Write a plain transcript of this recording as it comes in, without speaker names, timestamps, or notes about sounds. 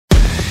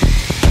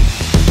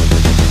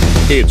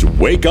It's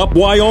Wake Up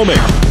Wyoming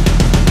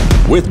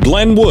with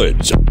Glenn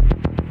Woods.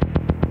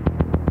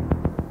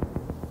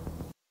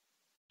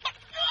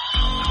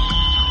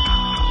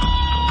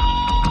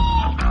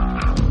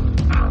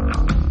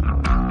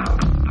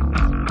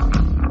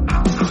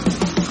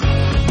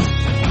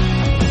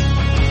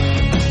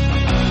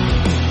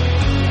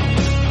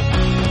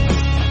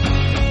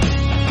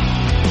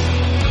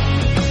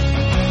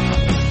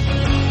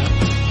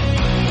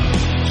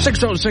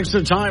 .06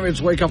 the time. It's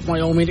Wake Up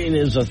Wyoming. It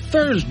is a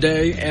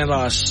Thursday, and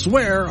I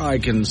swear I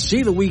can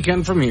see the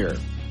weekend from here.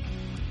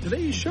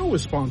 Today's show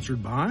is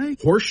sponsored by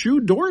Horseshoe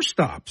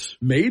Doorstops,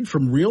 made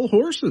from real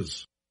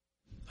horses.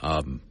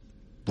 Well,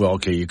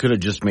 okay, you could have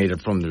just made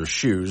it from their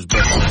shoes,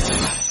 but...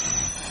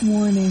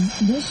 Warning,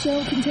 this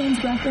show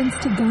contains reference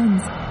to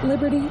guns,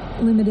 liberty,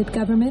 limited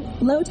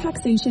government, low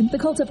taxation, the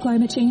cult of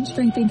climate change,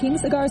 free thinking,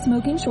 cigar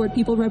smoking, short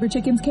people, rubber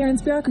chickens,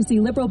 Karen's bureaucracy,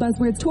 liberal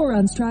buzzwords, tour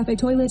runs, traffic,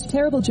 toilets,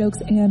 terrible jokes,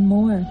 and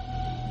more.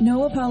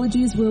 No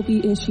apologies will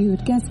be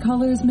issued. Guest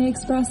callers may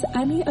express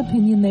any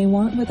opinion they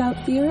want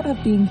without fear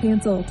of being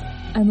canceled.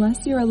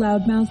 Unless you're a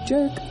loudmouth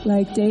jerk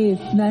like Dave,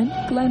 then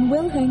Glenn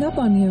will hang up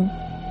on you.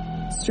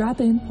 Strap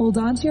in, hold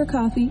on to your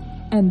coffee,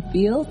 and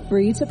feel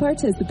free to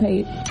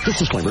participate. This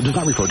disclaimer does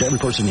not refer to every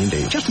person named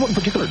Dave, just one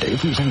particular Dave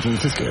from San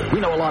Francisco.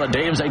 We know a lot of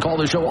Daves. They call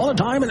this show all the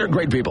time, and they're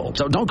great people.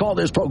 So don't call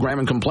this program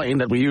and complain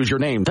that we use your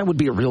name. That would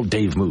be a real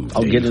Dave move.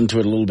 I'll get into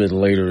it a little bit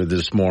later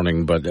this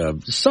morning, but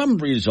some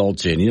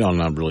results in, I'm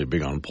not really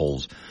big on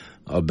polls,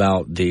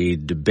 about the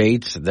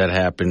debates that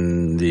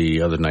happened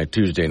the other night,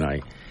 Tuesday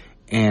night.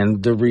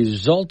 And the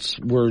results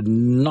were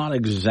not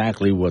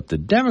exactly what the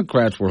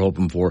Democrats were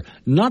hoping for,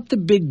 not the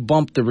big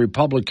bump the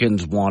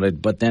Republicans wanted.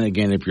 But then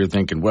again, if you're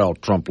thinking, well,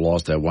 Trump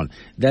lost that one,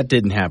 that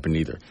didn't happen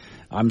either.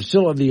 I'm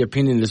still of the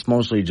opinion it's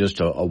mostly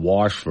just a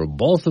wash for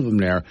both of them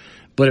there.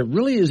 But it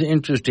really is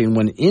interesting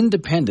when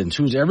independents,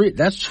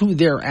 that's who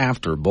they're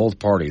after, both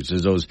parties,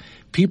 is those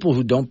people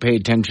who don't pay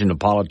attention to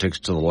politics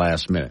to the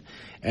last minute.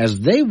 As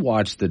they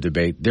watched the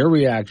debate, their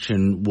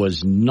reaction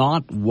was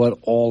not what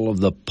all of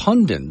the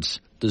pundits,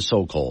 the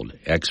so-called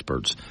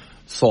experts,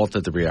 thought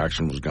that the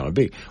reaction was going to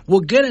be.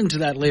 We'll get into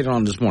that later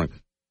on this morning.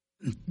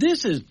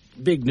 This is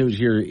big news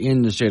here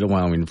in the state of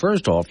Wyoming.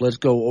 First off, let's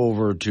go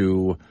over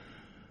to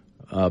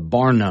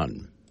Bar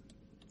None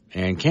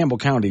and Campbell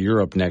County.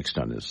 You're up next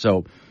on this.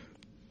 So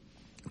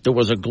there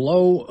was a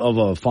glow of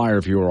a fire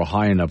if you were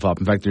high enough up.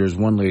 In fact, there's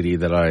one lady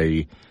that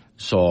I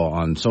saw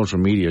on social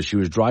media. She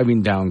was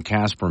driving down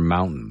Casper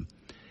Mountain,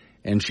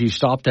 and she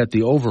stopped at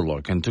the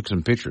overlook and took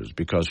some pictures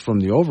because from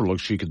the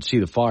overlook she could see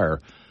the fire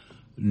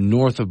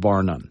north of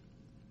Bar None.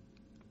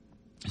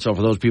 So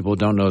for those people who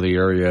don't know the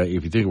area,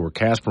 if you think of where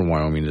Casper,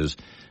 Wyoming is,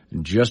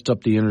 just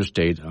up the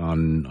interstate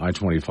on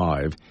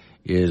I-25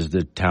 is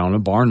the town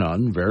of Bar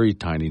None, very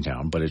tiny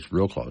town, but it's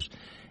real close.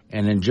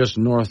 And then just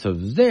north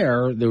of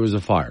there was a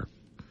fire.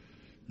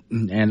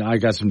 And I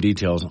got some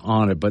details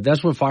on it, but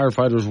that's what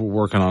firefighters were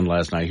working on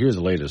last night. Here's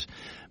the latest.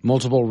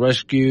 Multiple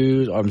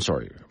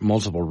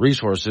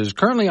resources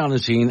currently on the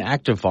scene,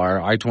 active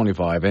fire,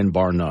 I-25 and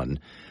Bar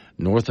None.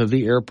 North of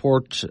the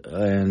airport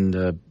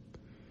and,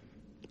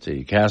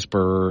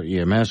 Casper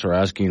EMS are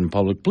asking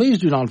public, please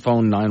do not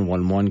phone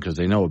 911 because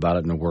they know about it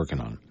and they're working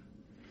on it.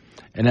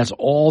 And that's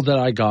all that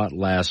I got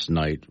last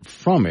night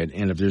from it.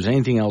 And if there's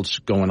anything else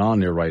going on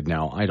there right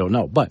now, I don't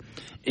know. But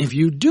if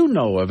you do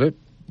know of it,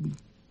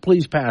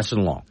 please pass it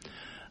along.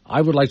 I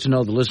would like to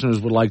know, the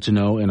listeners would like to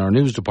know, and our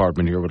news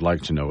department here would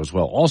like to know as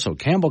well. Also,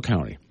 Campbell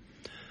County.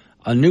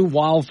 A new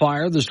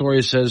wildfire, the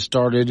story says,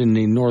 started in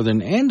the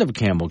northern end of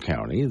Campbell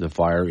County. The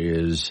fire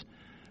is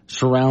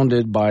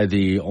surrounded by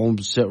the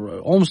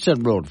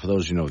Olmsted Road, for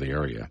those who know the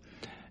area,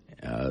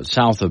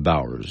 south of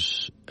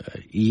Bowers,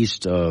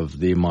 east of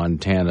the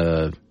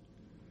Montana,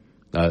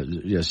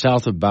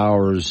 south of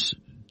Bowers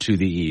to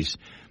the east,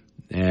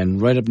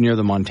 and right up near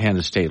the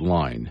Montana state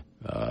line,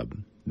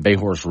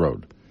 Bayhorse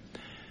Road.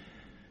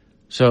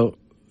 So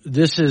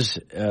this is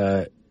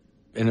an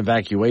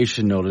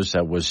evacuation notice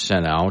that was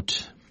sent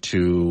out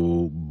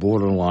to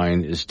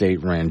borderline estate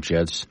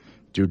ranchettes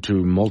due to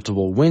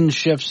multiple wind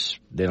shifts.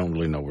 They don't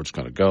really know where it's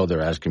going to go.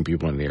 They're asking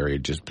people in the area,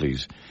 just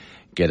please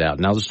get out.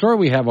 Now, the story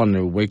we have on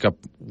the Wake Up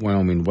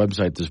Wyoming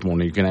website this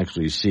morning, you can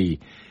actually see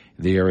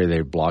the area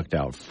they blocked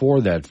out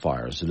for that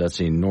fire. So that's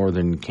in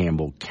northern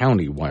Campbell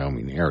County,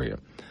 Wyoming area.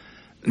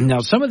 Now,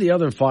 some of the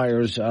other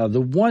fires,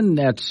 the one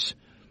that's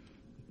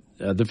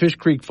the Fish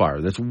Creek fire,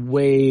 that's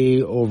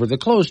way over the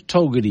close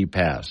Togety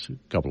Pass a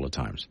couple of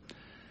times.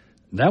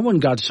 That one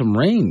got some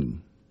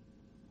rain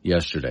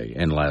yesterday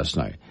and last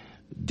night.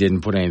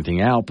 Didn't put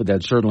anything out, but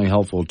that's certainly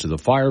helpful to the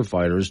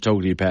firefighters.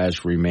 Togety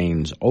Pass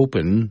remains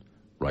open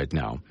right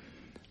now,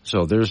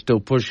 so they're still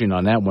pushing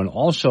on that one.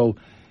 Also,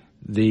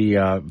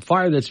 the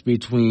fire that's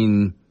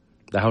between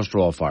the house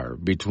draw fire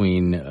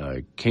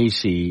between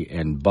Casey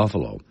and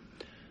Buffalo,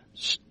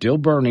 still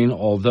burning,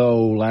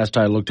 although last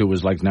I looked it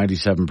was like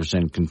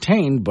 97%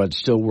 contained, but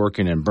still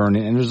working and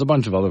burning. And there's a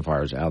bunch of other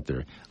fires out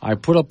there. I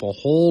put up a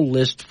whole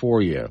list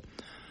for you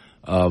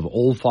of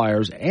old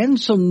fires and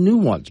some new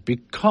ones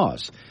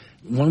because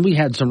when we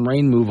had some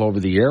rain move over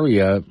the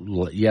area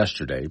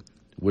yesterday,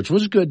 which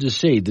was good to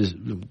see, this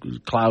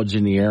clouds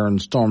in the air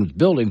and storms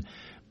building,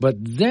 but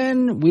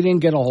then we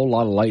didn't get a whole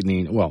lot of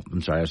lightning. Well,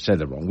 I'm sorry, I said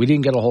that wrong. We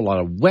didn't get a whole lot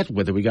of wet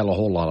with it. We got a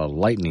whole lot of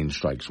lightning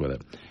strikes with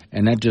it,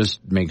 and that just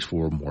makes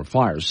for more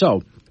fires.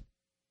 So,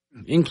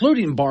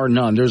 including bar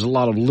none, there's a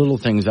lot of little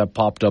things that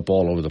popped up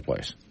all over the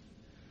place.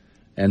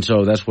 And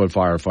so that's what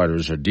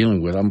firefighters are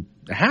dealing with. I'm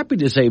happy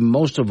to say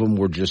most of them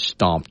were just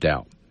stomped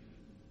out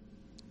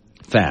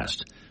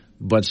fast.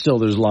 But still,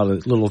 there's a lot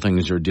of little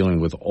things they're dealing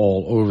with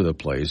all over the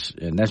place.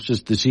 And that's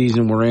just the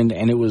season we're in.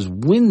 And it was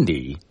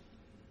windy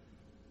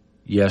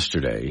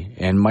yesterday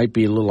and might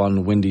be a little on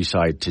the windy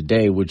side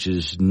today, which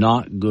is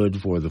not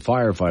good for the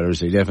firefighters.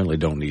 They definitely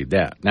don't need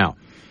that. Now,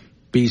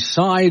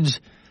 besides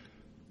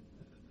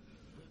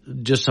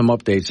just some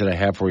updates that I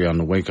have for you on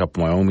the Wake Up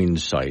Wyoming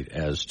site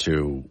as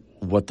to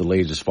what the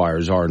latest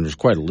fires are, and there's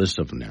quite a list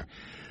of them there.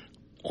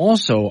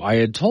 Also, I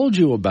had told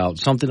you about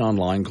something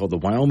online called the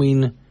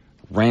Wyoming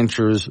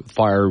Ranchers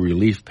Fire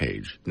Relief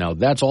Page. Now,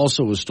 that's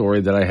also a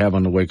story that I have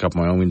on the Wake Up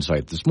Wyoming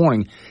site this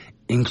morning,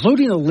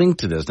 including a link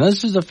to this. Now,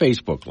 this is a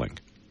Facebook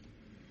link.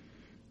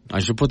 I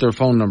should put their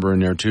phone number in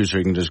there, too, so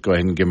you can just go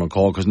ahead and give them a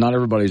call, because not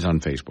everybody's on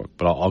Facebook,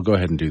 but I'll go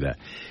ahead and do that.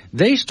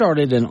 They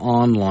started an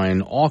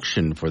online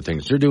auction for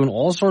things. They're doing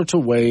all sorts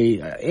of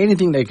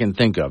anything they can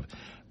think of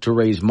to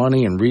raise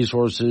money and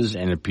resources,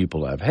 and if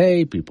people have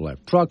hay, people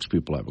have trucks,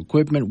 people have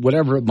equipment,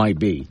 whatever it might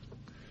be,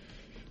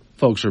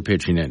 folks are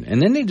pitching in.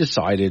 And then they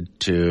decided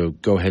to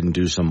go ahead and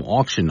do some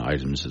auction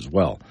items as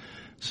well.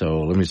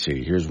 So let me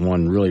see. Here's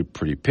one really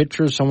pretty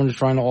picture someone is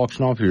trying to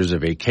auction off. Here's a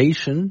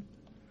vacation.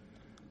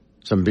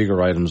 Some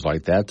bigger items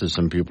like that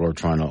some people are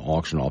trying to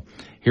auction off.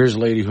 Here's a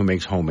lady who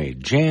makes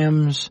homemade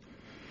jams.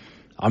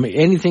 I mean,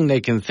 anything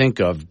they can think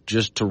of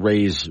just to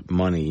raise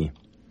money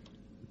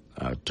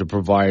to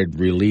provide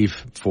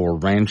relief for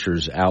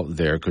ranchers out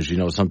there, because you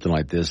know something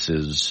like this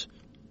is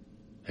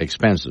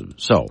expensive.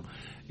 So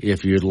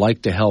if you'd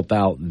like to help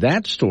out,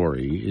 that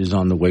story is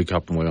on the Wake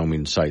Up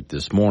Wyoming site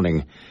this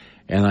morning,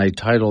 and I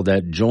titled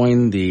that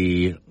Join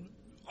the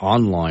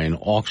Online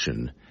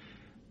Auction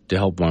to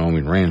Help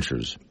Wyoming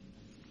Ranchers.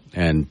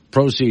 And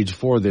proceeds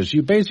for this,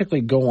 you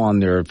basically go on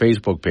their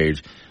Facebook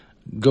page,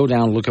 go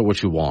down, look at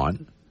what you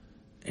want,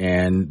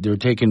 and they're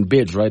taking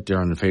bids right there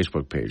on the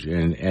Facebook page.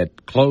 And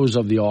at close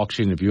of the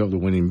auction, if you have the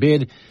winning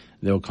bid,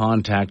 they'll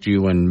contact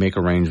you and make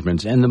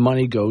arrangements, and the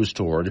money goes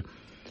toward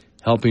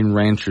helping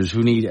ranchers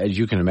who need, as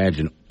you can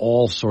imagine,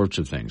 all sorts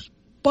of things.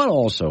 But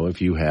also,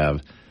 if you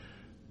have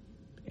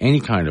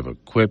any kind of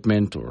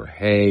equipment or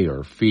hay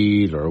or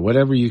feed or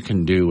whatever you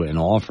can do and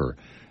offer,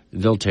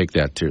 they'll take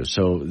that too.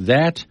 So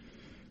that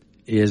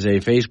is a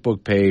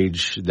Facebook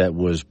page that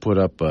was put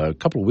up a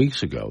couple of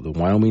weeks ago, the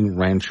Wyoming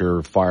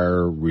Rancher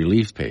Fire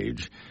Relief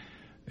Page.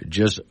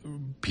 Just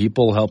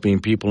people helping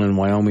people in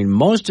Wyoming.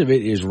 Most of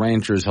it is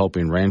ranchers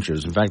helping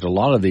ranchers. In fact, a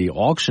lot of the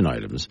auction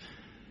items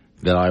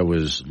that I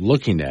was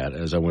looking at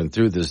as I went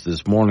through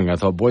this morning, I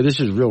thought, boy,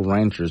 this is real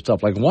rancher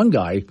stuff. Like one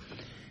guy,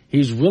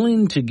 he's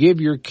willing to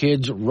give your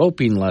kids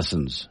roping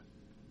lessons.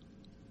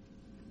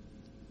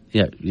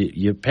 Yeah,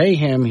 you pay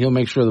him, he'll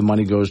make sure the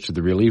money goes to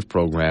the relief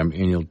program,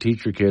 and you'll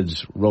teach your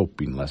kids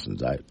roping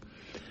lessons.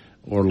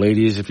 Or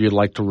ladies, if you'd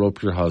like to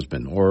rope your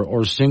husband,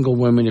 or single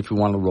women if you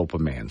want to rope a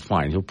man,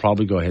 fine. He'll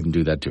probably go ahead and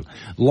do that too,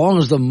 as long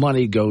as the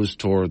money goes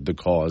toward the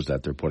cause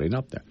that they're putting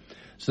up there.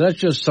 So that's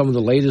just some of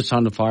the latest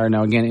on the fire.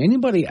 Now, again,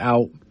 anybody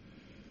out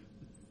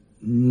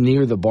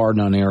near the Bar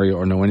None area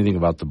or know anything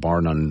about the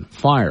Bar None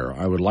fire,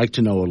 I would like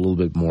to know a little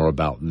bit more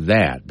about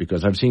that,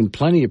 because I've seen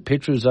plenty of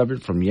pictures of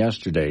it from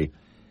yesterday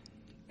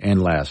and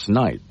last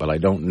night, but I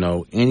don't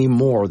know any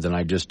more than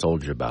I just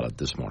told you about it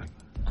this morning.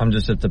 I'm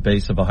just at the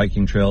base of a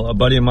hiking trail. A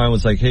buddy of mine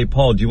was like, hey,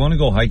 Paul, do you want to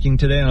go hiking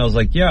today? And I was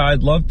like, yeah,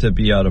 I'd love to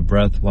be out of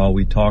breath while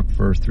we talk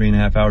for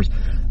 3.5 hours.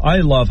 I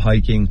love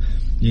hiking.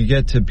 You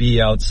get to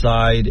be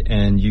outside,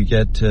 and you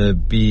get to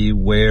be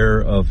aware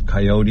of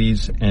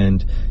coyotes,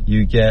 and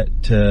you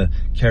get to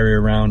carry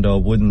around a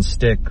wooden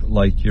stick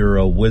like you're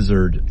a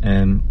wizard,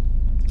 and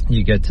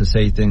you get to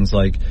say things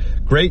like,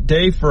 great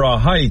day for a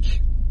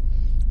hike.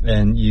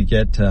 And you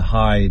get to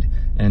hide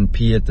and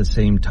pee at the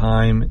same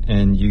time,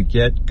 and you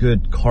get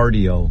good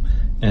cardio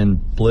and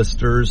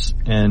blisters,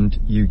 and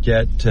you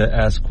get to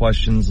ask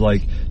questions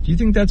like, do you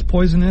think that's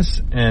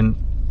poisonous? And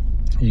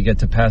you get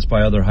to pass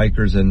by other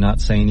hikers and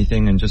not say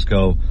anything and just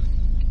go.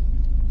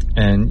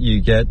 And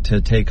you get to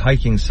take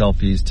hiking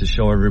selfies to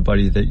show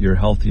everybody that you're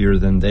healthier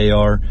than they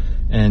are,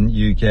 and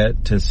you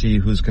get to see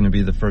who's going to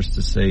be the first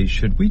to say,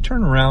 should we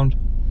turn around?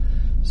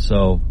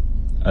 So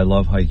I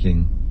love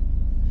hiking.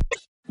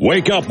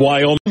 Wake Up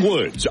Wyoming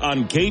Woods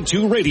on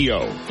K2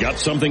 Radio. Got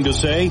something to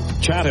say?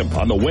 Chat him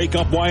on the Wake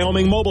Up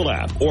Wyoming mobile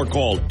app or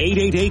call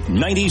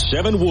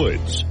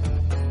 888-97-WOODS.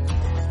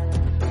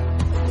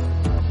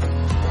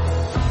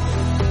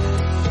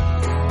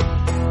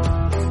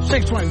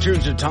 $6:22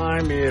 is the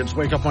time. It's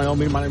Wake Up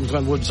Wyoming. My name is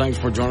Glenn Woods. Thanks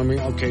for joining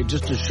me. Okay,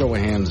 just a show of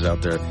hands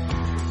out there.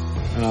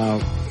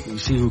 You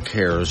see who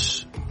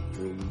cares.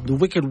 The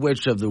Wicked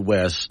Witch of the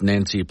West,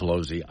 Nancy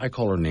Pelosi. I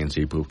call her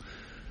Nancy Poo.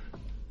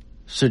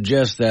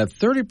 suggests that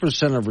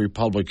 30% of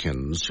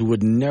Republicans who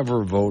would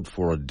never vote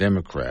for a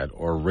Democrat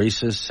are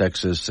racist,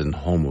 sexist, and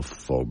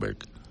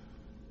homophobic.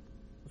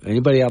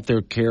 Anybody out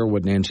there care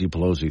what Nancy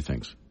Pelosi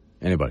thinks?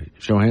 Anybody?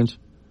 Show hands?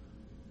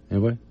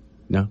 Anybody?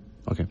 No?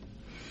 Okay.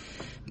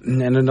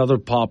 And another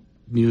pop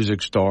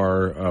music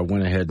star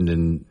went ahead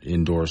and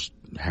endorsed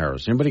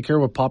Harris. Anybody care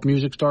what pop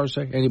music stars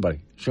say?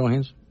 Anybody? Show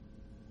hands?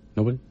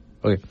 Nobody?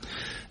 Okay.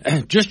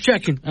 Just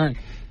checking. All right.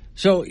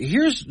 So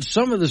here's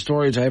some of the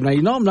stories I have. Now,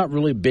 you know I'm not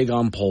really big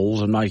on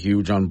polls. I'm not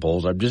huge on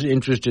polls. I'm just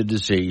interested to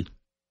see,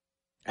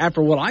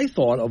 after what I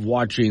thought of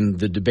watching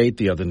the debate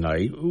the other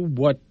night,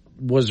 what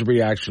was the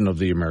reaction of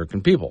the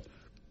American people.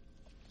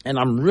 And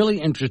I'm really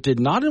interested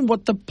not in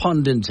what the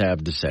pundits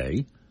have to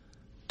say.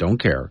 Don't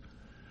care.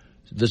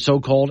 The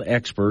so-called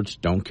experts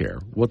don't care.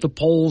 What the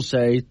polls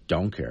say,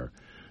 don't care.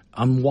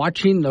 I'm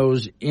watching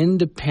those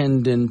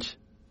independent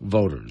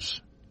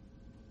voters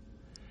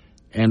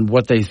and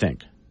what they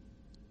think.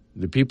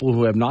 The people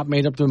who have not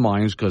made up their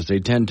minds because they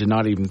tend to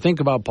not even think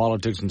about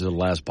politics until the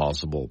last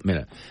possible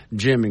minute.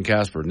 Jim and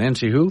Casper.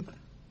 Nancy who?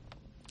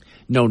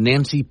 No,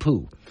 Nancy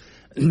Poo.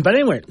 But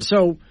anyway,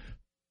 so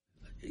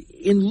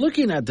in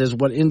looking at this,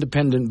 what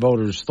independent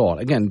voters thought,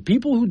 again,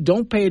 people who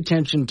don't pay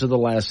attention to the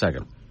last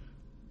second,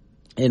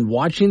 in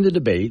watching the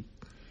debate,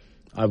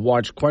 I've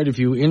watched quite a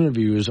few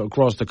interviews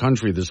across the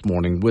country this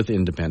morning with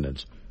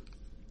independents.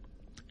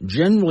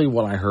 Generally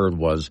what I heard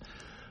was,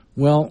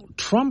 well,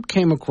 Trump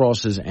came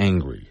across as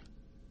angry.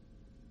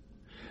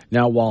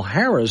 Now, while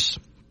Harris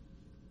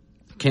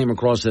came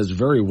across as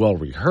very well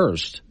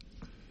rehearsed,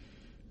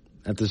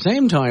 at the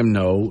same time,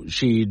 no,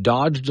 she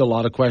dodged a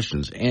lot of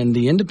questions. And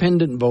the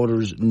independent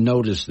voters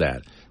noticed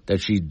that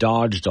she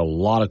dodged a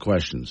lot of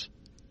questions.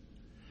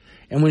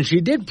 And when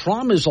she did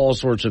promise all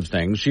sorts of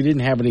things, she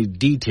didn't have any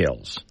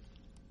details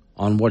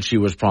on what she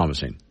was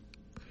promising.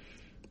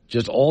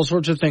 Just all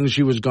sorts of things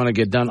she was going to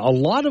get done, a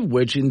lot of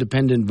which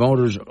independent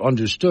voters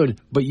understood,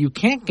 but you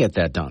can't get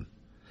that done.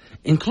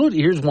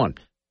 Here's one.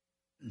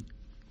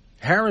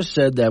 Harris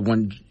said that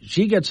when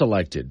she gets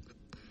elected,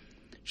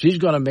 she's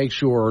going to make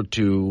sure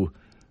to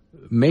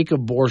make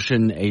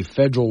abortion a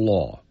federal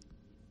law,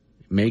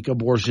 make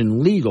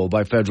abortion legal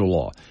by federal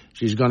law.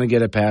 She's going to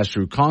get it passed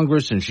through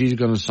Congress, and she's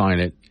going to sign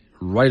it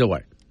right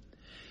away.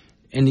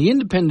 And the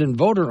independent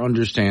voter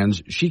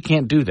understands she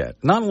can't do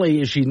that. Not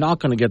only is she not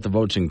going to get the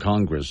votes in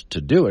Congress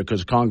to do it,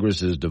 because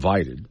Congress is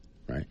divided,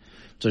 right?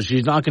 So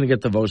she's not going to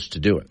get the votes to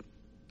do it.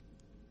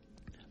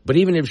 But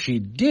even if she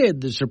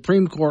did, the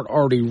Supreme Court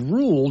already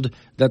ruled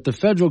that the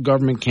federal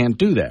government can't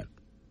do that.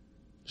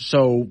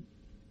 So,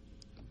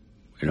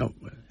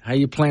 how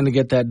you plan to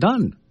get that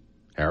done,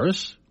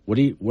 Harris? What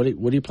are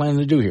you planning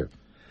to do here?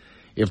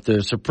 If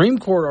the Supreme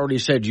Court already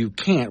said you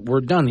can't, we're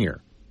done here.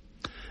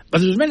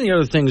 But there's many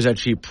other things that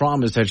she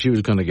promised that she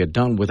was going to get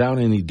done without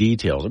any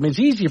details. I mean, it's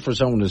easy for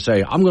someone to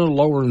say, I'm going to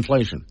lower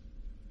inflation.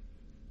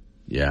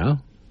 Yeah?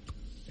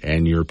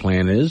 And your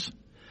plan is?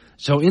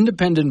 So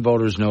independent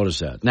voters notice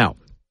that. Now,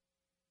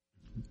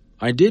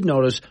 I did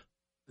notice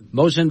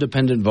most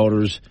independent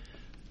voters,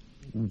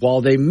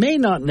 while they may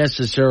not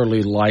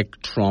necessarily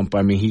like Trump,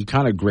 I mean, he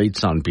kind of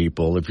grates on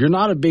people. If you're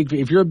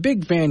a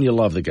big fan, you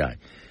love the guy.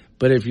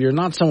 But if you're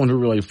not someone who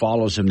really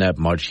follows him that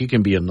much, he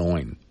can be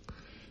annoying.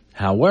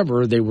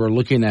 However, they were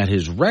looking at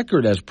his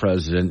record as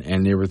president,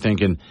 and they were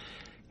thinking,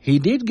 he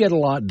did get a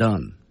lot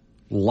done.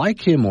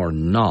 Like him or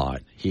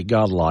not, he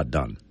got a lot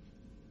done.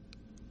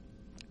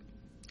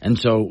 And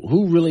so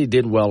who really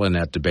did well in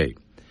that debate?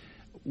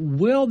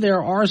 Well,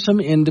 there are some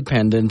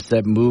independents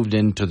that moved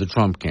into the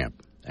Trump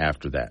camp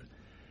after that.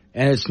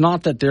 And it's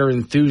not that they're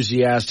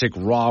enthusiastic,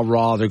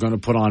 rah-rah, they're going to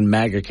put on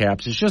MAGA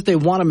caps. It's just they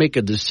want to make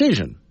a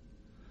decision.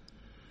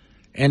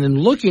 And in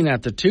looking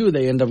at the two,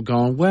 they end up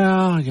going,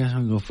 well, I guess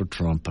I'll go for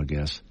Trump, I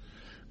guess.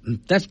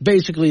 That's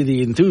basically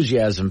the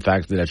enthusiasm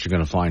factor that you're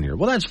going to find here.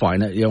 Well, that's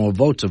fine. A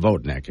vote's a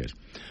vote in that case.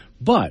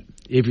 But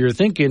if you're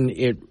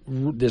thinking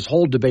this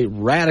whole debate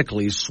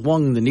radically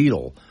swung the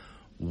needle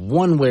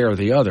one way or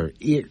the other,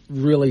 it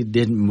really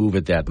didn't move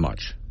it that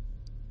much.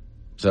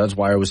 So that's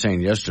why I was saying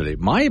yesterday,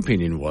 my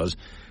opinion was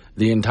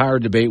the entire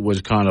debate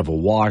was kind of a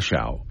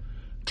washout.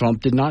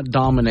 Trump did not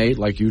dominate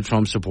like you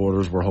Trump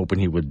supporters were hoping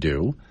he would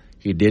do.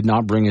 He did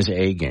not bring his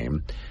A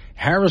game.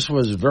 Harris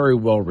was very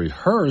well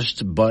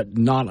rehearsed, but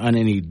not on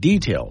any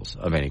details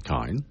of any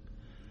kind.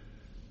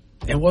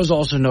 It was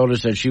also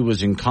noticed that she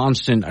was in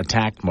constant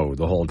attack mode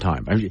the whole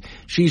time. I mean,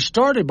 she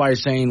started by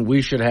saying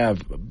we should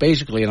have,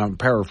 basically, and I'm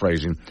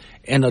paraphrasing,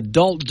 an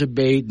adult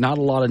debate, not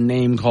a lot of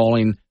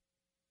name-calling.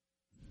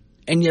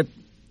 And yet,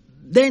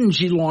 then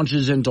she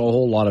launches into a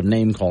whole lot of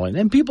name-calling.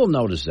 And people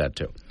notice that,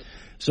 too.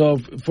 So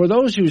for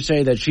those who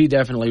say that she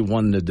definitely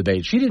won the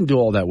debate, she didn't do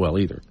all that well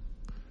either.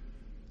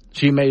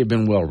 She may have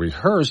been well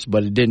rehearsed,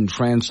 but it didn't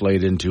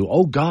translate into,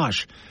 oh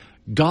gosh,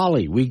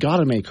 golly, we got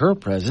to make her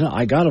president.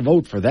 I got to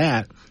vote for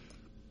that.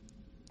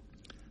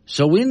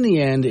 So in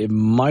the end, it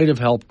might have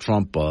helped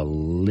Trump a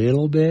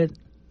little bit,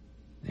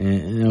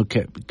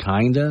 okay,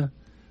 kind of,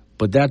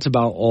 but that's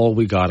about all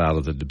we got out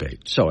of the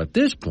debate. So at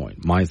this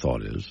point, my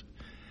thought is,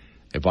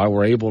 if I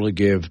were able to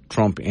give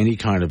Trump any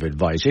kind of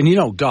advice,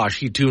 and gosh,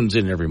 he tunes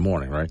in every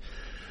morning, right?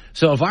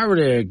 So if I were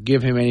to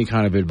give him any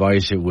kind of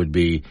advice, it would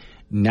be,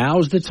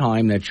 now's the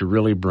time that you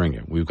really bring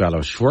it. We've got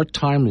a short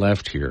time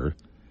left here,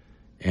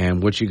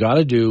 and what you got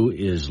to do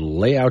is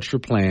lay out your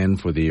plan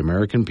for the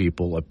American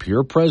people,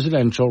 appear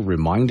presidential,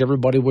 remind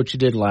everybody what you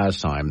did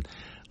last time,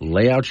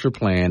 lay out your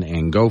plan,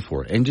 and go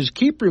for it. And just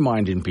keep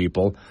reminding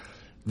people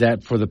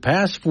that for the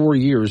past 4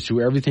 years,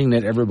 through everything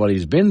that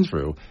everybody's been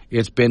through,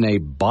 it's been a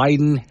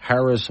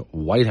Biden-Harris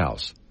White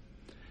House.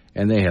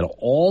 And they had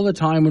all the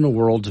time in the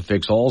world to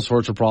fix all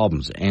sorts of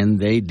problems, and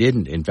they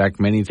didn't. In fact,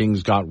 many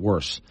things got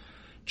worse.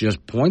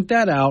 Just point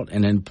that out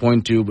and then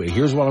point to,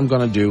 here's what I'm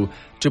going to do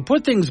to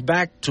put things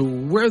back to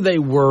where they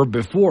were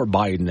before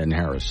Biden and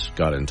Harris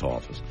got into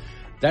office.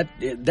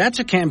 That's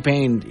a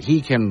campaign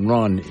he can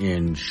run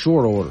in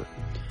short order.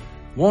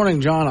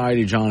 Morning, John,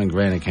 Heidi, John, in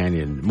Granite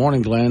Canyon.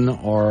 Morning, Glenn.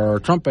 Are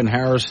Trump and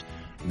Harris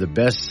the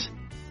best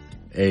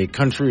a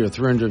country of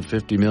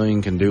 350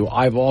 million can do?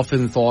 I've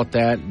often thought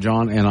that,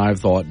 John, and I've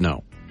thought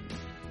no.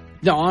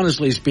 Now,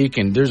 honestly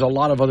speaking, there's a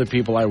lot of other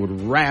people I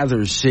would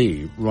rather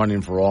see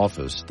running for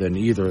office than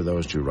either of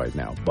those two right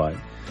now. But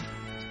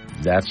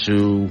that's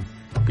who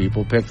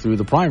people pick through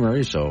the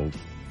primary, so...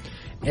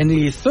 And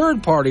the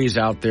third parties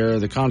out there,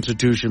 the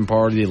Constitution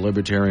Party, the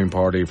Libertarian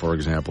Party, for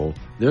example,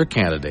 their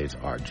candidates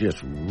are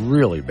just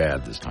really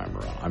bad this time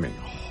around. I mean,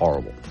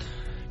 horrible.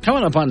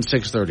 Coming up on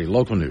 6:30,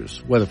 local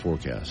news, weather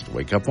forecast.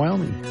 Wake Up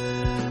Wyoming.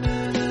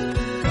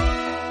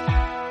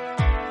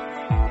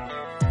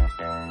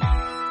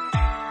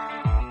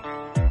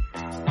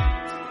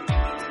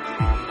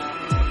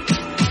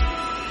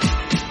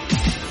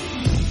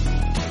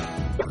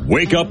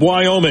 Wake Up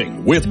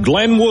Wyoming with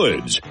Glenn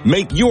Woods.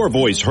 Make your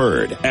voice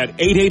heard at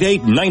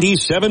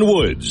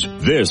 888-97-WOODS.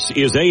 This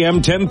is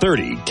AM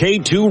 1030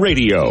 K2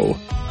 Radio.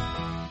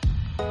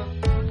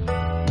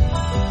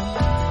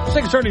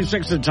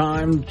 6:36 the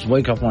time. It's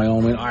Wake Up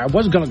Wyoming. I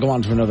was going to go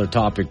on to another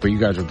topic, but you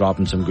guys are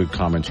dropping some good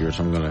comments here,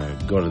 so I'm going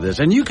to go to this.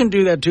 And you can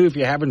do that, too, if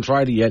you haven't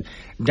tried it yet.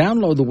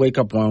 Download the Wake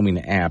Up Wyoming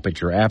app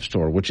at your app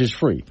store, which is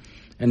free.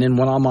 And then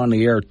when I'm on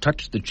the air,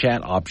 touch the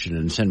chat option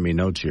and send me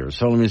notes here.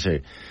 So let me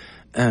say,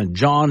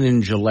 John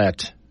in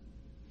Gillette,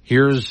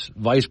 here's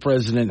Vice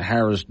President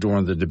Harris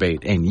during the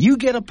debate. And you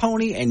get a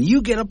pony, and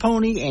you get a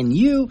pony, and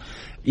you...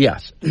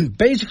 Yes,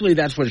 basically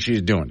that's what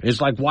she's doing.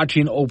 It's like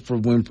watching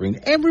Oprah Winfrey.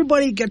 And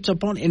everybody gets a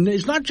pony. And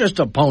it's not just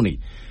a pony.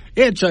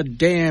 It's a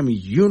damn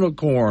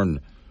unicorn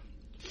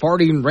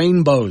farting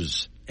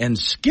rainbows and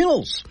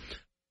Skittles.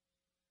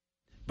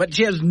 But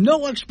she has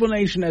no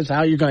explanation as to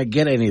how you're going to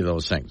get any of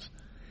those things.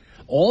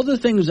 All the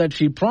things that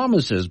she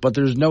promises, but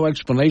there's no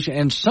explanation.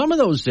 And some of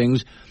those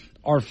things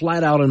are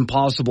flat out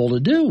impossible to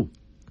do.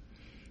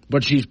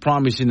 But she's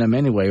promising them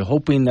anyway,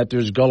 hoping that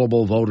there's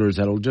gullible voters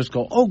that'll just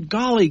go, oh,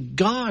 golly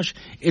gosh.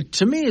 It,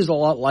 to me, is a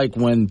lot like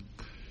when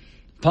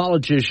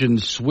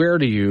politicians swear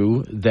to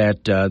you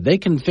that they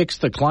can fix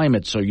the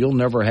climate so you'll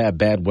never have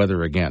bad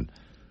weather again.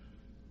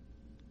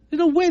 There's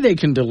no way they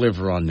can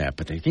deliver on that,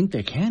 but they think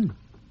they can.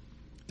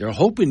 They're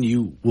hoping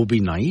you will be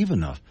naive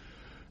enough.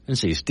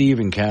 Let's see, Steve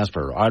and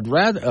Casper.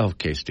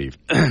 Okay, Steve.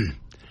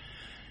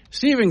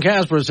 Stephen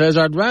Casper says,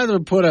 I'd rather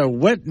put a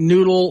wet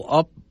noodle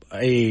up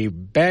a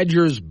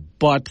badger's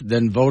butt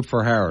than vote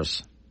for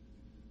Harris.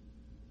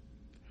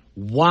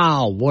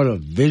 Wow, what a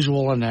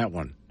visual on that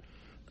one.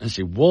 Let's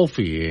see,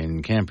 Wolfie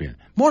in Campion.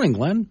 Morning,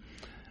 Glenn.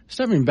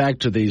 Stepping back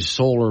to the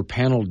solar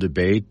panel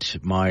debate,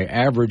 my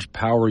average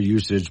power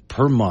usage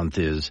per month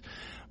is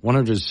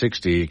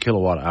 160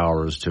 kilowatt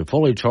hours. To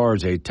fully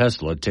charge a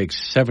Tesla, it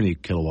takes 70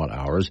 kilowatt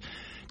hours.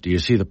 Do you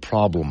see the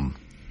problem?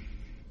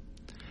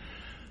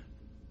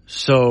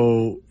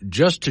 So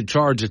just to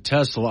charge a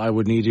Tesla, I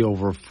would need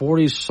over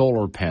 40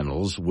 solar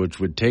panels,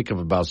 which would take up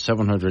about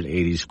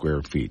 780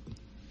 square feet.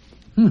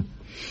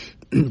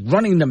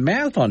 Running the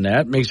math on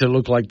that makes it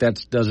look like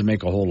that doesn't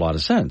make a whole lot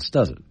of sense,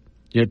 does it?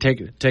 You're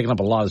taking up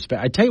a lot of space.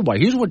 I tell you what,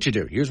 here's what you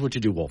do. Here's what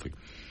you do, Wolfie.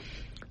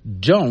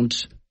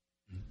 Don't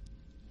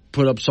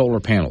put up solar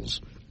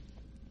panels.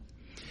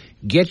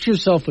 Get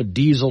yourself a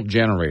diesel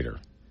generator.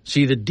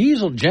 See, the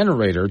diesel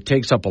generator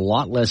takes up a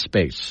lot less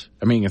space.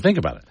 I mean, you think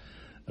about it.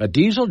 A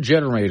diesel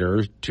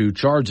generator to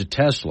charge a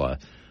Tesla,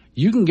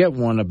 you can get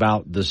one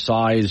about the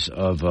size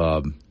of,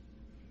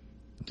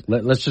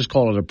 let's just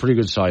call it a pretty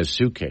good sized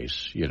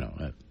suitcase,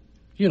 No,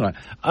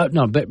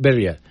 better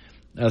yet.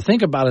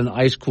 Think about an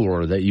ice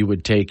cooler that you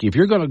would take. If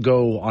you're going to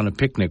go on a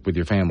picnic with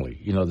your family,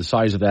 the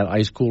size of that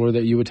ice cooler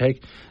that you would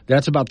take,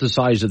 that's about the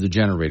size of the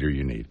generator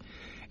you need.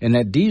 And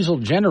that diesel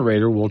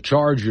generator will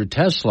charge your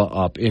Tesla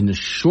up in a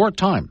short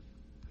time.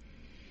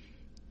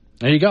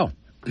 There you go.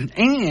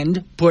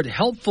 And put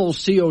helpful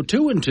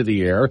CO2 into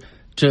the air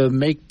to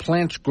make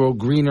plants grow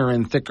greener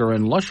and thicker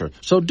and lusher.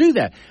 So do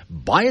that.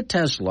 Buy a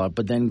Tesla,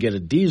 but then get a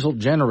diesel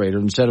generator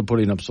instead of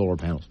putting up solar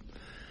panels.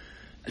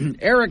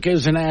 Eric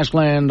is in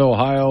Ashland,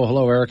 Ohio.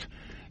 Hello, Eric.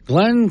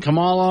 Glenn,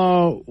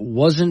 Kamala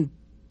wasn't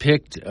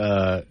picked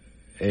a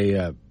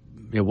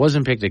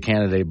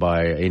candidate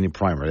by any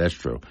primer. That's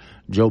true.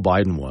 Joe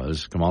Biden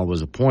was. Kamala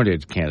was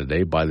appointed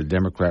candidate by the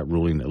Democrat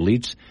ruling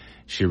elites.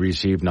 She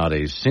received not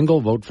a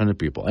single vote from the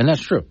people. And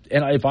that's true.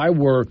 And if I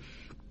were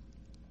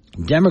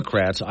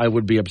Democrats, I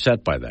would be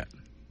upset by that.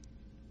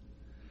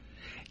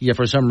 Yet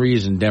for some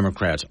reason,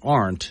 Democrats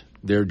aren't.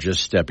 They're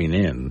just stepping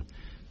in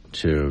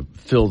to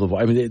fill the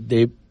void. I mean,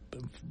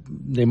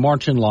 they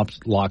march in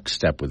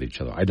lockstep with each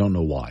other. I don't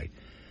know why.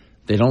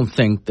 They don't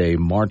think, they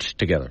march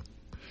together.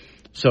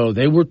 So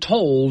they were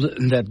told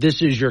that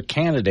this is your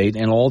candidate,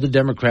 and all the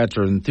Democrats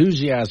are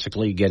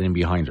enthusiastically getting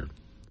behind her.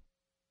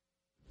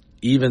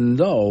 Even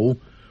though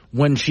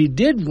when she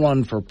did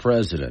run for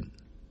president,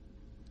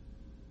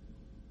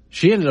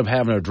 she ended up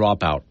having to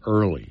drop out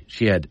early.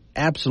 She had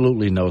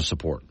absolutely no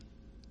support.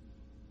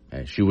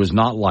 She was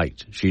not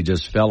liked. She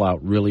just fell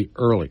out really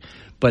early.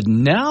 But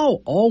now,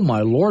 oh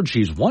my Lord,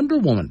 she's Wonder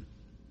Woman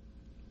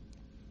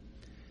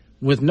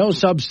with no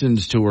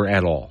substance to her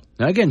at all.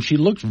 Now again, she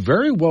looked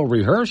very well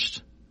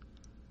rehearsed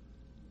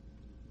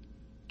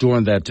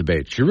during that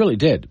debate. She really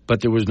did. But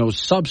there was no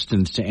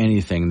substance to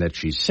anything that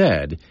she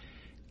said,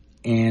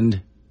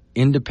 and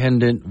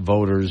independent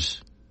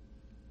voters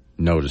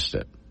noticed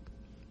it.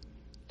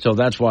 So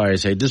that's why I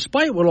say,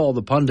 despite what all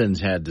the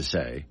pundits had to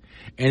say,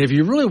 and if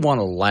you really want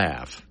to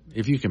laugh,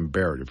 if you can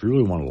bear it, if you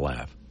really want to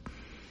laugh,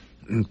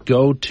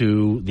 go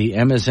to the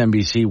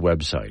MSNBC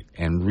website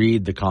and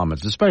read the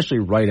comments, especially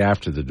right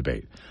after the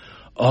debate.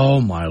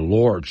 Oh, my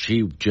Lord,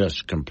 she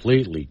just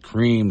completely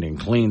creamed and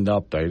cleaned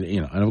up.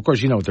 And, of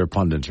course, you know what their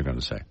pundits are going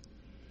to say.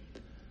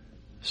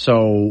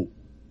 So,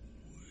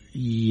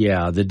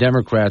 yeah, the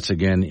Democrats,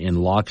 again, in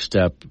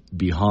lockstep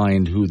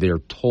behind who they're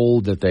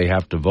told that they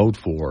have to vote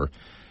for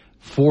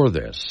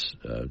this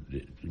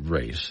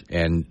race,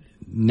 and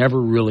never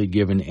really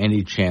given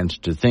any chance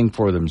to think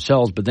for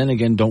themselves. But then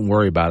again, don't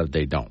worry about it,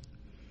 they don't.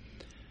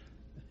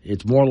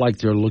 It's more like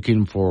they're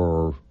looking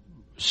for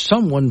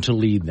someone to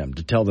lead them,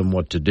 to tell them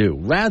what to do,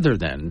 rather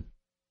than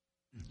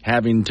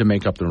having to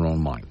make up their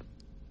own mind.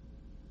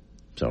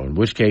 So in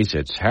which case,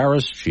 it's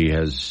Harris. She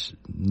has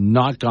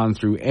not gone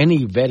through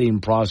any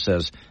vetting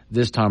process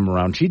this time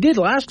around. She did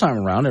last time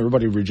around.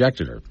 Everybody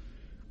rejected her.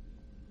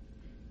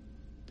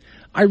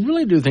 I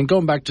really do think,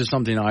 going back to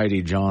something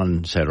I.D.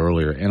 John said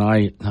earlier, and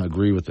I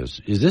agree with this,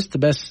 is this the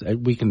best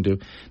we can do?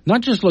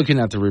 Not just looking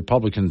at the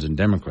Republicans and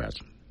Democrats,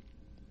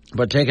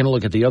 but taking a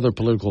look at the other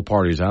political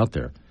parties out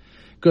there.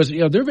 Because,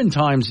 there have been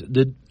times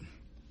that,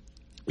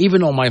 even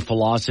though my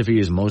philosophy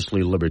is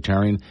mostly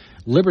libertarian,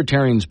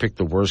 libertarians pick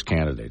the worst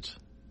candidates.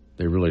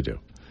 They really do.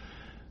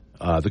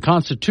 The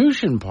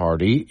Constitution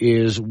Party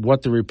is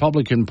what the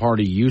Republican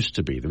Party used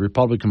to be. The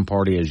Republican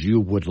Party as you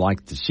would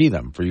like to see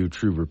them, for you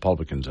true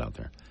Republicans out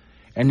there.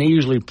 And they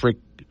usually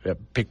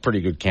pick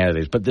pretty good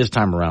candidates, but this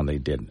time around they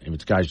didn't. I mean,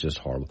 this guy's just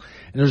horrible.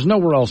 And there's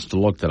nowhere else to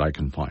look that I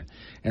can find.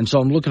 And so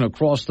I'm looking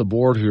across the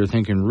board here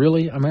thinking,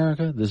 really,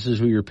 America, this is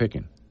who you're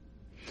picking?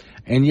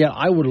 And yet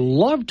I would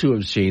love to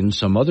have seen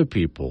some other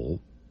people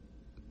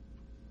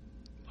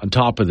on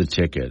top of the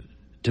ticket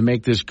to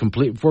make this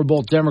complete for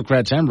both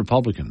Democrats and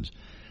Republicans.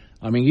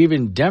 I mean,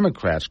 even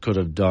Democrats could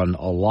have done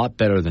a lot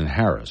better than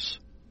Harris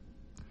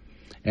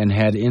and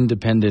had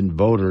independent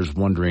voters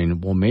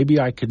wondering, well, maybe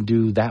I could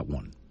do that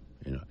one.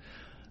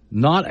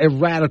 Not a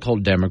radical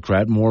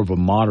Democrat, more of a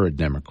moderate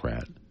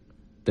Democrat.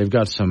 They've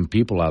got some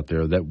people out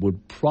there that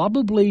would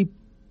probably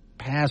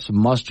pass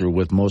muster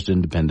with most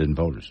independent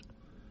voters.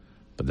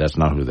 But that's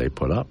not who they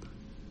put up.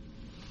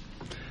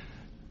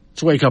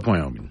 Let's Wake Up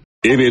Wyoming.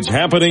 If it's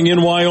happening in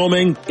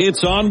Wyoming,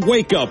 it's on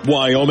Wake Up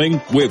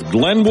Wyoming with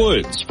Glenn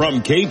Woods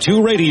from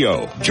K2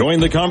 Radio. Join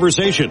the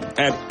conversation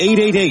at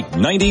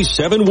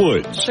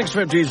 888-97-WOODS.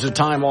 6:50 is the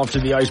time. Off to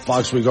the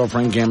icebox we go.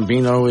 Frank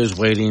Gambino is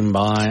waiting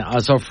by.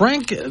 So,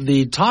 Frank,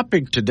 the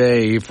topic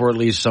today, for at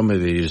least some of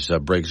these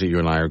breaks that you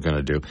and I are going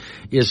to do,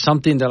 is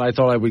something that I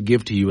thought I would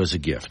give to you as a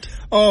gift.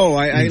 Oh,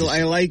 I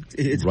like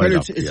it's right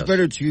better. It's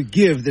better to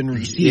give than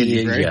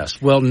receive, right?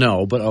 Yes. Well,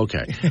 no, but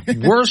okay.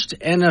 Worst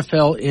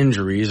NFL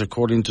injuries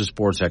according to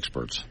sports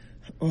experts.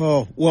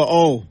 Joe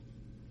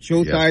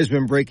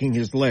Theismann breaking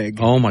his leg.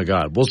 Oh my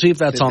God. We'll see if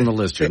that's on the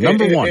list here.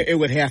 Number one. It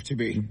would have to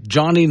be.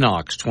 Johnny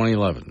Knox,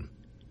 2011.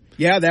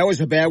 Yeah, that was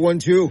a bad one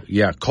too.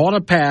 Yeah, caught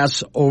a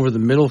pass over the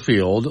middle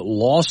field,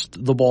 lost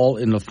the ball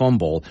in the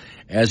fumble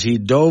as he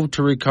dove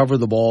to recover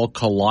the ball,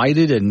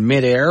 collided in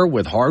midair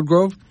with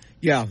Hargrove.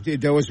 Yeah,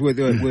 that was with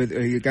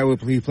a guy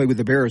who played with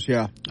the Bears.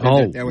 Yeah.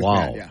 That was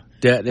wow.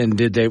 Bad, yeah.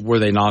 And were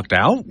they knocked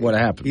out? What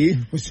happened? He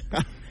was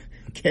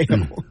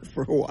KO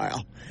for a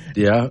while.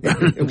 Yeah.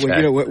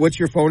 Okay. What's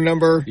your phone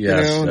number?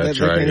 Yes, that's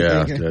right.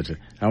 Yeah.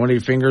 How many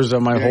fingers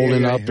am I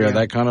holding up? Yeah.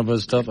 That kind of a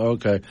stuff.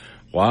 Okay.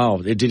 Wow.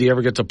 Did he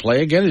ever get to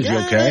play again? Is he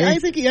okay? I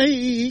think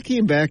he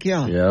came back,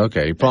 yeah. Yeah,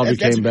 okay. He probably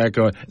came back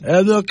going,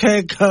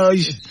 okay,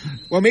 coach.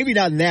 Well, maybe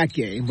not in that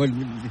game, but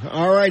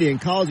all righty. In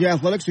college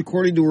athletics,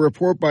 according to a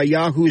report by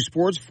Yahoo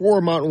Sports,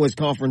 4 Mountain West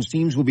Conference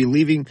teams will be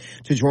leaving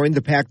to join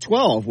the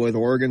Pac-12, with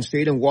Oregon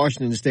State and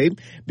Washington State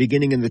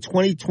beginning in the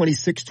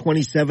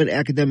 2026-27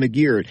 academic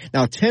year.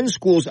 Now, 10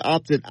 schools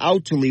opted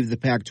out to leave the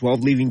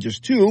Pac-12, leaving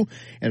just 2,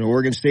 and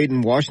Oregon State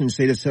and Washington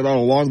State have said all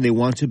along they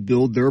want to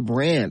build their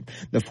brand.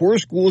 The 4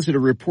 schools that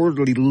are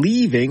reportedly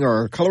leaving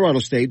are Colorado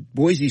State,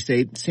 Boise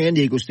State, San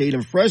Diego State,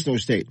 and Fresno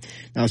State.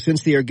 Now,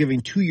 since they are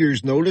giving 2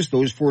 years' notice,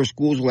 those 4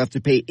 schools will have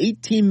to pay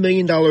 $18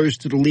 million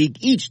to the league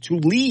each to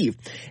leave.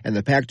 And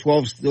the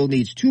Pac-12 still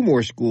needs 2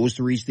 more schools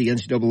to reach the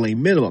NCAA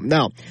minimum.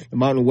 Now, the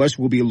Mountain West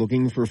will be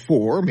looking for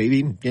 4,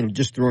 maybe,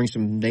 just throwing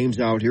some names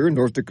out here.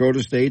 North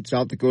Dakota State,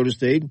 South Dakota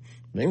State.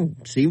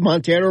 See if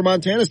Montana or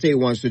Montana State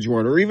wants to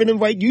join, or even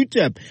invite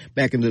UTEP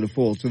back into the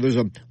fold. So there's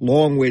a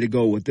long way to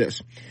go with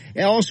this.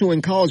 And also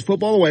in college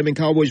football, the Wyoming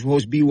Cowboys will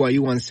host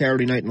BYU on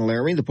Saturday night in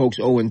Laramie. The Pokes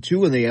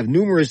 0-2, and they have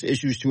numerous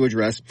issues to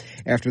address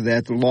after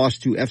that loss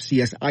to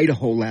FCS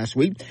Idaho last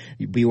week.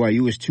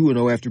 BYU is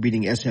 2-0 after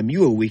beating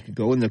SMU a week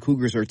ago, and the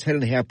Cougars are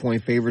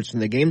 10.5-point favorites in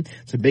the game.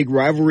 It's a big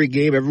rivalry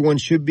game. Everyone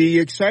should be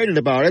excited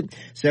about it.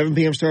 7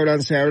 p.m. start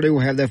on Saturday.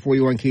 We'll have that for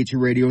you on K2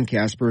 Radio in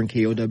Casper and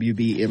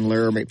KOWB in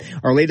Laramie.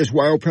 Our latest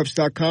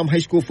WyoPreps.com high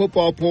school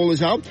football poll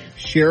is out.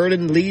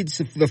 Sheridan leads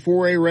the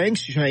 4A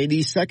ranks.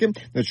 Chinese second.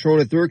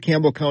 Natrona third.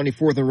 Campbell County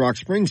fourth, and Rock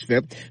Springs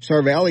fifth.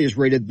 Star Valley is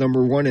rated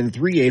number 1 in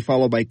 3A,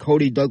 followed by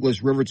Cody,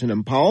 Douglas, Riverton,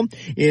 and Powell.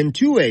 In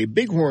 2A,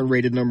 Bighorn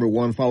rated number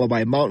 1, followed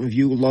by Mountain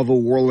View,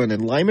 Lovell, Worland,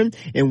 and Lyman.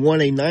 In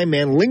 1A,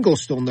 9-man, Lingle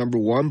still number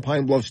 1,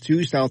 Pine Bluffs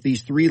 2,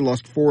 Southeast 3,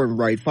 Lusk 4, and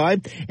Wright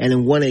 5. And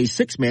in 1A,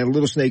 6-man,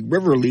 Little Snake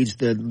River leads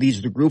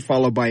the group,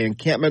 followed by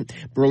Encampment,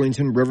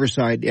 Burlington,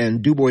 Riverside,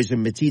 and DuBois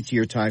and Meeteetse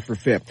are tied for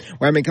 5th.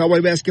 Wyoming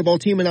Cowboy basketball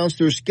team announced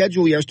their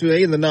schedule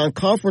yesterday in the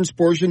non-conference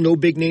portion. No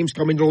big names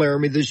coming to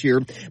Laramie this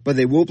year, but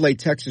they will play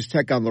Texas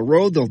Tech on the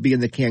road. They'll be in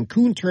the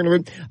Cancun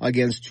tournament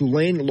against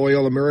Tulane,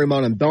 Loyola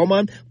Marymount, and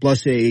Belmont,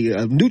 plus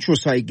a neutral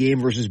site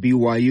game versus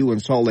BYU in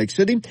Salt Lake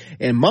City.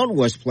 And Mountain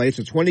West play. It's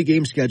a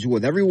 20-game schedule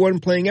with everyone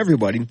playing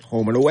everybody,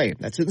 home and away.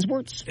 That's it in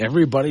sports.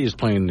 Everybody is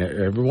playing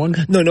everyone?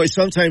 No,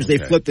 sometimes they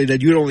flip it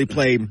that you'd only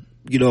play,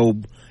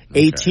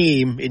 a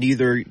team in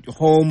either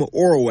home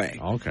or away.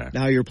 Okay.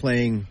 Now you're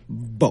playing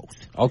both.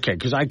 Okay,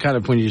 because I kind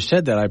of, when you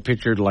said that, I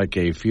pictured like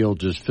a field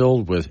just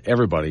filled with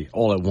everybody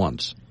all at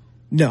once.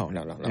 No.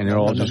 And they're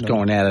all just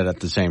going at it at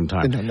the same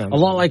time. No. A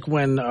lot like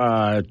when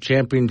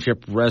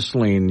Championship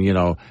Wrestling,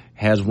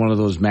 has one of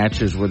those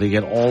matches where they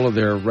get all of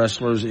their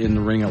wrestlers in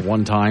the ring at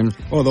one time.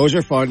 Oh, those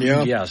are fun,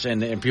 yeah. Yes,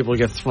 and people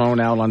get thrown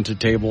out onto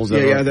tables.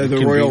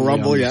 The Royal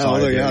Rumble,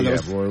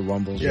 Royal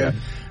Rumbles, yeah.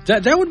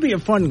 That would be a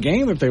fun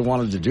game if they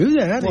wanted to do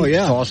that. Oh,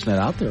 yeah. Tossing it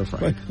out there,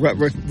 Frank.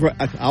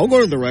 I'll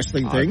go to the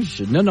wrestling thing.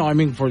 No, I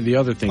mean for the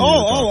other thing.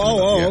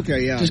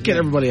 Okay, yeah. Just get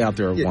everybody out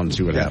there at once,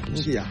 see what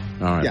happens. Yeah.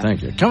 All right,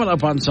 thank you. Coming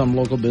up on some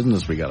local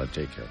business we got to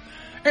take care of.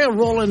 Hey, we'll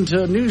roll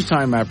into news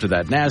time after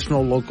that.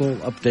 National, local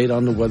update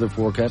on the weather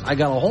forecast. I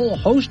got a whole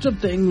host of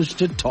things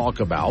to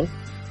talk about,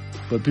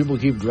 but people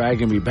keep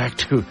dragging me back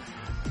to,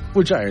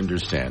 which I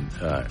understand,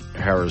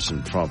 Harris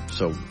and Trump.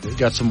 So we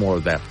got some more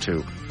of that,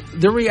 too.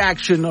 The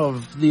reaction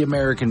of the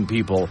American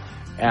people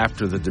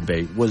after the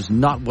debate was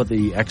not what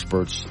the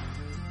experts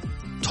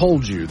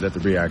told you that the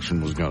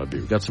reaction was going to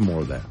be. We got some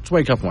more of that. Let's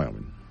wake up,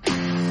 Wyoming.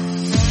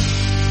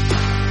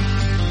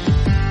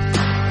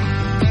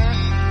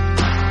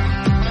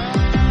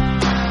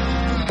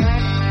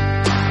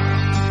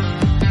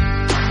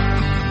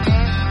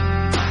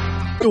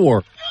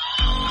 Or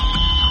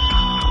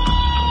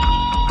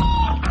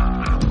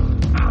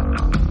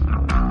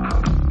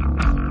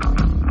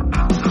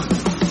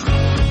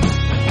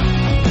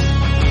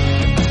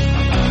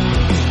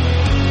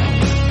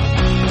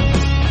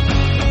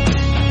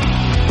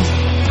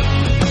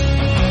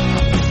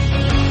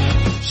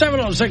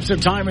 7:06 the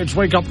time. It's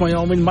Wake Up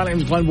Wyoming. My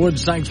name's Glenn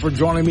Woods. Thanks for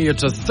joining me.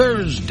 It's a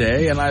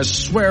Thursday, and I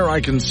swear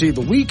I can see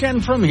the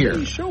weekend from here.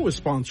 The show is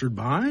sponsored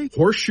by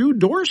Horseshoe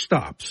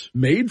Doorstops,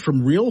 made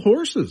from real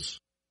horses.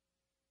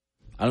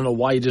 I don't know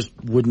why he just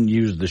wouldn't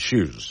use the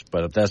shoes,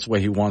 but if that's the way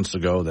he wants to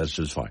go, that's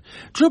just fine.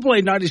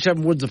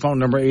 888-97-WOODS, the phone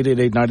number,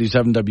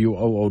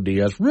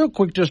 888-97-WOODS. Real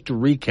quick, just to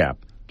recap,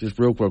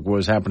 what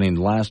was happening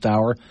last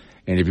hour,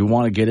 and if you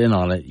want to get in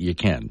on it, you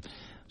can.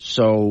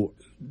 So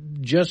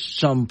just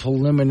some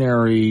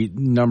preliminary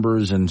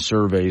numbers and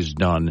surveys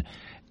done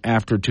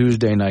after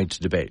Tuesday night's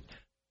debate.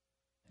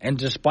 And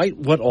despite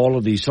what all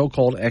of these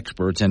so-called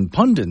experts and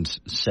pundits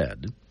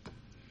said,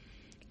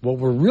 what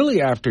we're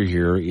really after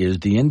here is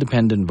the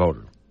independent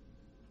voter.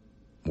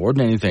 More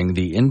than anything,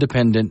 the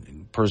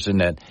independent person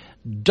that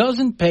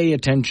doesn't pay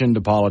attention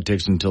to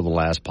politics until the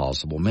last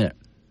possible minute.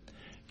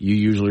 You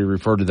usually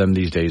refer to them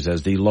these days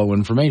as the low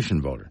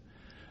information voter.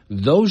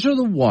 Those are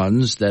the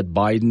ones that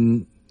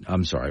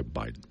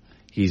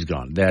he's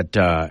gone, that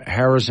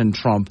Harris and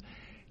Trump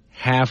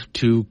have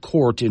to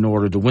court in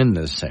order to win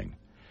this thing.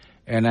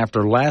 And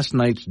after last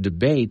night's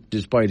debate,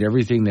 despite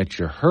everything that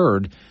you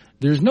heard,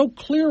 there's no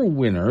clear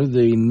winner.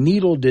 The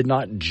needle did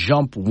not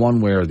jump one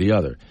way or the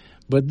other.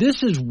 But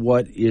this is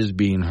what is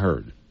being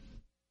heard.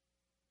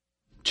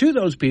 To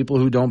those people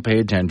who don't pay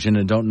attention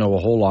and don't know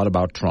a whole lot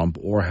about Trump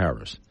or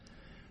Harris,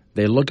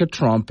 they look at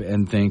Trump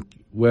and think,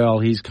 well,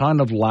 he's kind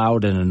of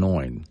loud and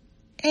annoying.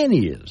 And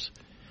he is.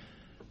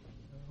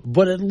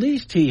 But at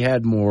least he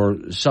had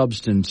more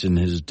substance in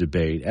his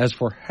debate. As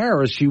for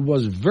Harris, she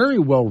was very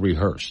well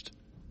rehearsed,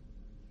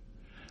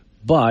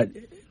 but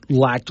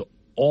lacked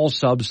all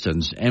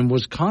substance and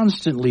was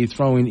constantly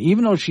throwing,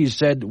 even though she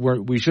said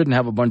we shouldn't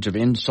have a bunch of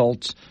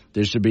insults,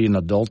 there should be an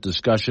adult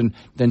discussion,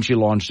 then she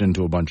launched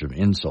into a bunch of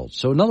insults.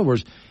 So in other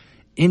words,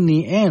 in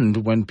the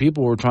end, when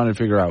people were trying to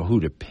figure out who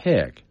to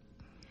pick,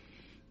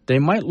 they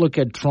might look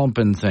at Trump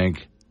and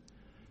think,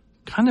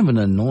 kind of an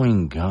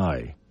annoying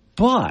guy.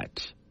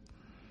 But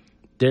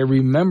they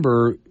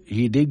remember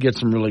he did get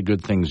some really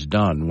good things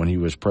done when he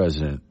was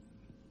president.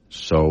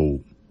 So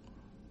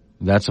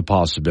that's a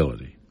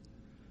possibility.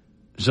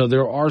 So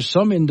there are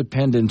some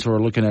independents who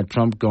are looking at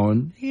Trump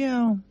going,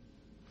 yeah,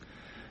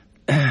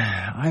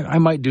 I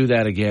might do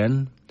that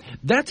again.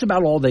 That's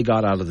about all they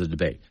got out of the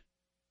debate.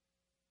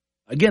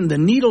 Again, the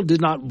needle did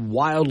not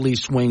wildly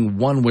swing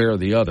one way or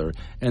the other,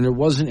 and there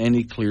wasn't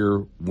any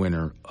clear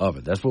winner of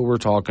it. That's what we're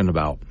talking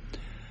about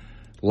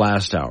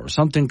last hour.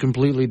 Something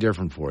completely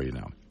different for you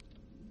now.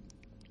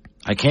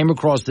 I came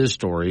across this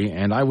story,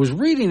 and I was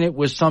reading it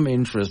with some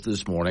interest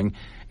this morning,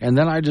 and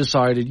then I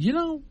decided,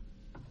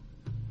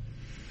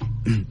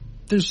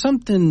 there's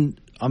something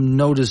I'm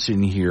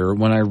noticing here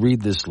when I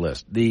read this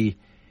list. The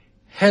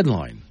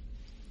headline,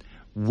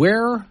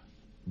 Where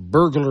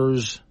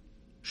Burglars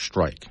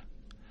Strike.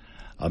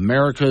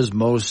 America's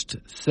most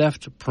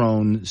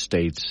theft-prone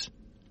states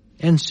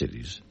and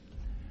cities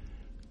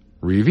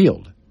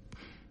revealed.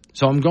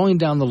 So I'm going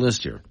down the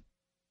list here.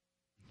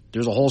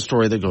 There's a whole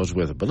story that goes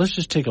with it, but let's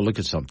just take a look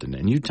at something,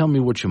 and you tell me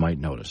what you might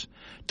notice.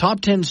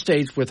 Top 10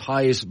 states with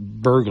highest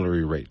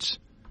burglary rates.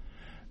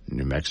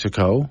 New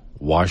Mexico,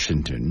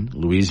 Washington,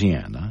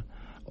 Louisiana,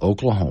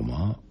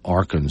 Oklahoma,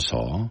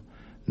 Arkansas,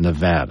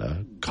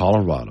 Nevada,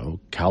 Colorado,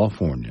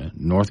 California,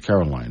 North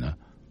Carolina,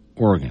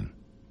 Oregon.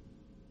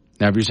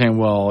 Now, if you're saying,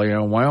 well,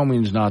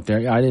 Wyoming's not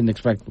there. I didn't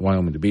expect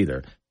Wyoming to be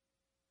there.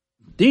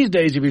 These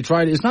days, if you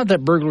try it, it's not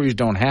that burglaries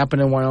don't happen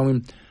in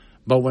Wyoming,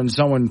 but when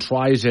someone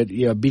tries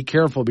it, be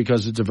careful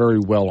because it's a very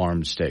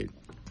well-armed state.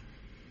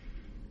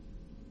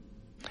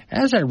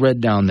 As I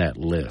read down that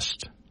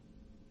list,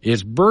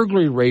 its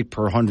burglary rate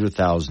per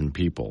 100,000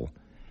 people,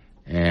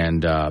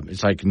 and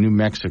it's like New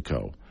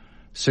Mexico,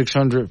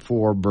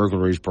 604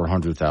 burglaries per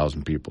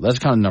 100,000 people. That's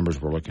the kind of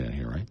numbers we're looking at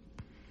here, right?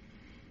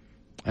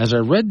 As I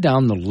read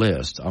down the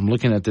list, I'm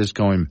looking at this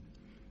going,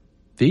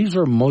 these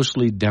are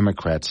mostly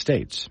Democrat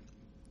states.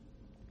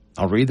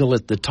 I'll read the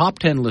list, the top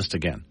 10 list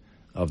again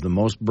of the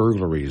most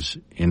burglaries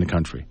in the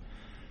country.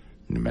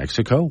 New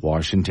Mexico,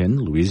 Washington,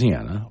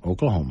 Louisiana,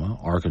 Oklahoma,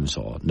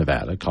 Arkansas,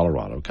 Nevada,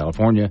 Colorado,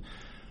 California,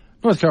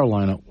 North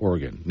Carolina,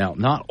 Oregon. Now,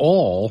 not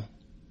all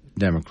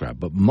Democrat,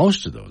 but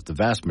most of those, the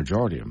vast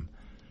majority of them,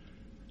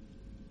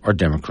 are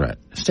Democrat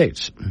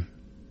states.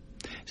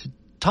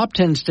 Top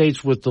 10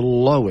 states with the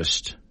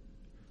lowest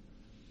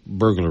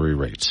burglary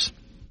rates.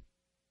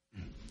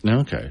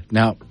 Okay.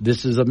 Now,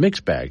 this is a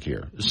mixed bag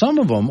here. Some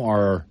of them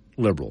are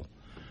liberal.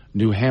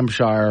 New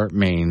Hampshire,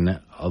 Maine,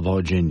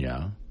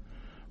 Virginia,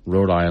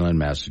 Rhode Island,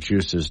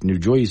 Massachusetts, New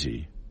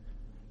Jersey,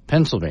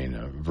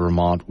 Pennsylvania,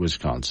 Vermont,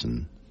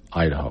 Wisconsin,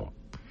 Idaho.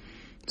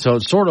 So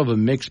it's sort of a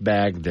mixed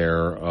bag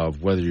there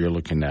of whether you're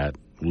looking at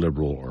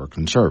liberal or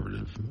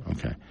conservative.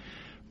 Okay.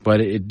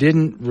 But it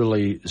didn't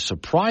really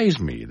surprise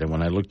me that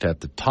when I looked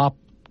at the top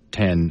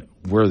 10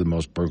 where the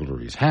most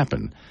burglaries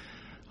happen,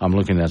 I'm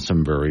looking at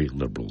some very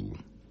liberal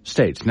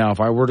states. Now, if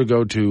I were to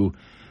go to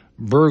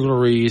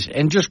burglaries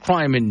and just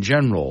crime in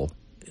general,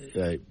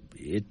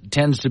 it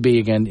tends to be,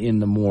 again,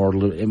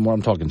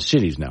 I'm talking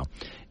cities now,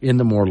 in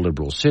the more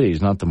liberal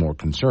cities, not the more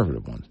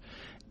conservative ones.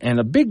 And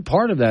a big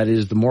part of that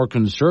is the more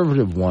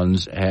conservative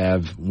ones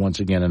have, once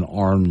again, an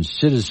armed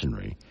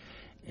citizenry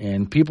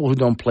and people who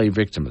don't play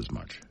victim as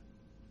much.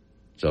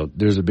 So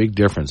there's a big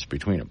difference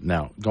between them.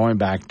 Now, going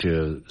back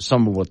to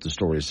some of what the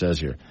story says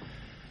here,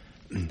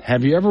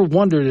 have you ever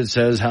wondered, it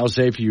says, how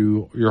safe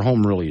your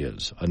home really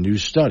is? A new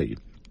study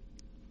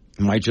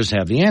might just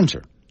have the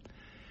answer.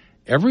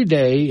 Every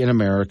day in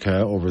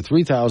America, over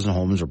 3,000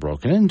 homes are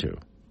broken into.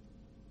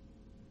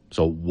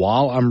 So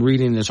while I'm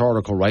reading this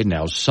article right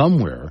now,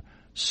 somewhere,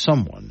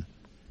 someone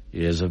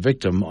is a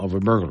victim of a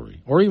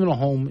burglary or even a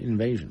home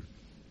invasion.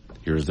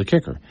 Here's the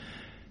kicker.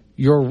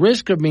 Your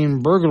risk of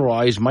being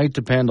burglarized might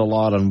depend a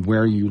lot on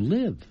where you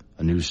live.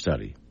 A new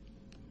study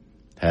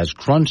has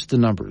crunched the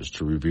numbers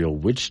to reveal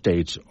which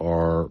states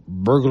are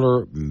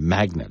burglar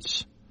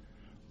magnets,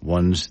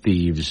 ones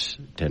thieves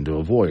tend to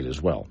avoid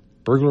as well.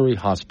 Burglary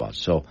hotspots.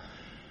 So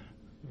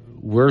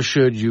where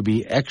should you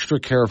be extra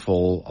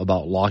careful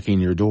about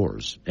locking your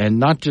doors and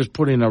not just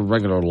putting a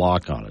regular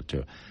lock on it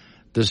too?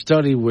 The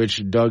study,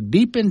 which dug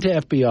deep into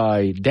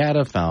FBI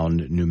data,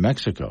 found New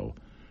Mexico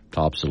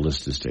tops the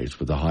list of states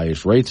with the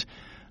highest rates.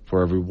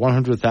 For every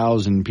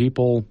 100,000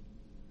 people,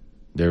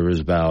 there is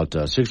about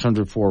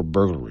 604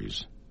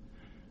 burglaries.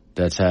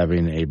 That's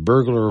having a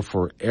burglar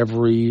for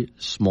every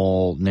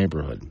small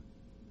neighborhood.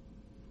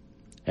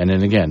 And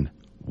then again,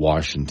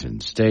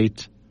 Washington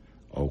State,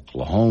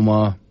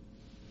 Oklahoma,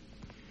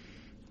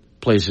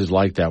 places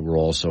like that were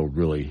also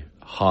really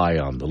high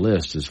on the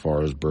list as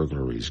far as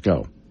burglaries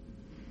go.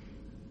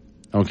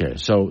 Okay,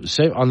 so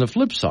on the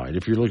flip side,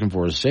 if you're looking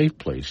for a safe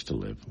place to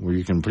live, where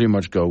you can pretty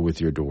much go with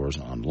your doors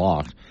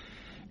unlocked,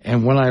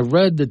 and when I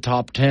read the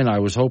top 10, I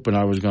was hoping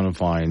I was going to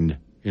find,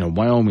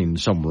 Wyoming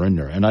somewhere in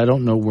there. And I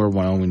don't know where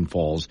Wyoming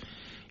falls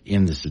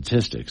in the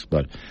statistics,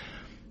 but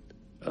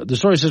the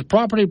story says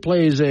property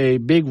plays a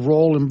big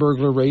role in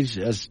burglary rates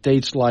as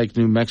states like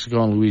New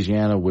Mexico and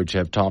Louisiana, which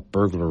have top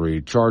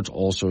burglary charts,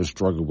 also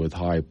struggle with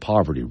high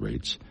poverty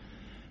rates.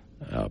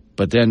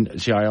 But then,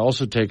 I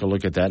also take a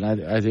look at that,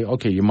 and I think,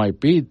 okay,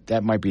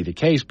 that might be the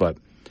case, but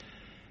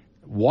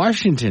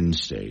Washington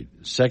State,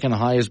 second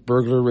highest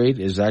burglary rate,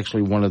 is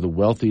actually one of the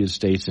wealthiest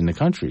states in the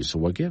country. So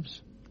what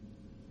gives?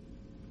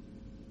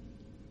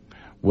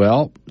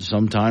 Well,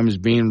 sometimes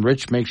being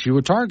rich makes you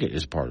a target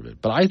is part of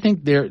it. But I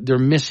think they're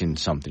missing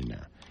something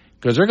there,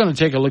 because they're going to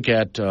take a look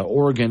at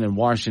Oregon and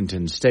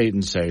Washington State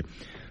and say,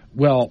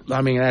 well,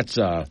 I mean,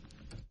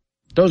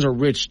 those are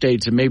rich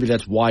states, and maybe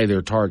that's why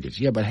they're targets.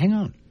 Yeah, but hang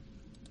on.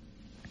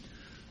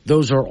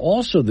 Those are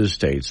also the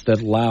states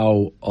that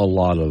allow a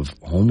lot of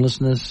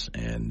homelessness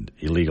and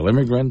illegal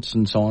immigrants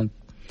and so on.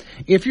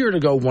 If you're to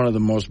go one of the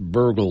most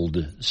burgled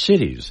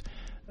cities,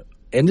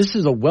 and this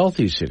is a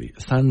wealthy city,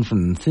 San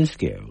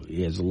Francisco,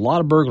 has a lot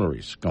of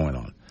burglaries going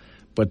on.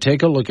 But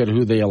take a look at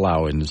who they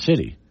allow in the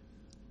city.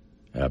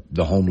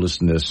 The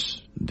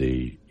homelessness,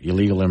 the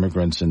illegal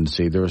immigrants in the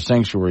city. They're a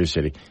sanctuary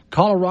city.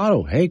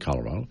 Colorado,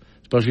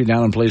 especially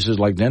down in places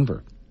like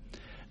Denver.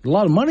 A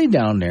lot of money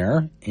down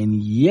there, and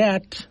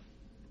yet...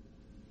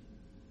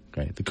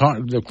 Okay,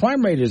 the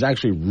crime rate is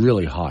actually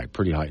really high,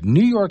 pretty high.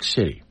 New York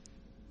City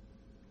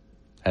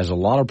has a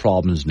lot of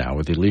problems now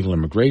with illegal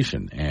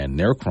immigration, and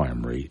their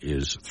crime rate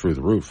is through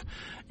the roof.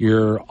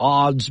 Your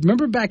odds,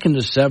 remember back in the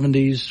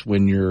 70s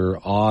when your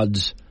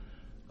odds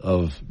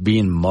of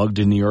being mugged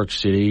in New York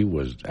City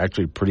was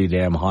actually pretty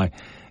damn high?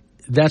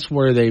 That's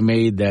where they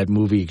made that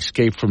movie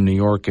Escape from New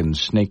York, and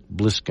Snake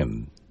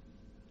Plissken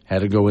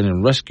had to go in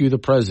and rescue the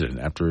president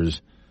after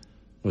his...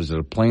 Was it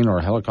a plane or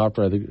a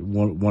helicopter? I think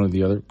one or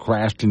the other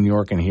crashed in New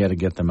York, and he had to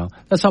get them out.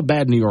 That's how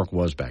bad New York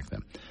was back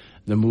then.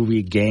 The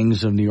movie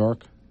Gangs of New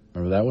York,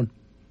 remember that one?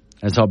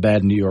 That's how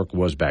bad New York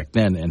was back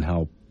then, and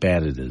how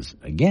bad it is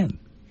again.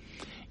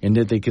 And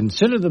that they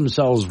consider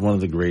themselves one of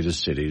the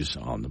greatest cities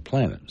on the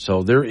planet.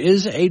 So there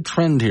is a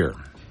trend here.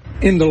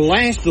 In the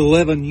last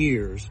 11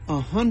 years,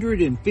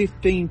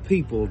 115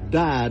 people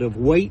died of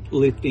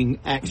weightlifting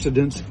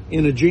accidents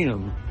in a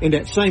gym. In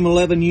that same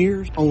 11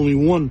 years, only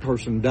one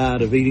person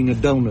died of eating a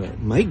donut.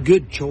 Make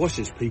good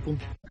choices, people.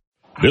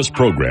 This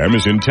program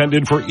is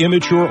intended for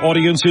immature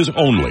audiences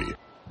only.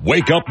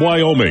 Wake Up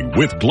Wyoming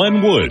with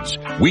Glenn Woods.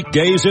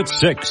 Weekdays at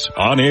 6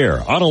 on air,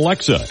 on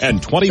Alexa,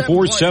 and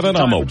 24/7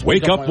 on the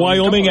Wake Up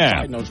Wyoming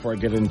app. Notes before I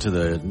get into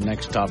the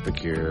next topic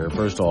here.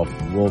 First off,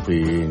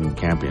 Wolfie and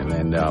Campion.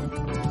 And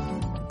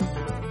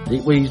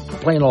he's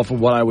playing off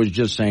of what I was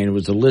just saying. It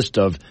was a list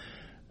of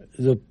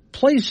the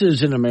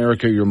places in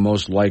America you're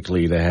most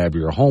likely to have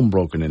your home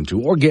broken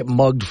into, or get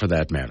mugged for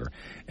that matter.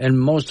 And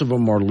most of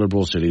them are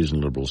liberal cities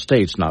and liberal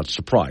states, not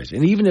surprised.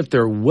 And even if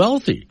they're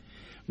wealthy,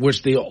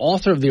 which the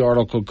author of the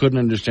article couldn't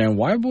understand.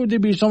 Why would there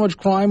be so much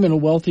crime in a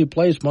wealthy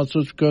place? Must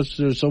it's because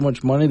there's so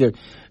much money there?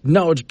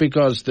 No, it's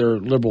because they're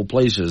liberal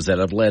places that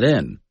have let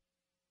in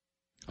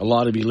a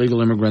lot of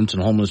illegal immigrants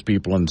and homeless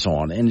people and so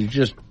on. And it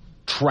just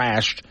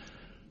trashed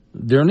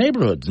their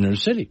neighborhoods in their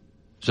city.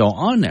 So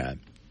on that,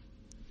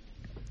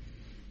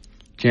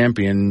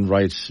 Campion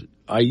writes,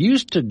 I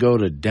used to go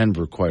to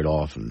Denver quite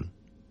often.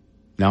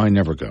 Now I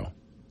never go.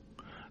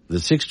 The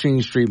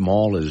 16th Street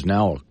Mall is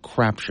now a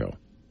crap show.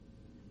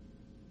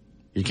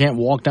 You can't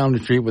walk down the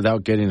street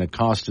without getting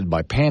accosted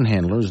by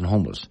panhandlers and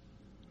homeless.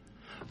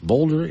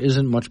 Boulder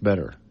isn't much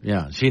better.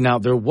 Yeah. See, now,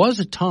 there was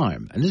a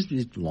time, and this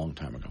is a long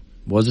time ago,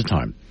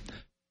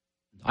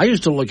 I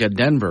used to look at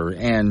Denver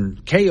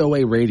and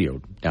KOA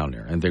radio down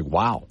there and think,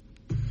 wow,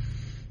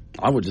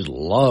 I would just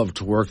love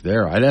to work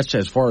there. That's,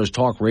 as far as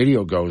talk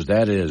radio goes,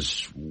 that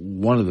is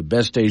one of the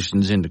best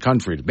stations in the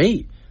country to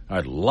be.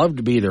 I'd love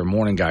to be their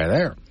morning guy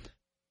there.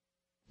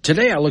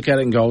 Today I look at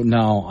it and go,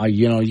 no,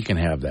 you can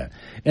have that.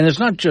 And it's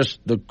not just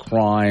the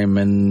crime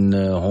and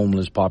the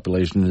homeless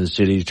population in the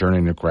city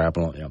turning to crap.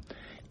 And all,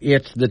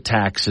 It's the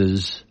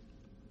taxes,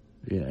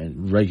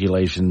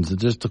 regulations,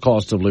 just the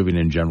cost of living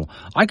in general.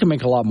 I can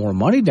make a lot more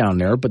money down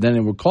there, but then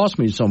it would cost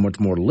me so much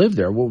more to live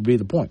there. What would be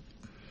the point?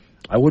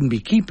 I wouldn't be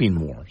keeping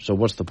more, so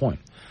what's the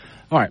point?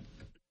 All right,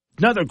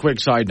 another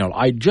quick side note.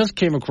 I just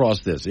came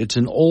across this. It's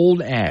an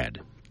old ad.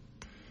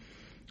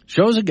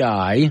 Shows a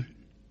guy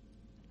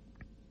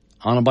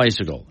on a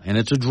bicycle, and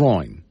it's a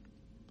drawing.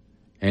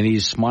 And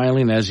he's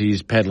smiling as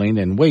he's pedaling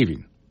and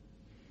waving.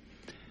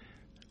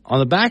 On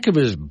the back of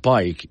his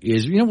bike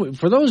is,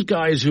 for those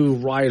guys who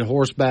ride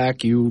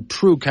horseback, you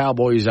true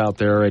cowboys out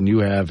there, and you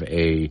have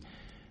a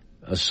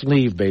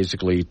sleeve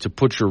basically to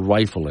put your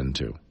rifle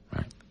into.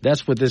 Right?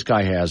 That's what this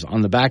guy has on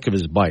the back of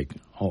his bike,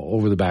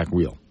 over the back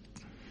wheel.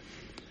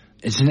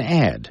 It's an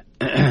ad.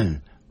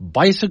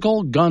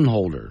 Bicycle gun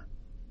holder.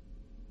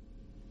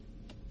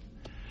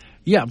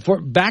 Yeah, for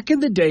back in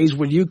the days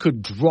when you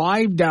could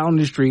ride down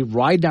the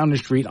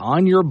street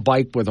on your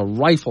bike with a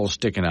rifle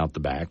sticking out the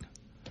back.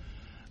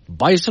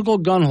 Bicycle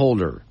gun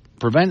holder.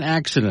 Prevent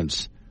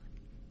accidents.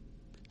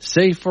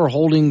 Safe for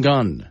holding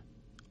gun.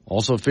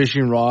 Also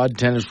fishing rod,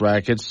 tennis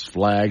rackets,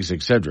 flags,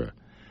 etc.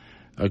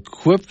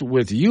 Equipped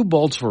with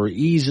U-bolts for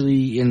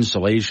easy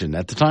installation.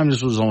 At the time,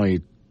 this was only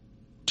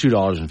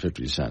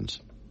 $2.50.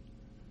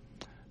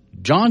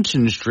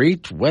 Johnson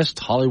Street, West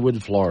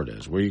Hollywood, Florida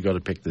is where you go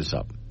to pick this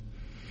up.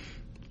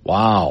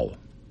 Wow.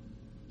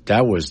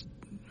 That was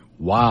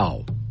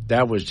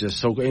just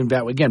so, and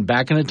that, again,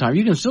 back in the time,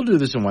 you can still do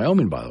this in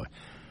Wyoming, by the way,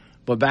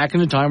 but back in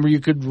the time where you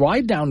could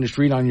ride down the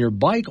street on your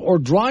bike or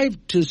drive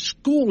to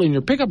school in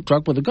your pickup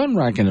truck with a gun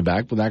rack in the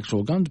back with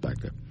actual guns back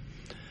there.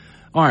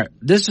 All right,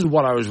 this is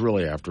what I was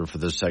really after for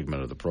this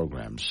segment of the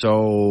program.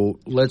 So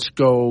let's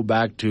go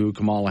back to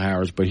Kamala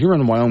Harris. But here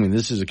in Wyoming,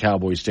 this is a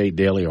Cowboy State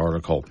Daily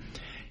article.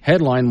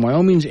 Headline,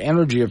 Wyoming's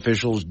energy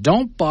officials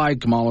don't buy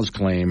Kamala's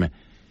claim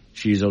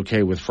she's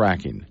okay with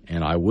fracking.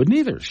 And I wouldn't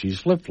either. She's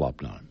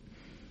flip-flopped on it.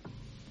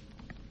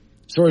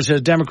 Story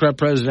says Democrat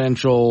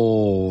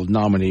presidential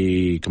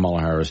nominee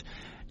Kamala Harris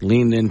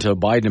leaned into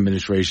Biden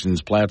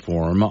administration's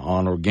platform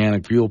on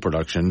organic fuel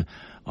production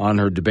on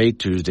her debate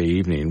Tuesday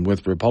evening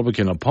with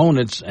Republican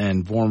opponents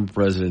and former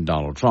President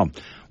Donald Trump,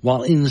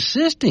 while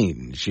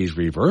insisting she's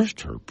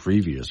reversed her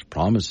previous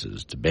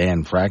promises to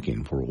ban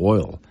fracking for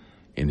oil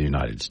in the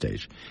United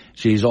States.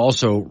 She's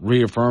also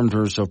reaffirmed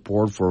her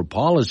support for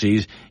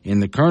policies in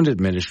the current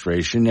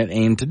administration that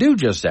aim to do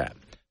just that.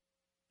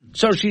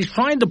 So she's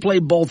trying to play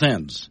both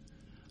ends.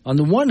 On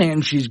the one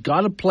hand, she's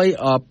got to play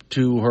up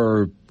to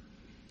her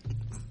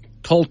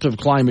cult of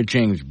climate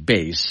change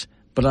base,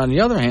 but on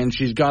the other hand,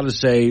 she's got to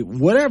say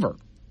whatever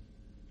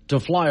to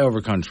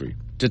flyover country,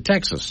 to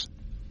Texas.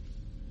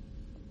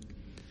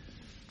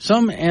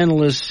 Some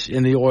analysts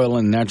in the oil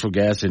and natural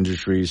gas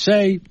industry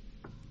say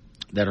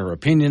that her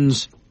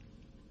opinions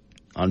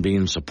on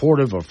being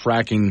supportive of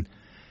fracking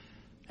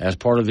as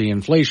part of the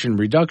Inflation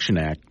Reduction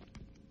Act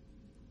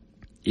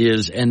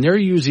is, and they're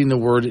using the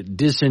word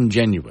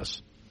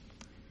disingenuous.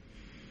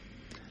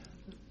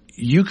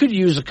 You could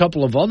use a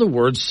couple of other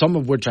words, some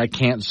of which I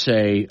can't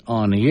say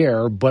on the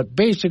air, but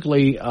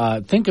basically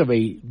think of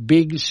a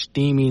big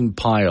steaming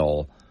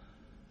pile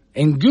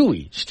and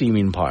gooey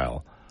steaming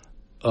pile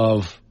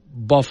of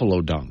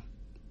buffalo dung.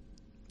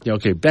 Yeah,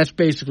 okay, that's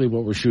basically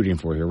what we're shooting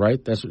for here,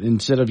 right? That's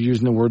instead of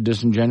using the word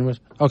disingenuous?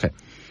 Okay.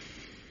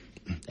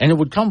 And it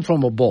would come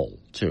from a bull,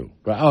 too.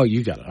 Oh,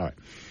 you got it. All right.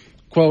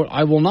 Quote,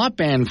 I will not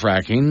ban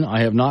fracking.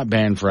 I have not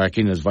banned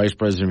fracking as Vice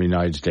President of the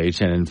United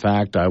States, and in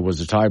fact, I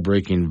was a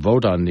tie-breaking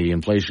vote on the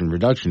Inflation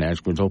Reduction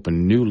Act, which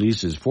opened new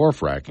leases for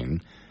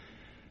fracking,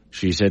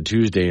 she said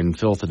Tuesday in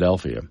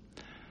Philadelphia.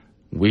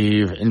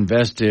 We've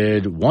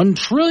invested $1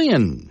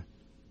 trillion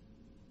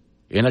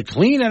in a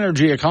clean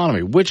energy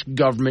economy, which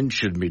government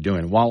should be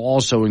doing, while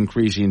also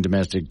increasing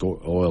domestic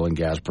oil and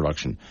gas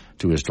production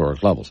to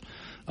historic levels.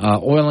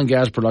 Oil and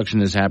gas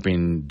production is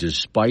happening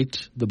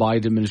despite the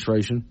Biden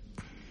administration,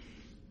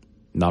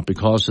 not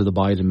because of the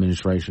Biden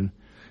administration,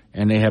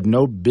 and they have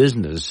no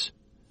business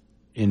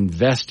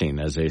investing,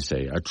 as they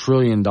say, $1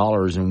 trillion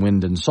in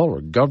wind and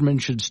solar.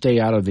 Government should stay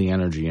out of the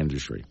energy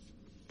industry.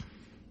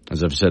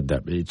 As I've said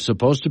that, it's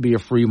supposed to be a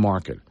free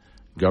market.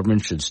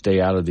 Government should stay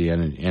out of the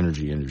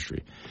energy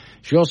industry.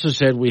 She also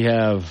said we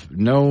have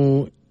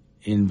no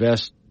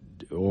invest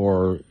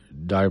or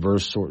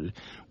diverse source.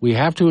 We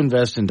have to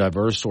invest in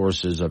diverse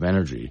sources of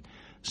energy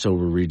so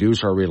we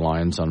reduce our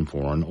reliance on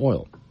foreign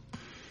oil.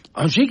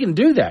 She can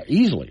do that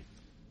easily.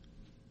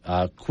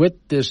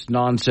 Quit this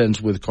nonsense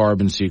with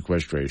carbon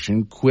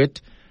sequestration. Quit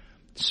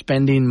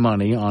spending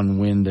money on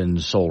wind and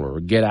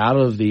solar. Get out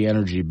of the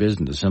energy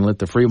business and let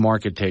the free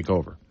market take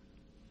over.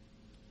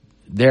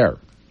 There.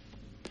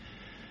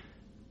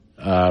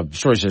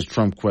 Story says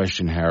Trump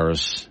questioned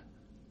Harris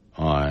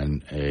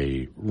on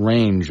a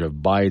range of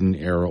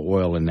Biden-era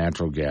oil and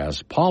natural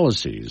gas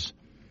policies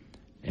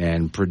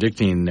and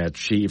predicting that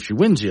if she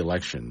wins the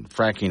election,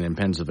 fracking in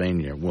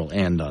Pennsylvania will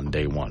end on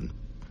day one.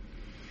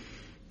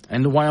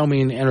 And the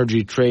Wyoming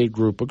Energy Trade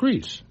Group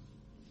agrees.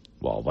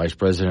 While Vice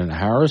President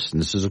Harris, and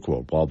this is a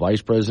quote, while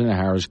Vice President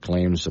Harris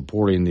claims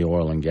supporting the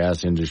oil and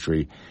gas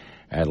industry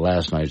at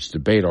last night's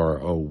debate are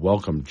a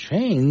welcome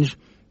change,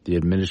 the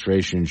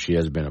administration she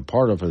has been a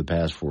part of for the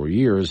past 4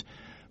 years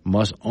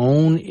must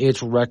own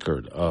its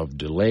record of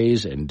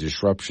delays and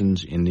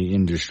disruptions in the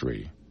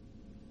industry.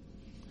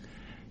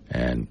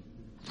 And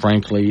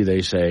frankly,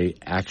 they say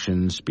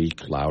actions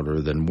speak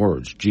louder than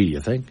words. Gee,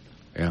 you think?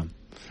 Yeah.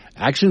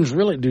 Actions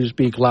really do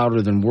speak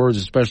louder than words,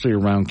 especially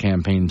around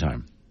campaign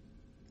time.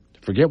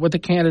 Forget what the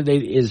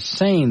candidate is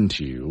saying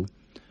to you.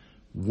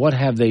 What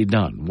have they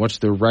done? What's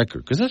their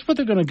record? Because that's what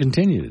they're going to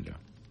continue to do.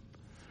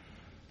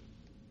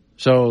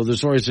 So the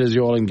story says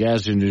the oil and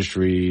gas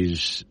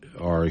industries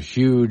are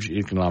huge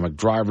economic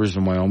drivers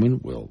in Wyoming.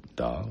 Well,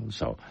 duh.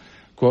 So,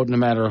 quote, no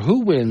matter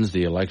who wins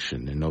the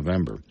election in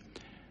November,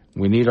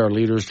 we need our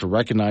leaders to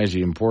recognize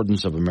the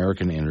importance of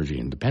American energy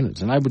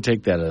independence. And I would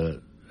take that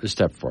a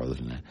step farther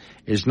than that.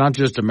 It's not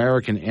just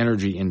American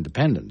energy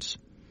independence.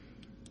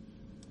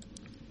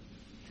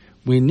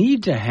 We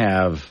need to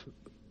have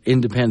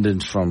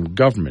independence from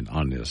government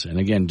on this. And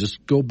again,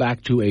 just go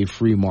back to a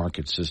free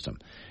market system.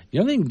 The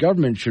only thing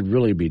government should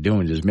really be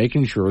doing is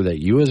making sure that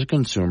you as a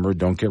consumer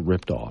don't get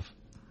ripped off.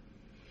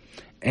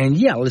 And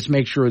yeah, let's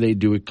make sure they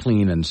do it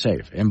clean and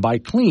safe. And by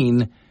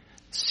clean,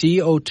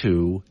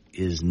 CO2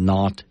 is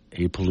not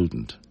a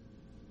pollutant.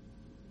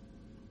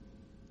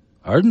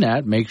 Other than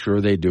that, make sure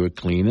they do it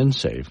clean and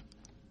safe,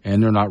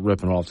 and they're not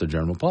ripping off the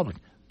general public.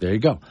 There you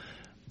go.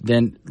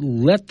 Then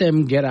let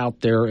them get out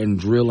there and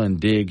drill and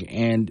dig,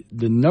 and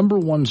the number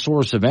one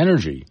source of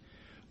energy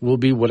will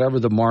be whatever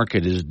the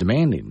market is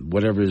demanding,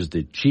 whatever is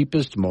the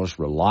cheapest, most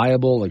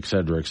reliable, et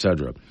cetera,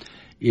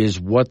 is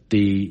what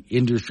the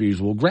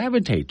industries will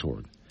gravitate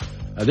toward.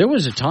 There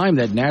was a time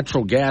that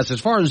natural gas,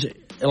 as far as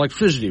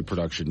electricity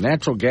production,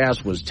 natural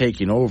gas was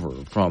taking over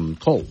from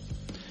coal.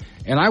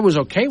 And I was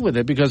okay with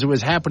it because it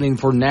was happening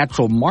for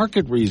natural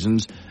market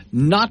reasons,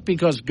 not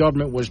because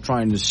government was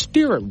trying to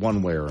steer it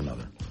one way or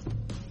another.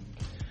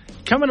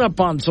 Coming up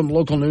on some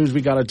local news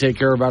we got to take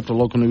care of after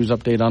local news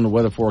update on the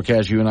weather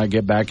forecast. You and I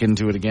get back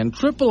into it again.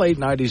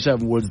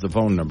 888-97-WOODS, the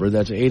phone number.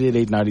 That's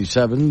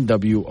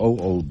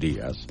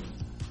 888-97-WOODS.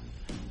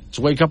 It's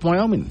Wake Up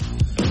Wyoming.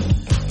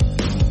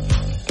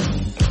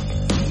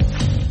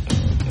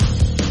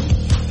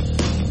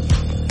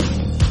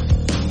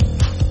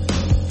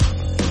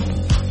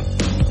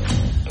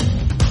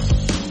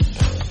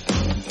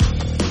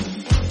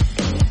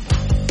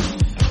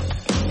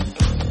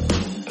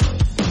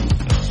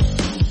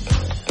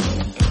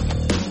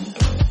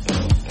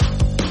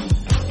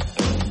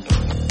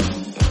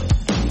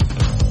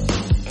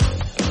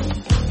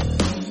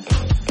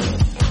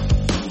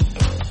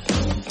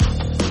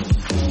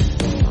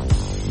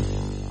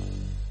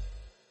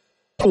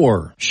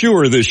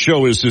 Sure, this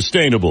show is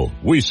sustainable.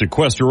 We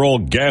sequester all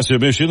gas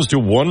emissions to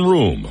one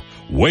room.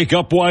 Wake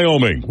Up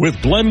Wyoming with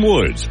Glenn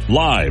Woods,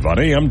 live on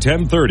AM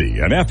 1030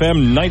 and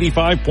FM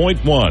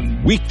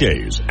 95.1,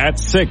 weekdays at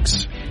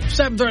 6.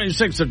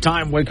 7:36 the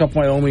time. Wake Up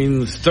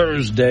Wyoming.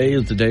 Thursday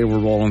is the day we're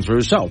rolling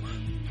through. So,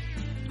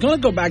 going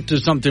to go back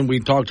to something we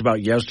talked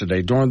about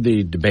yesterday during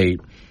the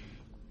debate.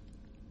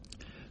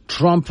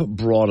 Trump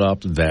brought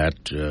up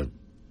that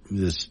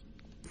this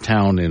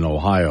town in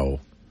Ohio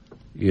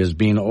is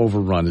being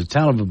overrun. It's a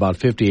town of about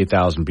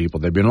 58,000 people.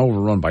 They've been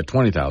overrun by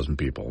 20,000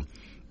 people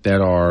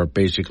that are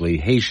basically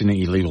Haitian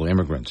illegal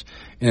immigrants.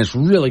 And it's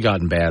really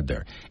gotten bad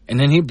there. And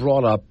then he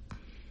brought up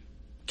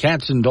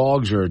cats and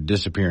dogs are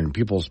disappearing,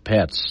 people's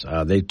pets.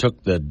 They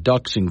took the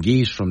ducks and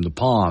geese from the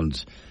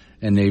ponds,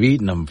 and they've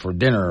eaten them for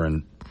dinner.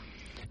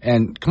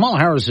 And Kamala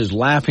Harris is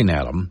laughing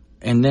at them.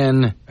 And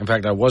then, in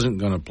fact, I wasn't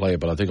going to play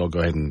it, but I think I'll go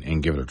ahead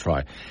and give it a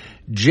try.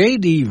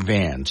 J.D.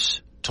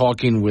 Vance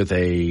talking with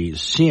a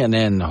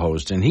CNN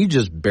host, and he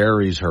just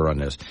buries her on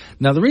this.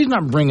 Now, the reason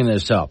I'm bringing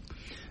this up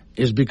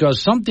is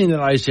because something that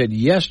I said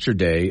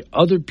yesterday,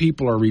 other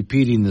people are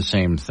repeating the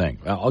same thing.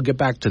 I'll get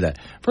back to that.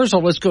 First of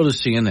all, let's go to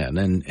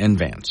CNN and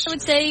Vance. I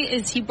would say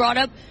is he brought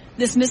up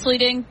this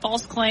misleading,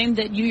 false claim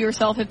that you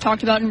yourself have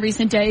talked about in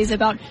recent days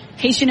about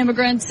Haitian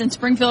immigrants in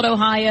Springfield,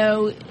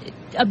 Ohio,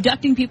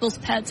 abducting people's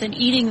pets and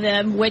eating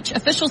them, which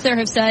officials there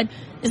have said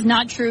is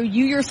not true.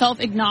 You yourself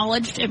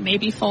acknowledged it may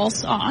be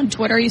false on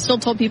Twitter. You still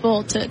told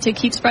people to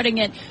keep spreading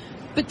it.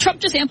 But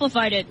Trump just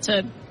amplified it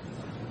to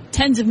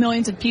tens of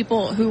millions of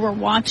people who were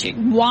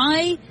watching.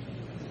 Why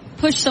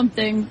push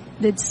something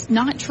that's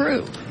not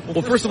true?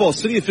 Well, first of all,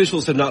 city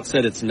officials have not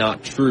said it's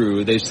not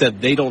true. They've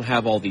said they don't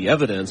have all the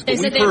evidence. They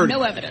said they have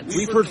no evidence.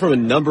 We've heard from a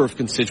number of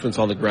constituents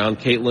on the ground,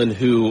 Caitlin,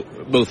 who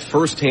both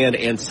firsthand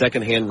and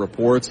secondhand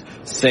reports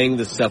saying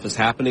this stuff is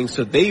happening.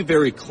 So they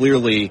very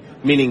clearly,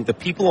 meaning the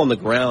people on the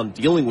ground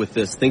dealing with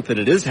this, think that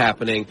it is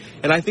happening.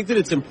 And I think that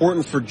it's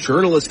important for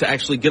journalists to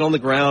actually get on the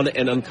ground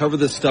and uncover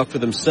this stuff for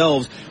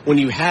themselves when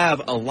you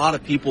have a lot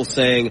of people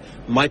saying,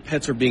 my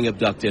pets are being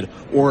abducted,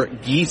 or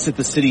geese at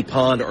the city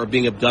pond are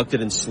being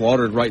abducted and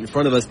slaughtered right in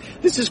front of us.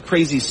 This is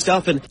crazy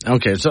stuff. And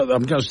okay, so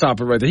I'm going to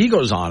stop it right there. He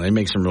goes on and he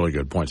makes some really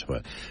good points,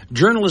 but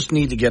journalists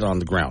need to get on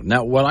the ground.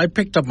 Now, what I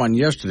picked up on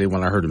yesterday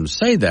when I heard him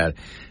say that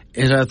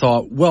is I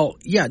thought, well,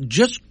 yeah,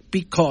 just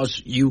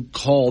because you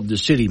called the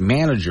city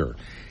manager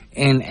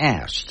and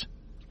asked,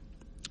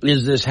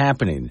 is this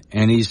happening?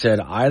 And he said,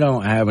 I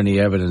don't have any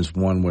evidence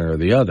one way or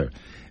the other.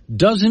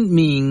 Doesn't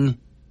mean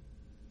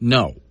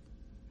no.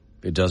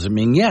 It doesn't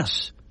mean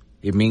yes.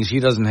 It means he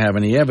doesn't have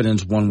any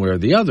evidence one way or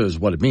the other is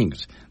what it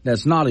means.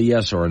 That's not a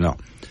yes or a no.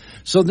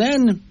 So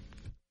then,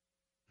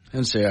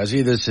 and say, I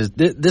see this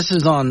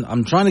is on,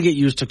 I'm trying to get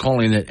used to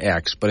calling it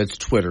X, but it's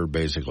Twitter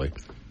basically.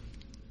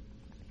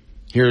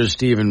 Here's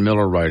Stephen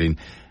Miller writing,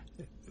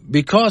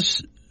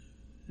 because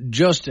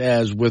just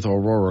as with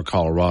Aurora,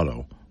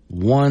 Colorado,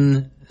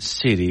 one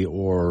city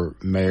or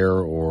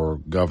mayor or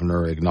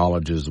governor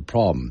acknowledges the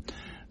problem.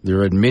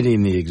 They're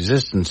admitting the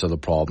existence of the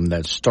problem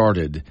that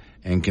started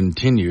and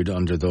continued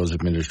under those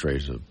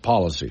administrative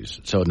policies.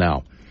 So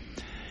now,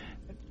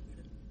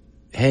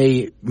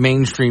 hey,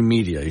 mainstream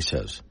media, he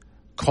says,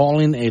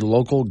 calling a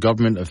local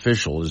government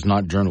official is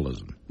not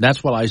journalism.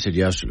 That's what I said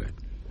yesterday.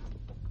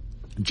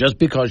 Just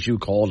because you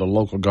called a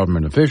local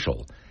government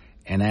official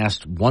and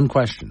asked one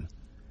question,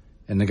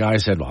 and the guy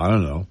said, well, I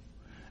don't know,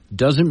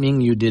 doesn't mean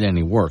you did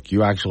any work.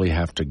 You actually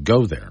have to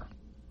go there.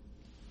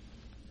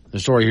 The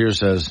story here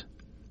says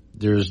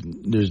there's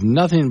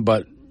nothing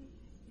but,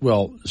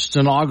 well,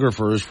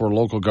 stenographers for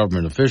local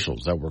government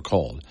officials that were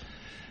called.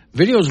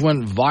 Videos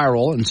went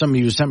viral, and some of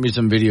you sent me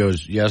some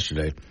videos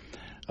yesterday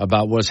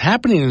about what's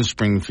happening in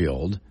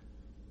Springfield.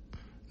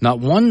 Not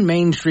one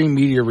mainstream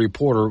media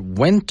reporter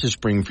went to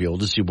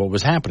Springfield to see what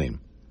was happening.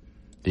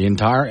 The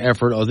entire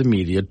effort of the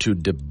media to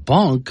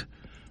debunk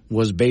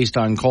was based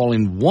on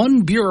calling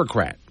one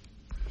bureaucrat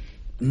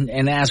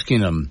and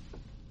asking them,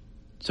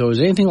 so is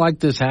anything like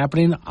this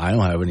happening? I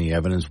don't have any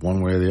evidence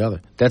one way or the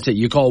other. That's it.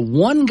 You call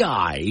one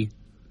guy,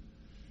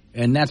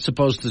 and that's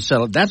supposed to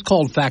settle. That's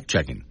called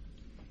fact-checking.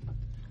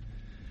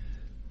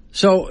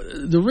 So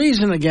the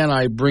reason, again,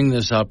 I bring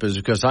this up is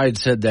because I had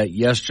said that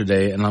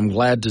yesterday, and I'm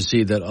glad to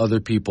see that other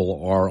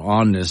people are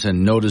on this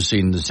and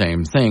noticing the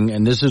same thing,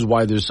 and this is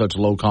why there's such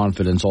low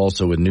confidence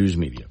also in news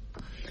media.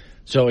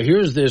 So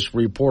here's this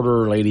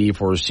reporter lady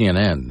for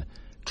CNN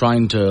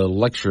trying to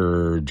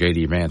lecture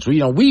J.D. Vance.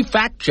 Well, we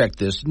fact-checked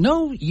this.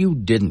 No, you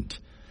didn't.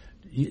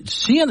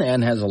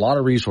 CNN has a lot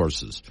of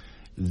resources.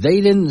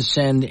 They didn't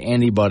send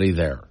anybody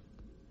there.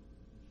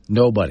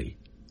 Nobody.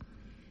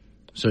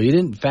 So you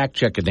didn't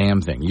fact-check a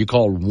damn thing. You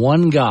called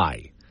one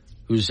guy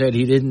who said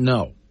he didn't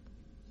know.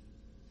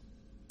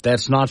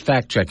 That's not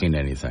fact-checking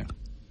anything.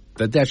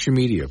 That's your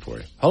media for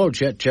you. Hello,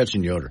 Chet. Chet's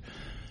in Yoder.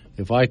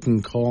 If I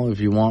can call, if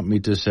you want me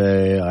to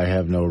say I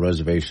have no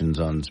reservations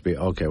on speed.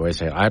 Okay, wait a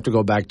second. I have to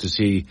go back to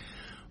see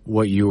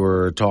what you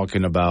were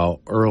talking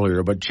about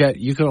earlier. But, Chet,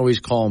 you can always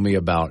call me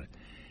about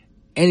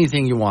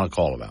anything you want to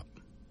call about.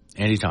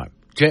 Anytime.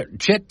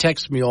 Chet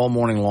texts me all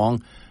morning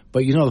long.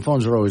 But, the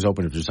phones are always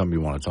open if there's something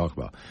you want to talk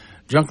about.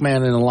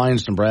 Junkman in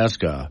Alliance,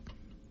 Nebraska.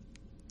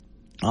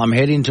 I'm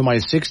heading to my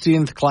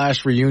 60th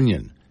class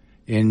reunion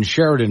in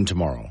Sheridan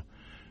tomorrow.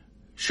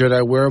 Should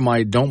I wear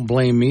my Don't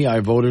Blame Me,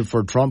 I Voted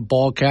for Trump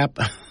ball cap?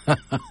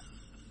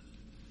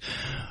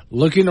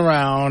 Looking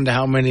around,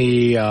 how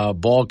many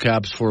ball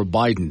caps for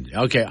Biden?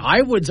 Okay,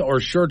 or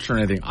shirts or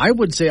anything. I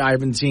would say I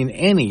haven't seen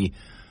any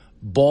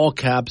ball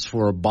caps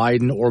for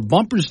Biden or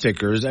bumper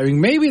stickers. I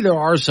mean, maybe there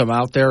are some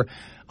out there.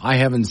 I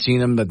haven't seen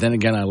them, but then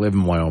again, I live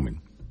in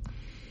Wyoming.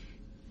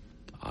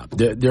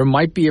 There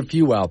might be a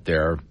few out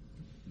there,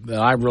 but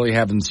I really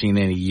haven't seen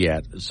any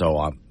yet.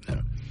 So,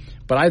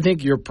 but I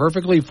think you're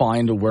perfectly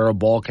fine to wear a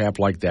ball cap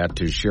like that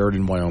to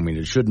Sheridan, Wyoming.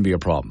 It shouldn't be a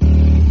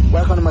problem.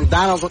 Welcome to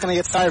McDonald's. What can I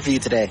get started for you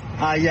today?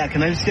 Yeah,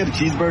 can I just get a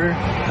cheeseburger?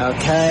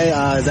 Okay,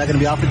 is that going to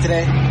be offered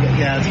today?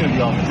 Yeah, it's going to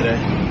be offered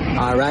today.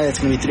 All right, it's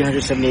going to be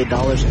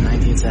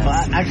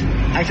 $378.19.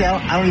 Actually,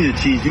 I don't need the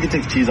cheese. You can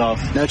take the cheese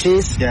off. No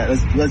cheese? Yeah,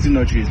 let's do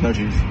no cheese. No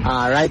cheese.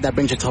 All right, that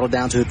brings your total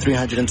down to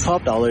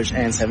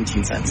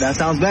 $312.17. That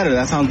sounds better.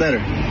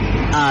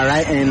 All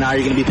right, and are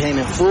you going to be paying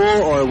in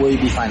full or will you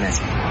be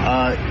financing?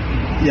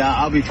 Yeah,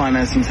 I'll be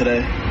financing today.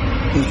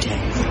 Okay.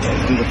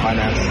 Let's do the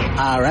finance.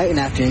 All right, and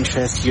after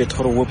interest, your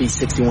total will be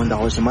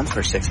 $61 a month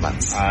for 6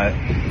 months. All right.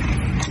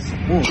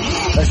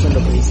 First window,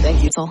 please.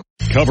 Thank you.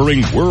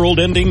 Covering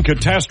world-ending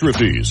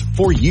catastrophes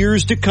for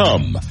years to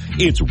come.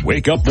 It's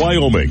Wake Up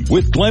Wyoming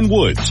with Glenn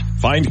Woods.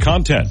 Find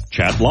content,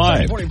 chat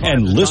live,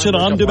 and listen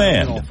on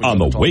demand on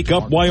the Wake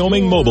Up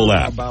Wyoming mobile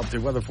app. About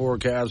the weather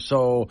forecast.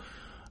 So,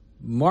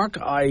 Mark,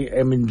 I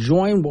am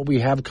enjoying what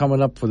we have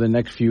coming up for the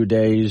next few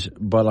days,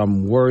 but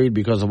I'm worried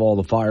because of all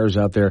the fires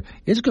out there.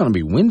 It's going to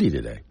be windy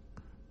today.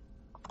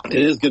 It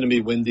is going to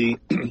be windy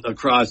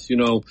across,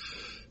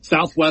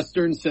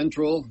 southwestern,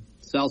 central,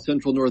 south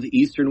central,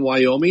 northeastern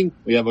Wyoming.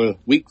 We have a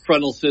weak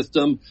frontal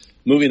system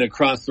moving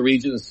across the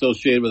region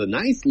associated with a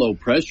nice low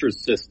pressure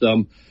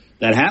system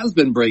that has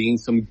been bringing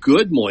some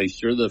good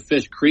moisture. The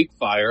Fish Creek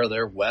fire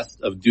there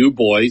west of Du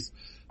Bois,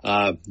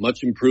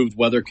 much improved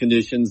weather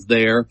conditions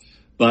there.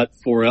 But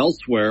for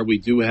elsewhere, we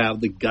do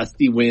have the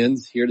gusty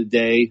winds here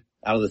today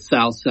out of the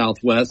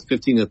south-southwest,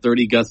 15 to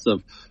 30 gusts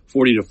of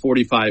 40 to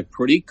 45,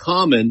 pretty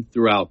common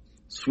throughout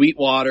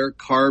Sweetwater,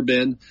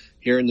 Carbon,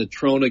 here in the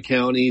Trona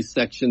County,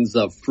 sections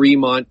of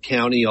Fremont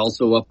County,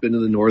 also up into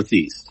the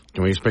northeast.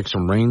 Can we expect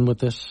some rain with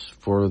this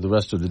for the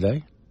rest of the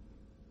day?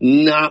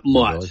 Not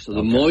much. So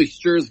the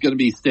moisture is going to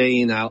be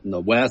staying out in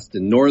the west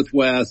and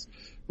northwest,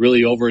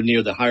 really over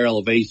near the higher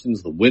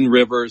elevations, the Wind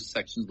Rivers,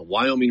 sections of the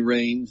Wyoming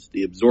Range,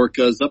 the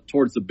Absarokas, up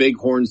towards the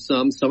Bighorn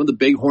some of the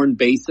Bighorn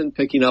Basin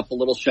picking up a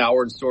little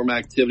shower and storm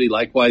activity.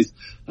 Likewise,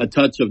 a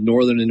touch of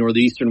northern and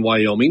northeastern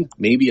Wyoming,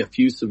 maybe a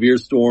few severe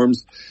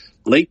storms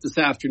late this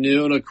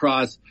afternoon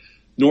across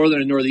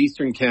northern and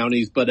northeastern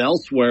counties, but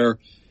elsewhere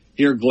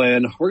here,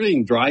 Glenn. We're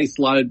getting dry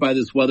slotted by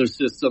this weather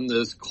system.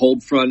 This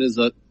cold front is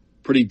a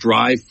pretty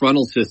dry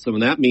frontal system,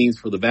 and that means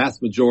for the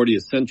vast majority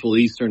of central,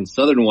 eastern,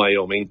 southern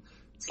Wyoming,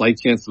 slight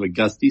chance of a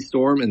gusty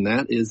storm, and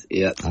that is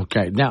it.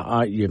 Okay.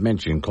 Now, you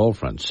mentioned cold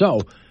front. So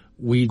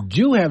we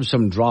do have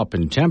some drop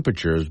in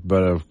temperatures,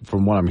 but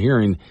from what I'm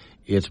hearing,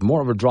 it's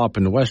more of a drop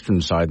in the western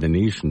side than the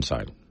eastern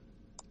side.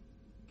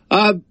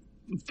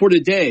 For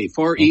today,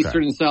 far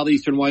eastern and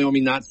southeastern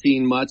Wyoming, not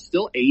seeing much.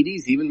 Still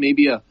 80s, even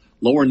maybe a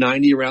lower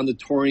 90 around the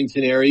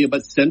Torrington area,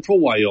 but central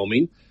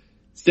Wyoming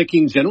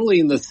sticking generally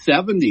in the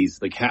 70s.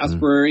 The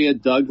Casper area,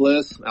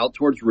 Douglas, out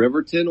towards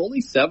Riverton,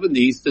 only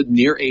 70s to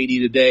near 80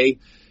 today.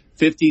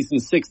 50s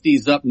and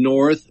 60s up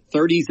north,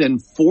 30s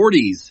and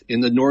 40s in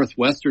the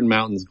northwestern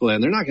mountains, Glenn.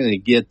 They're not going to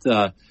get,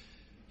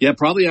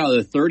 probably out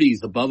of the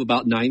 30s, above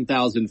about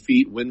 9,000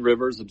 feet. Wind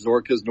Rivers,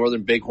 Absarokas,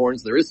 Northern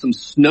Bighorns. There is some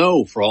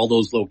snow for all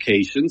those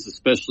locations,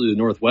 especially the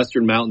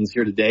northwestern mountains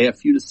here today. A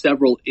few to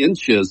several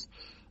inches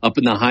up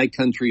in the high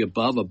country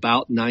above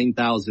about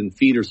 9,000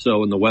 feet or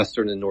so in the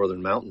western and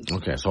northern mountains.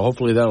 Okay, so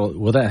hopefully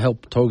will that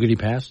help Togety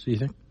Pass, do you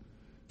think?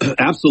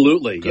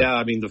 Absolutely. Good. Yeah,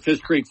 I mean, the Fish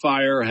Creek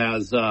Fire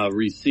has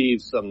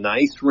received some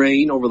nice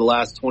rain over the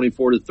last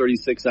 24 to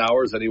 36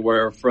 hours,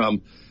 anywhere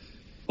from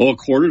a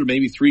quarter to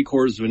maybe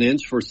 3/4 of an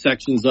inch for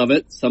sections of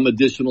it. Some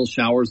additional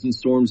showers and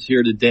storms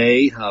here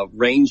today,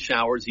 rain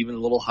showers, even a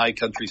little high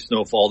country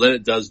snowfall. Then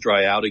it does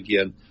dry out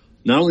again,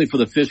 not only for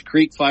the Fish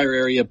Creek Fire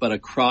area, but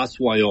across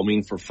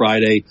Wyoming for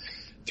Friday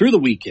through the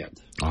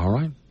weekend. All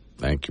right.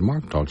 Thank you,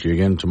 Mark. Talk to you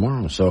again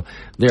tomorrow. So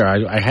there,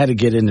 I had to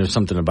get into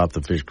something about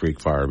the Fish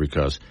Creek Fire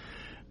because,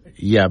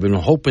 yeah, I've been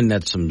hoping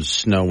that some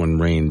snow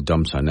and rain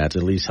dumps on that to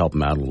at least help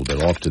them out a little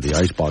bit. Off to the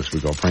icebox we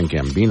go. Frank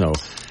Gambino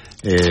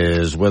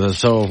is with us.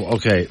 So,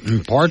 okay,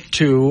 part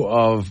 2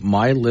 of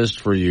my list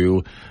for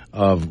you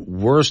of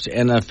worst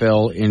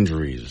NFL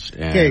injuries.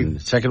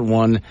 And second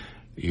one,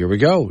 here we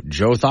go.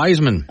 Joe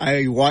Theismann.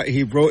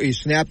 He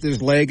snapped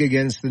his leg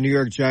against the New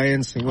York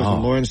Giants. It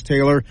wasn't Lawrence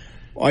Taylor.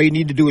 All you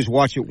need to do is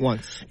watch it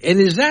once. And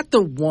is that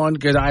the one,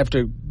 because I have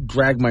to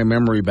drag my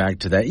memory back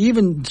to that.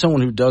 Even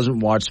someone who doesn't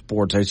watch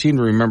sports, I seem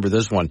to remember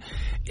this one.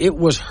 It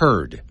was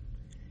Hurd.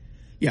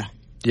 Yeah.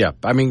 Yeah,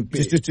 I mean...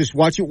 Just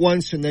watch it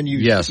once, and then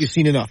you've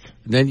seen enough.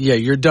 Then,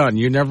 you're done.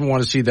 You never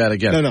want to see that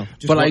again. No.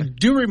 But I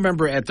do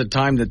remember at the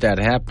time that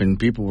happened,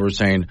 people were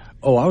saying,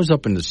 I was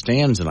up in the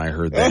stands and I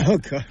heard that. Oh,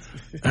 God.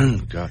 Oh,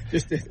 God.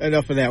 Just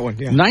enough of that one,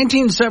 yeah.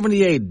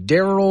 1978,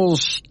 Darryl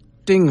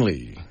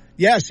Stingley.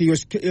 Yes, he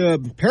was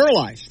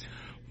paralyzed.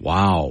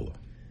 Wow.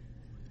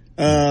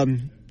 The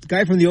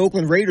guy from the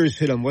Oakland Raiders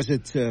hit him. Was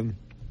it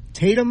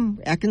Tatum,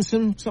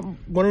 Atkinson?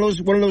 One of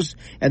those.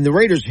 And the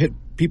Raiders hit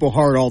people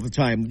hard all the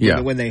time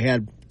when they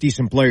had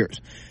decent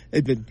players.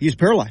 He's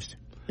paralyzed.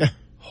 Yeah.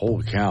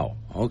 Holy cow.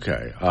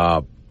 Okay.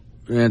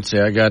 Let's see.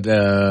 I got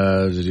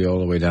all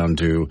the way down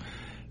to.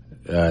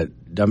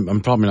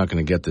 I'm probably not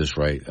going to get this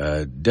right.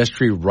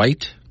 Destry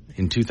Wright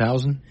in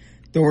 2000.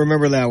 Don't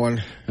remember that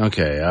one.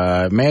 Okay.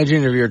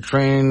 Imagine if you're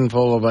trained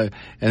full of... and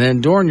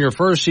then during your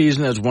first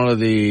season as one of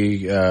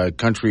the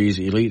country's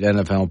elite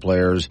NFL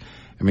players,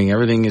 I mean,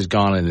 everything is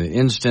gone in an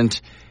instant.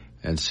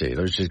 Let's see.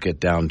 Let's just get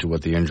down to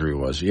what the injury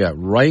was. Yeah,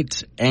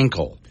 right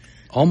ankle.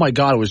 Oh, my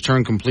God, it was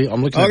turned complete.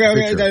 I'm looking at the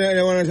picture. I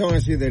don't want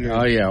to see that.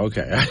 Oh, yeah,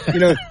 okay.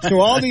 So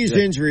all these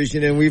injuries,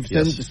 we've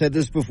said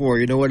this before.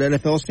 You know what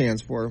NFL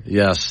stands for?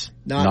 Yes.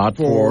 Not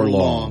for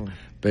long.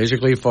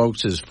 Basically,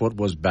 folks, his foot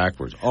was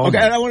backwards. Oh,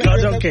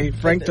 okay.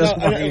 Frank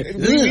doesn't.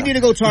 We need to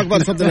go talk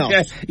about something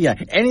else. Yeah.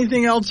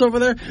 Anything else over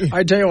there?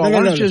 I tell you what.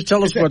 Why don't you just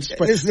tell us what's?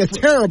 It's a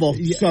terrible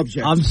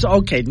subject.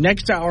 Okay.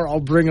 Next hour,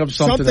 I'll bring up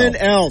something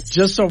else.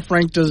 Just so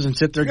Frank doesn't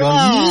sit there going.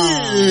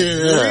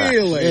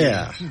 Really?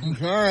 Yeah.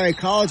 All right.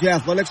 College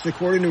athletics,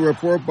 according to a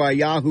report by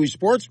Yahoo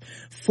Sports,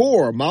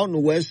 4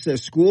 Mountain West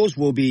schools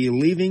will be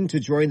leaving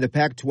to join the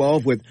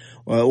Pac-12 with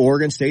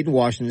Oregon State and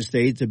Washington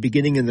State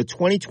beginning in the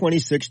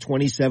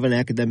 2026-27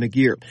 academic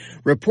year.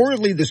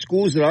 Reportedly, the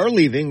schools that are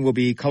leaving will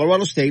be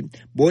Colorado State,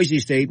 Boise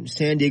State,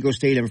 San Diego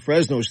State, and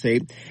Fresno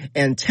State.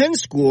 And 10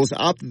 schools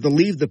opted to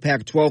leave the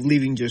Pac-12,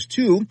 leaving just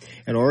 2.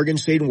 And Oregon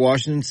State and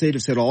Washington State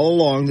have said all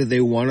along that they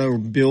want to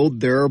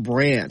build their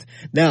brand.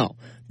 Now,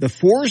 the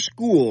 4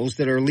 schools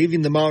that are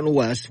leaving the Mountain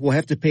West will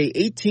have to pay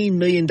 $18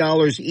 million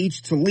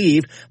each to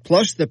leave,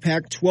 plus the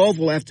Pac-12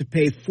 will have to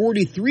pay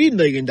 $43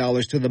 million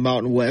to the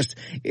Mountain West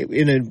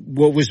in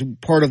what was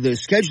part of the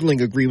scheduling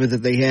agreement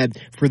that they had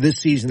for this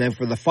season and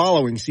for the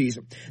following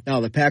season. Now,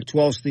 the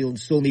Pac-12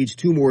 still needs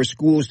 2 more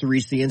schools to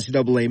reach the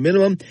NCAA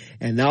minimum,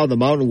 and now the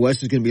Mountain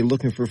West is going to be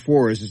looking for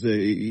 4. This is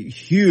a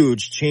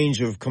huge change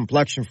of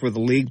complexion for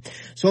the league.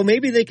 So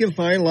maybe they can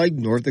find like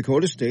North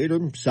Dakota State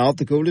or South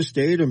Dakota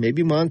State or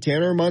maybe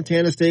Montana or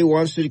Montana State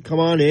wants to come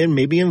on in,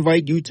 maybe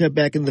invite UTEP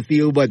back in the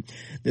field, but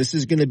this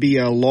is going to be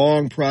a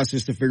long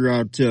process to figure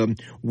out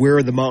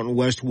where the Mountain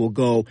West will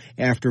go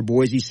after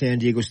Boise, San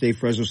Diego State,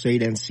 Fresno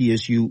State, and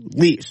CSU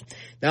leaves.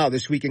 Now,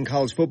 this week in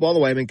college football, the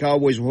Wyoming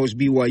Cowboys will host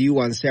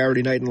BYU on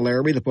Saturday night in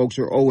Laramie. The folks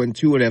are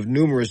 0-2 and have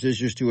numerous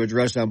issues to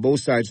address on both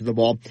sides of the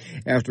ball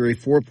after a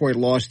 4-point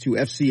loss to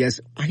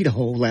FCS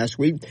Idaho last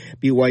week.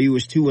 BYU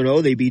is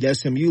 2-0. They beat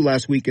SMU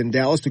last week in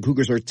Dallas. The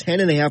Cougars are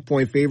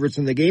 10.5-point favorites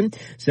in the game.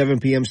 7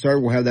 p.m. start.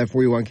 We'll have that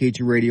for you on K2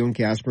 Radio in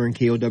Casper and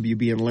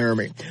KOWB in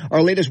Laramie.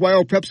 Our latest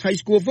Wild Preps high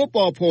school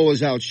football poll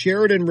is out.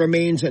 Sheridan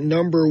remains at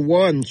number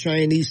 1.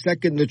 Cheyenne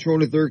second,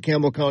 Natrona third,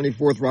 Campbell County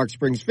fourth, Rock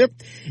Springs fifth.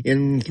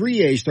 In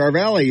 3A, Star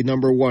Valley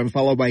number 1,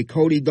 followed by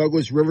Cody,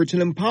 Douglas,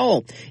 Riverton, and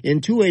Powell.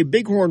 In 2A,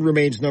 Bighorn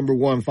remains number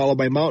 1, followed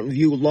by Mountain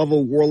View,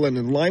 Lovell, Worland,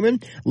 and Lyman.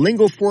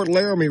 Lingo Fort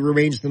Laramie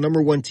remains the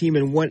number 1 team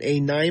in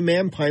 1A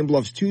 9-man, Pine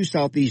Bluffs 2,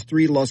 Southeast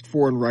 3, Lusk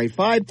 4, and Wright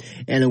 5.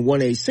 And in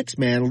 1A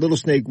 6-man, Little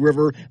Snake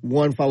River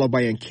 1, followed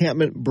by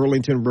Encampment,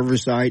 Burlington,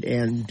 Riverside,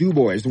 and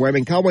DuBois. The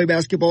Wyoming Cowboy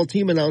basketball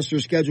team announced their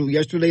schedule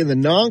yesterday in the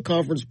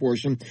non-conference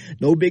portion.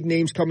 No big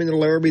names coming to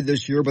Laramie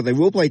this year, but they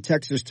will play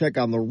Texas Tech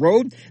on the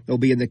road. They'll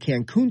be in the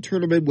Cancun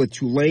tournament with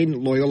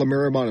Tulane, Loyola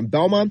Marymount, and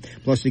Belmont,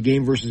 plus the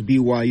game versus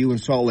BYU in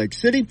Salt Lake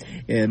City.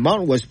 And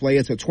Mountain West play,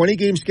 it's a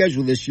 20-game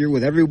schedule this year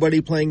with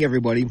everybody playing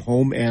everybody,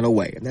 home and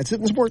away. And that's it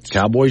in sports.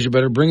 Cowboys, you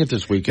better bring it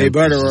this weekend. They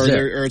better, or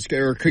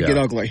it could get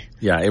ugly.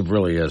 Yeah, it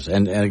really is.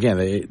 And again,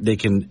 they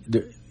can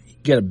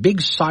get a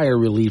big sigh of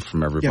relief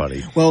from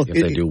everybody if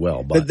they do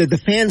well. But the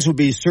fans will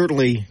be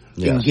certainly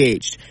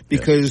engaged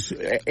because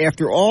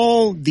after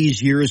all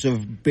these years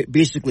of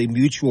basically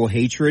mutual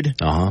hatred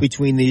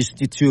between these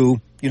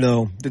two, you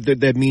know,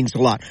 that means a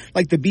lot.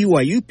 Like the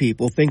BYU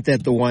people think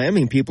that the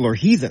Wyoming people are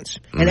heathens.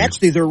 And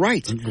actually they're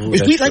right.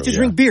 Because we like to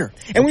drink beer.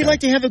 And we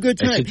like to have a good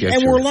time.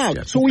 And we're allowed.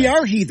 Yes, so we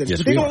are heathens. Yes,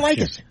 but they don't like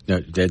it. No,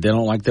 they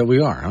don't like that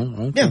we are, huh?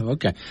 Okay. Yeah.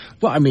 Okay.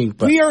 Well, I mean...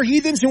 we are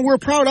heathens and we're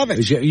proud of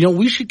it. You know,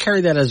 we should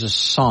carry that as a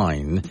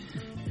sign...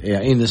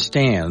 in the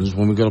stands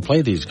when we go to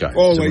play these guys.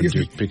 Oh, so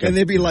and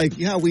they'd be like,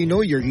 yeah, we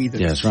know you're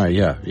heathens. Yes, right,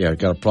 yeah.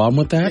 Got a problem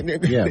with that?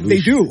 Yeah, they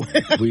do.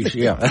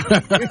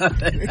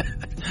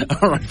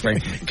 All right,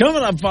 Frank.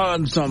 Coming up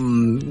on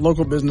some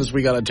local business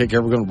we got to take care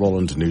of. We're going to roll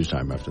into news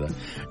time after that.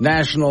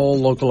 National,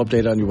 local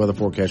update on your weather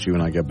forecast. You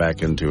and I get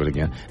back into it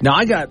again. Now,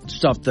 I got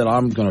stuff that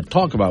I'm going to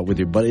talk about with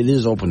you, but it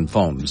is open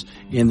phones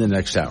in the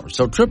next hour.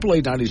 So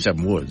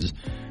 888-97 Woods.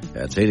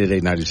 That's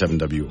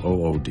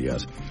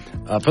 888-97-WOODS.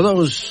 For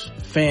those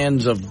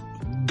fans of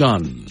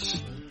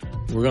guns,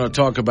 we're going to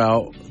talk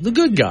about the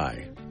good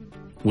guy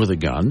with a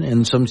gun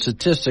and some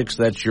statistics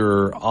that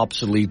your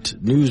obsolete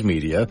news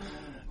media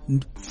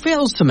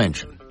fails to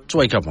mention. It's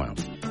Wake Up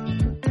Wyoming.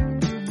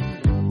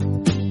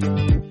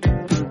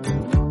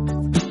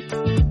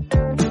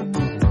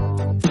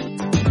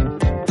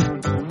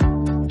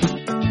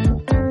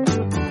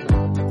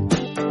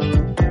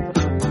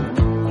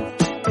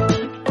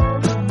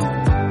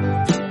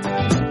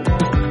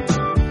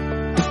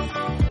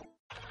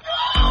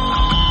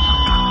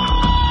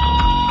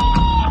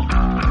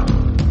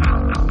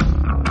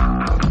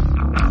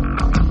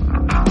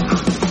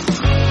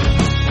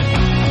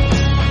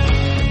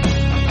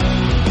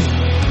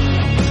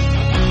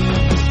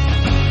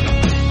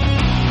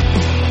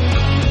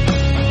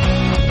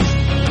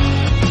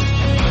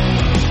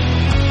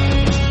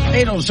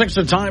 8:06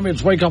 the time.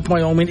 It's Wake Up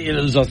Wyoming. It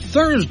is a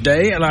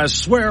Thursday, and I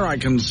swear I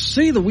can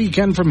see the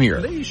weekend from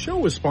here. Today's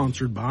show is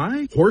sponsored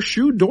by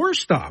Horseshoe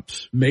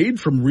Doorstops, made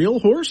from real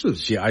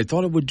horses. See, I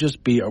thought it would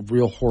just be a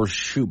real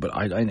horseshoe, but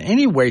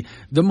anyway,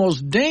 the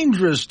most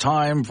dangerous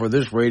time for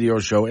this radio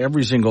show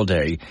every single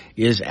day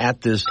is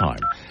at this time,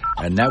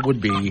 and that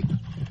would be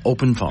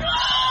open phones.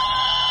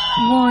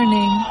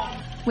 Warning.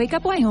 Wake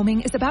Up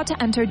Wyoming is about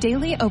to enter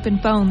daily open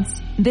phones.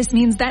 This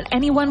means that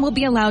anyone will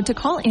be allowed to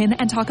call in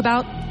and talk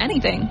about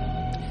anything.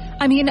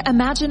 I mean,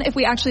 imagine if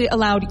we actually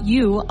allowed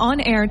you on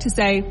air to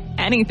say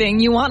anything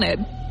you wanted.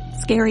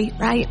 Scary,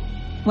 right?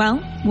 Well,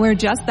 we're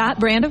just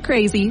that brand of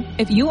crazy.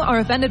 If you are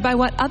offended by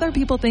what other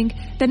people think,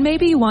 then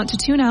maybe you want to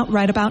tune out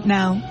right about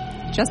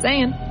now. Just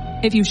saying.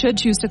 If you should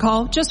choose to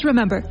call, just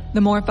remember,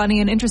 the more funny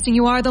and interesting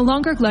you are, the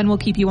longer Glenn will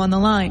keep you on the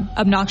line.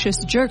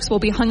 Obnoxious jerks will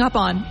be hung up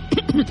on.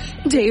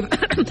 Dave,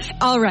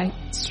 all right,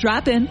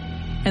 strap in,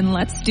 and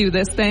let's do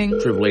this thing.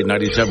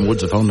 888-97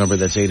 Woods, the phone number.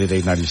 That's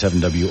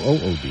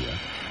 888-97-WOODS.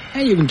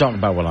 And you can talk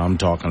about what I'm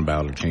talking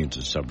about or change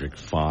the subject.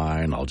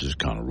 Fine, I'll just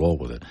kind of roll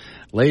with it.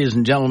 Ladies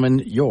and gentlemen,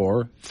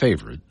 your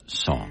favorite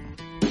song.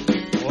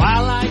 Well, I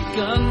like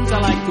guns, I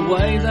like the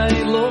way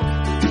they look.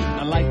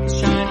 I like the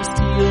shiny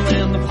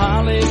steel and the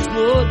polished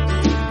wood.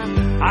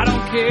 I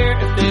don't care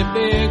if they're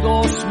big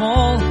or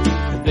small.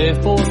 If they're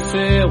for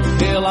sale,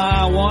 hell,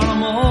 I want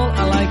them all.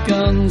 I like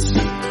guns.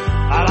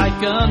 I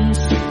like guns.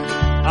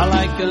 I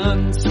like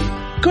guns.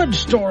 Good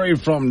story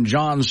from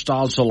John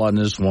Stossel on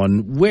this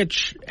one,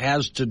 which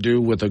has to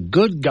do with a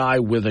good guy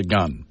with a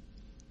gun.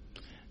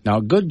 Now,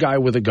 a good guy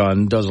with a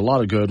gun does a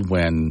lot of good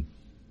when,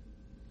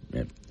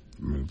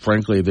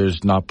 frankly,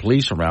 there's not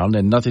police around,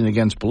 and nothing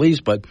against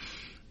police, but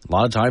A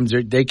lot of times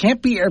they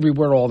can't be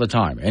everywhere all the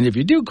time. And if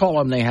you do call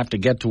them, they have to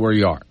get to where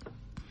you are.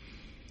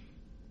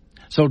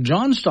 So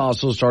John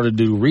Stossel started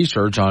to do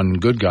research on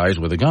good guys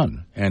with a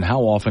gun and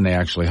how often they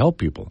actually help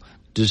people,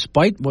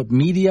 despite what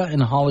media in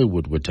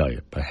Hollywood would tell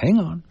you. But hang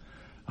on.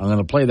 I'm going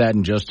to play that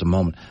in just a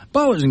moment.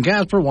 Boaz and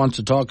Casper wants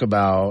to talk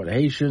about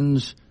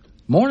Haitians.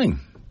 Morning.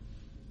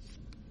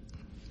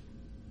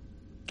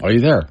 Are you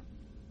there?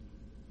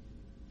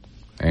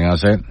 Hang on a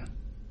second.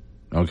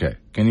 Okay.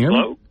 Can you hear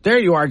me? There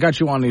you are. I got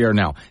you on the air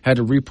now. Had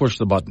to re-push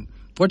the button.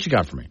 What you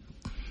got for me?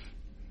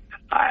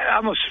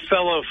 I'm a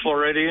fellow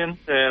Floridian,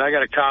 and I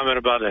got a comment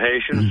about the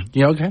Haitians.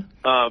 Yeah, okay.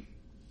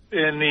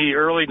 In the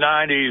early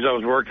 90s, I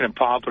was working in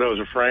Pompano as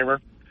a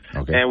framer,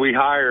 and we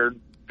hired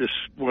this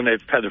when they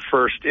had the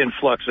first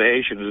influx of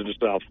Haitians into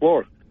South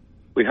Florida.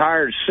 We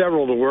hired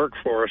several to work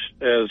for us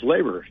as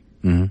laborers.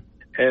 Mm-hmm.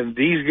 And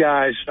these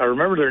guys, I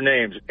remember their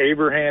names,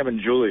 Abraham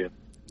and Julian.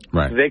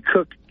 Right. They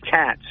cooked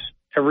cats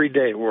every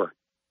day at work.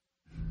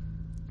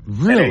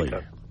 Really?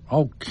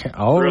 Okay.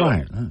 All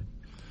right.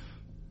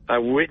 I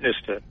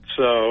witnessed it.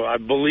 So I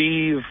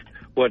believe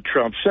what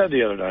Trump said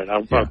the other night.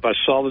 I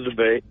saw the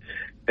debate,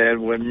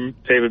 and when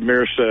David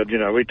Mears said,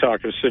 we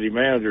talked to the city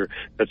manager,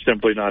 that's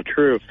simply not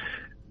true.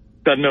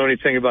 Doesn't know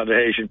anything about the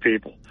Haitian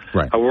people.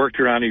 Right. I worked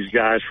around these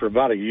guys for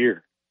about a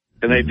year,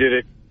 and they did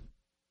it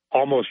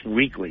almost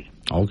weekly.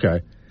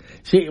 Okay.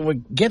 See,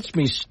 what gets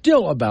me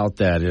still about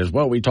that is,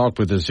 we talked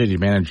with the city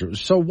manager.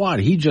 So what?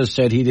 He just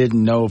said he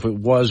didn't know if it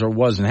was or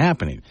wasn't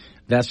happening.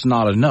 That's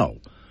not a no.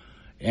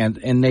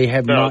 And they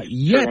have not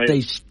yet,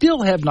 they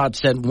still have not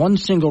sent one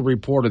single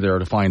reporter there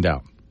to find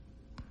out.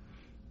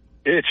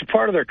 It's a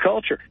part of their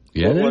culture.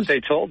 Yeah, what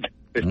they told me.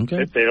 They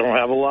don't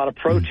have a lot of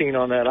protein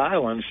on that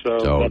island,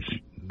 so that's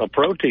a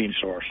protein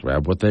source.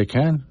 Grab what they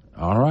can.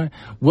 All right.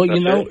 Well,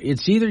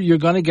 it's either you're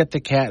going to get the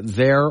cat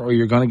there or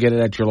you're going to get it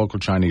at your local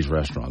Chinese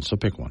restaurant. So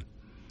pick one.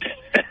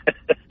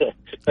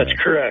 That's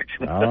correct.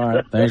 All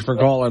right. Thanks for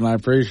calling. I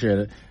appreciate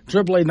it.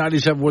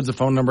 888-97 Woods, the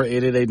phone number,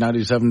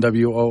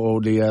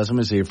 888-97-WOODS. Let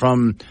me see.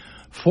 From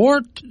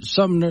Fort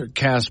Sumner,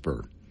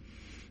 Casper,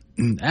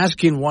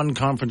 asking one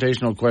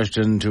confrontational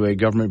question to a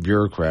government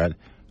bureaucrat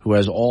who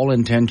has all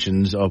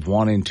intentions of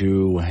wanting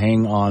to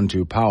hang on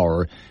to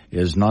power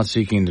is not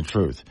seeking the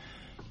truth.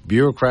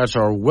 Bureaucrats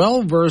are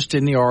well versed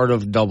in the art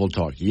of double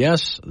talk.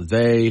 Yes,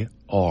 they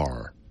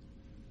are.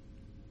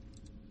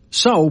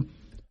 So,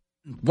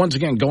 once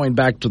again, going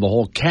back to the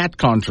whole cat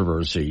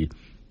controversy,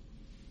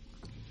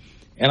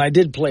 and I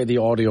did play the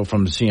audio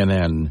from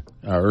CNN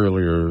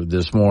earlier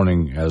this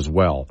morning as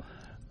well,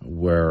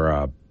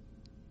 where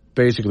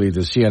basically the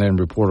CNN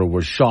reporter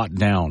was shot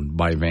down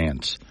by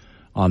Vance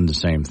on the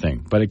same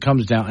thing. But it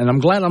comes down, and I'm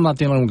glad I'm not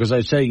the only one, because I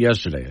said it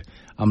yesterday,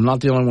 I'm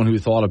not the only one who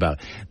thought about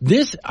it.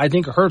 This, I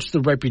think, hurts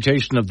the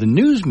reputation of the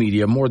news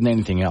media more than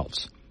anything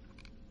else.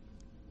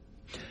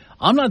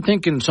 I'm not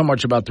thinking so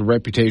much about the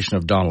reputation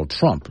of Donald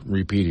Trump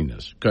repeating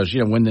this, because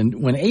when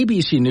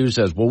ABC News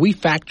says, "Well, we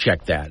fact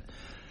checked that,"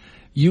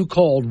 you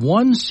called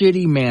one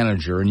city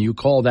manager and you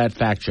call that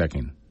fact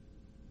checking,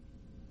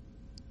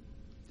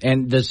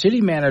 and the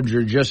city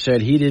manager just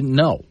said he didn't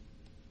know.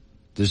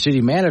 The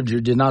city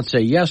manager did not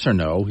say yes or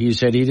no. He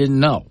said he didn't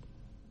know.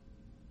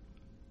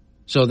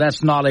 So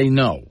that's not a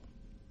no.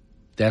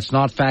 That's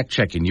not fact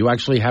checking. You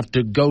actually have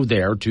to go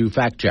there to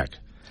fact check.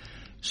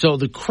 So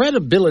the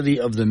credibility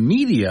of the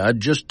media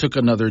just took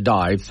another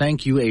dive.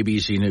 Thank you,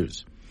 ABC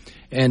News.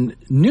 And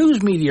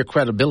news media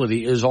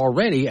credibility is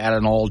already at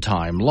an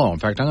all-time low. In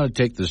fact, I'm going to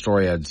take the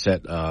story I'd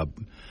set.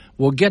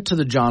 We'll get to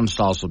the John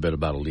Stossel bit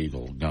about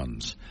illegal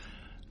guns.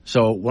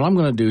 So what I'm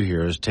going to do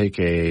here is take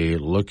a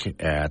look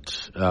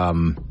at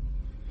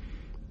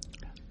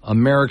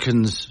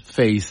Americans'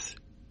 faith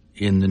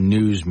in the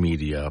news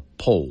media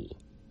poll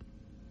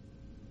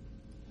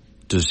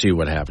to see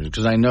what happens,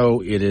 because I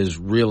know it is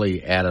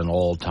really at an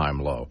all-time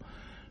low.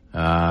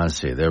 Let's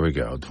see, there we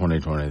go,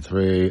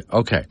 2023.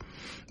 Okay,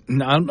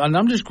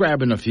 I'm just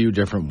grabbing a few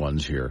different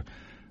ones here.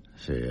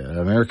 Let's see,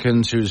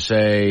 Americans who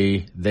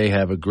say they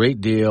have a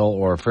great deal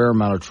or a fair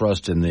amount of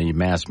trust in the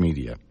mass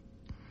media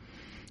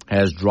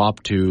has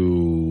dropped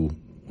to,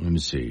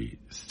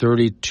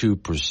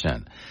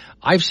 32%.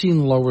 I've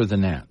seen lower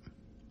than that.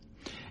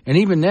 And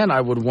even then,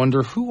 I would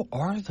wonder, who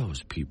are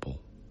those people?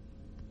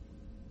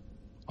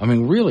 I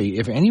mean, really,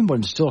 if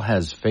anyone still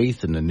has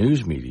faith in the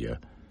news media,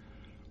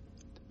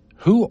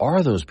 who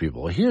are those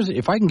people?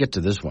 If I can get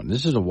to this one.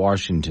 This is a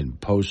Washington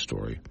Post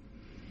story.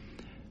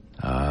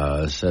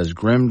 It says,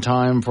 grim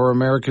time for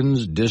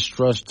Americans,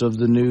 distrust of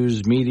the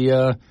news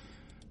media.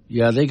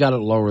 Yeah, they got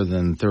it lower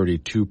than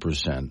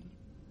 32%.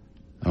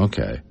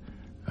 Okay.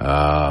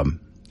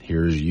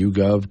 Here's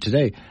YouGov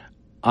today.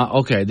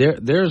 Okay,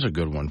 there's a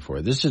good one for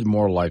you. This is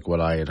more like what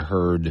I had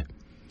heard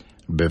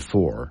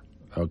before,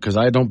 because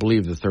I don't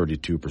believe the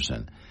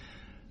 32%.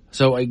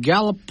 So a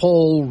Gallup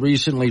poll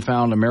recently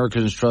found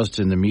Americans' trust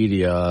in the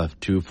media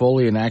to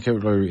fully and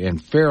accurately and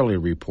fairly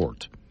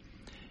report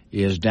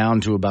is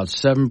down to about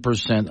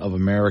 7% of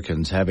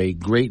Americans have a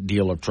great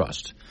deal of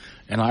trust.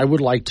 And I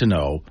would like to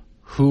know,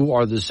 who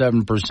are the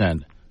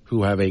 7%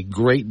 who have a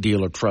great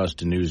deal of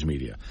trust in news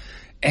media.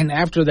 And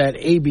after that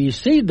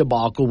ABC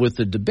debacle with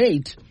the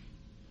debate,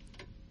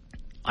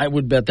 I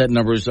would bet that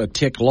number is a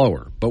tick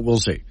lower, but we'll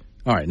see.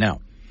 All right, now,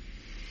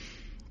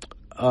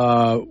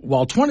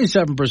 while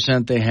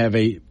 27% they have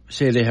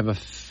a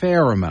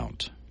fair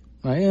amount.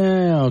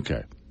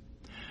 Okay.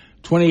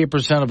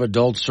 28% of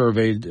adults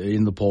surveyed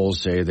in the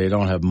polls say they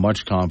don't have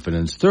much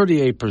confidence.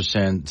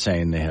 38%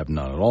 saying they have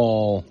none at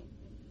all.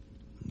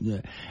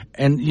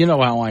 And you know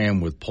how I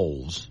am with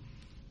polls.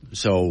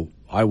 So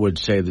I would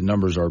say the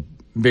numbers are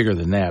bigger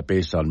than that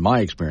based on my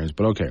experience,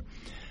 but okay.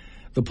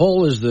 The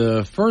poll is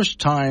the first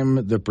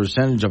time the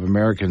percentage of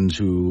Americans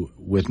who,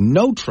 with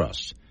no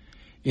trust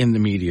in the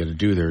media to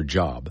do their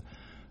job.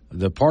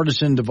 The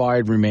partisan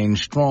divide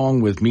remains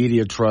strong with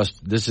media trust.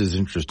 This is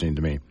interesting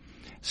to me.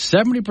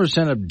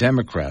 70% of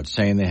Democrats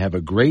saying they have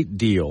a great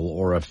deal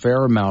or a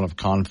fair amount of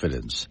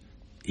confidence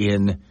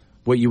in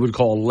what you would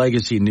call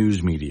legacy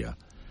news media.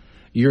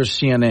 Your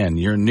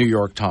CNN, your New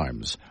York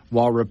Times.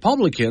 While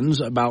Republicans,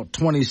 about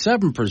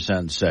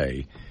 27%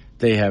 say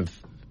they have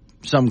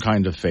some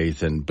kind of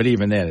faith in, but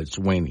even then it's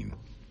waning.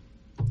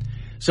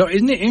 So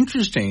isn't it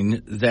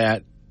interesting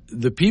that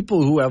the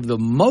people who have the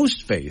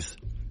most faith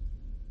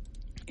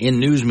in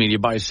news media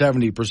by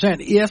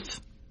 70%,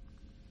 if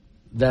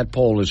that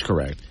poll is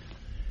correct,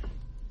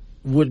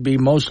 would be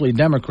mostly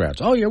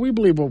Democrats. Oh, yeah, we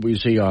believe what we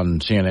see on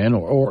CNN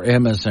or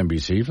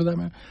MSNBC for that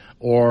matter.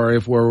 Or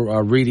if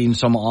we're reading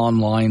some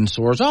online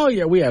source, oh,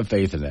 yeah, we have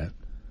faith in that.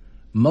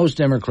 Most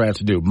Democrats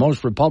do.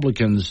 Most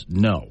Republicans,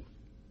 no.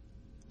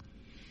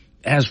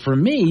 As for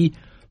me,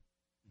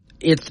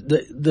 it's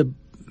the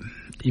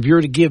if you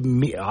were to give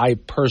me, I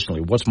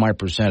personally, what's my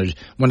percentage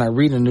when I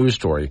read a news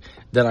story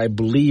that I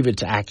believe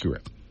it's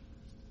accurate?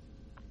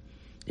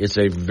 It's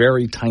a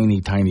very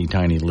tiny, tiny,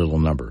 tiny little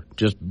number.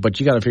 But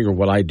you got to figure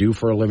what I do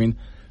for a living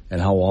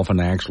and how often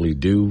I actually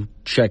do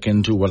check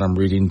into what I'm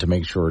reading to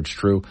make sure it's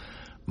true.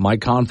 My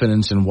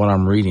confidence in what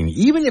I'm reading,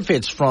 even if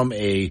it's from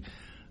a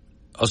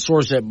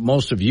source that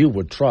most of you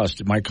would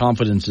trust, my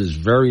confidence is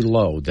very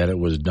low that it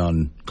was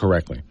done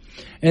correctly.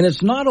 And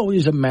it's not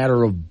always a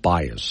matter of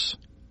bias.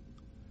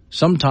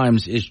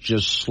 Sometimes it's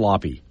just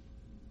sloppy,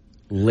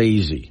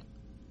 lazy,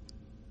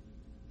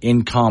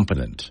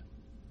 incompetent.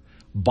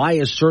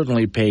 Bias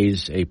certainly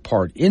plays a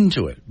part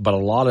into it, but a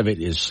lot of it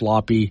is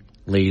sloppy,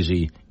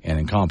 lazy, and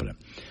incompetent.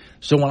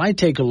 So when I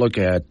take a look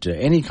at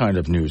any kind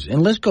of news,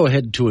 and let's go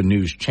ahead to a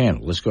news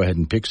channel. Let's go ahead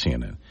and pick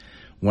CNN.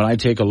 When I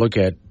take a look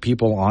at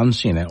people on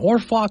CNN, or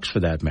Fox for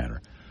that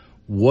matter,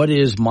 what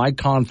is my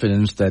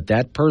confidence that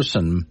that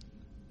person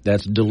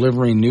that's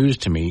delivering news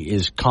to me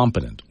is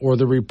competent, or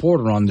the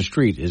reporter on the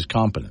street is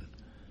competent?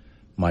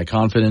 My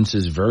confidence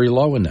is very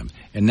low in them,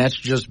 and that's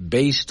just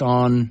based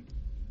on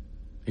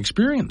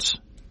experience.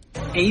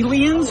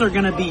 Aliens are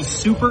going to be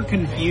super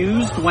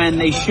confused when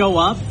they show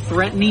up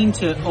threatening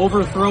to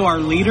overthrow our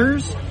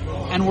leaders,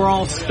 and we're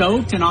all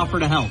stoked and offer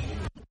to help.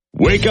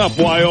 Wake Up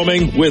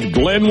Wyoming with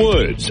Glenn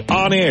Woods,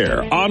 on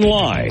air,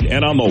 online,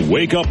 and on the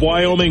Wake Up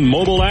Wyoming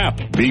mobile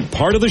app. Be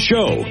part of the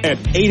show at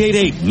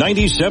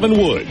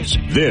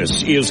 888-97-WOODS.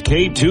 This is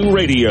K2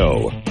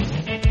 Radio.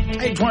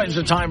 8:20 is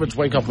the time. It's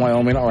Wake Up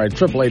Wyoming. All right,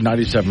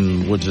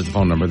 888-97-WOODS is the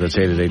phone number. That's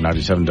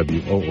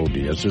 888-97-WOOD.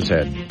 It's just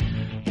Ed,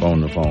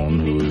 phone to phone,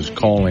 who is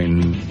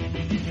calling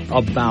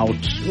about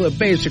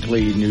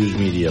basically news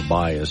media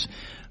bias.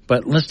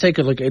 But let's take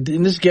a look at,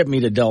 and this get me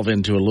to delve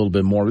into a little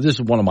bit more. This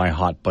is one of my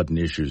hot button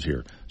issues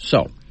here.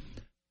 So,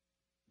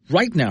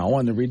 right now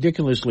on the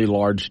ridiculously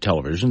large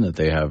television that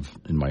they have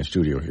in my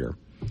studio here,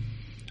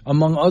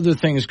 among other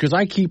things, because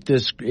I keep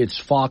this, it's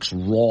Fox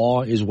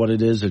Raw is what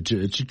it is. It's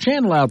a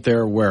channel out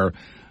there where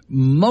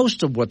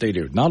most of what they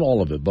do, not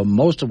all of it, but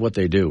most of what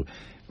they do,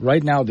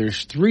 right now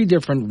there's 3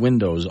 different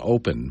windows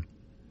open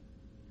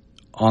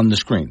on the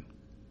screen.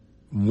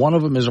 One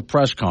of them is a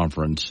press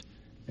conference.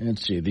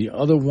 Let's see, the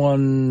other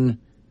one,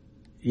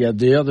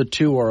 the other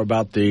 2 are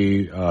about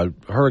the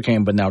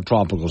hurricane, but now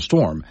tropical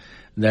storm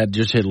that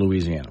just hit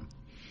Louisiana.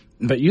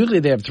 But usually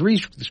they have 3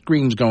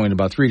 screens going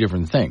about 3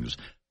 different things.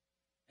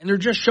 And they're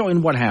just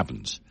showing what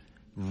happens.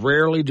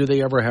 Rarely do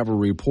they ever have a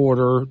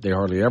reporter. They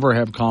hardly ever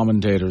have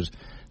commentators.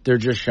 They're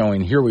just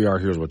showing, here we are,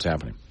 here's what's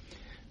happening.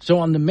 So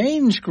on the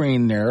main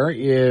screen there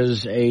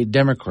is a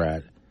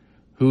Democrat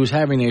who's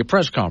having a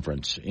press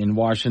conference in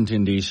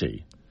Washington,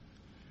 D.C.,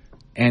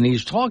 and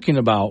he's talking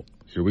about,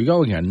 here we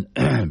go again,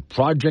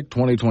 Project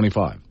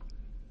 2025.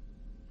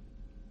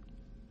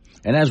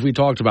 And as we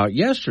talked about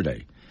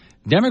yesterday,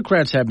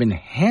 Democrats have been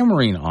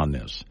hammering on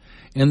this,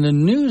 and the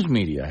news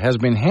media has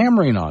been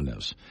hammering on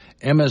this.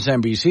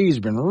 MSNBC has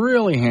been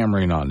really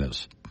hammering on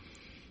this.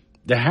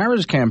 The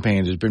Harris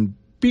campaign has been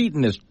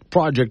beating this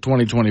Project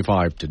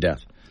 2025 to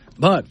death.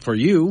 But for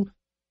you,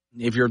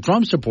 if you're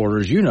Trump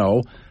supporters, you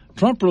know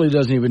Trump really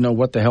doesn't even know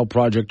what the hell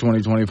Project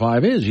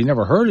 2025 is. He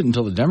never heard it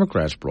until the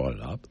Democrats brought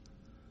it up.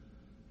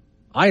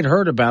 I had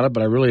heard about it,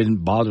 but I really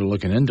didn't bother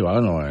looking into it. I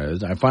don't know what it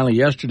is. I finally,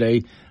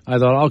 yesterday, I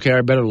thought, okay,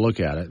 I better look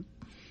at it.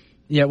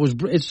 Yeah,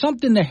 it's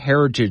something the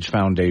Heritage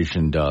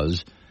Foundation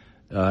does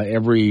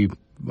every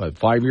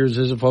 5 years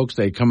is it, folks?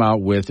 They come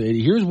out with,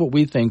 here's what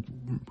we think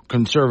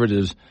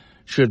conservatives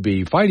should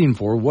be fighting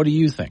for. What do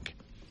you think?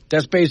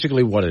 That's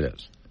basically what it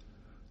is.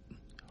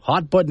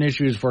 Hot button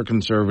issues for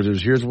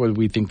conservatives. Here's what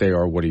we think they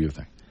are. What do you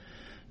think?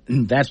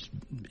 That's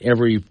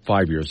every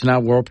 5 years.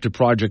 Now we're up to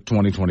Project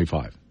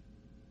 2025.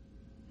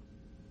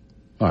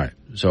 All right.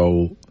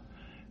 So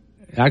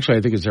actually,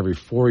 I think it's every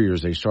 4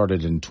 years. They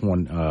started in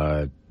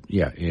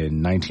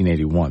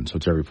 1981. So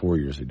it's every 4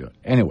 years they do it.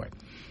 Anyway,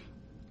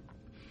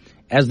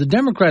 as the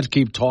Democrats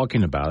keep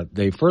talking about it,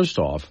 they first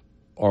off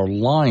are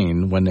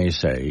lying when they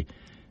say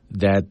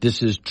that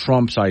this is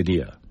Trump's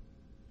idea,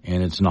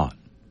 and it's not.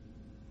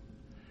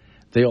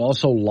 They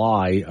also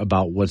lie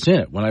about what's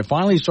in it. When I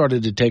finally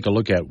started to take a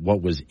look at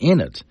what was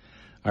in it,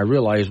 I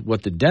realized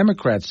what the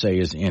Democrats say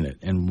is in it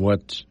and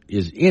what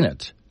is in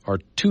it are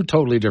two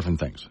totally different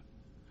things.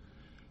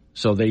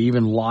 So they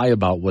even lie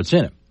about what's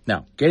in it.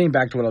 Now, getting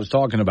back to what I was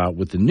talking about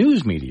with the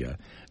news media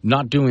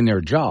not doing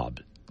their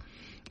job,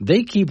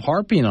 they keep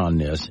harping on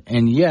this,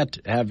 and yet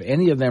have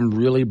any of them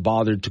really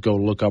bothered to go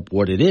look up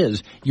what it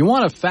is? You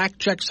want to fact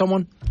check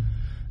someone?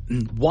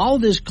 While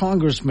this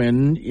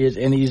congressman is,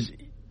 and he's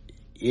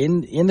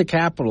in the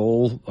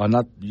Capitol,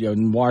 not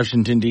in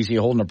Washington, D.C.,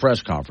 holding a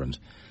press conference,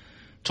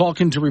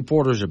 talking to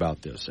reporters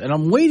about this. And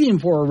I'm waiting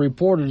for a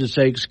reporter to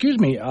say, excuse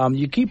me,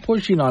 you keep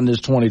pushing on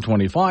this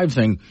 2025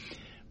 thing,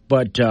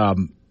 but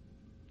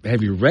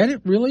have you read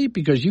it really?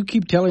 Because you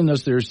keep telling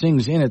us there's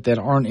things in it that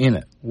aren't in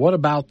it. What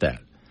about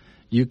that?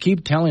 You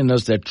keep telling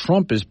us that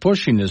Trump is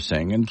pushing this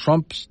thing, and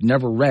Trump's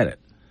never read it.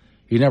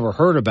 He never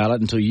heard about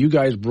it until you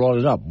guys brought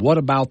it up. What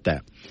about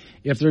that?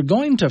 If they're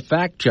going to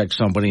fact-check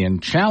somebody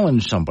and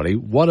challenge somebody,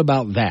 what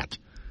about that?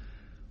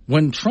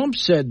 When Trump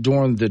said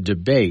during the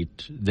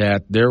debate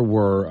that there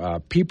were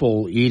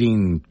people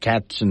eating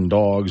cats and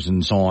dogs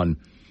and so on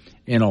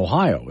in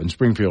Ohio, in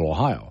Springfield,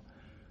 Ohio,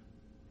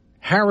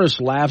 Harris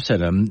laughs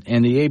at him,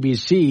 and the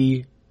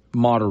ABC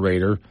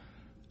moderator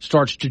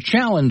starts to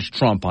challenge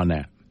Trump on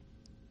that.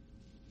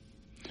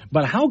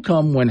 But how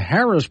come when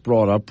Harris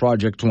brought up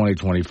Project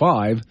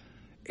 2025,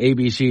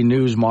 ABC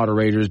News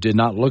moderators did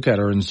not look at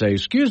her and say,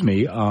 excuse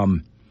me,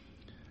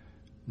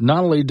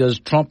 not only does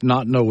Trump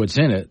not know what's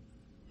in it,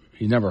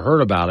 he never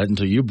heard about it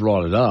until you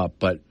brought it up,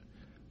 but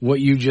what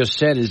you just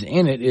said is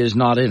in it is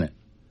not in it.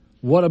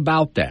 What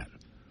about that?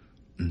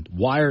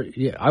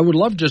 I would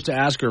love just to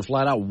ask her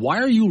flat out, why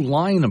are you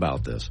lying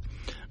about this?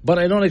 But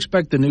I don't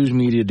expect the news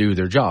media to do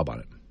their job on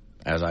it,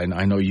 as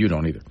I know you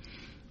don't either.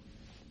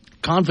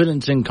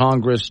 Confidence in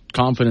Congress,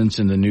 confidence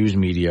in the news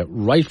media,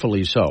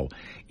 rightfully so,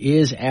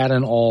 is at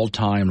an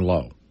all-time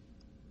low.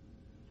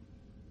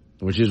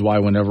 Which is why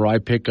whenever I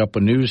pick up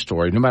a news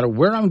story, no matter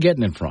where I'm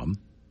getting it from,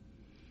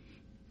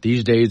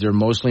 these days they're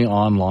mostly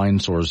online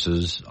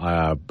sources.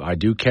 I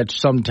do catch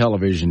some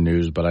television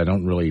news, but I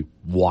don't really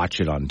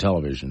watch it on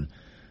television.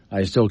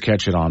 I still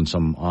catch it on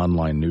some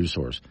online news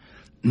source.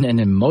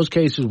 And in most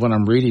cases when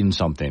I'm reading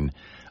something,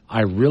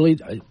 I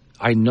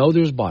know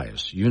there's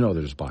bias. You know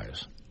there's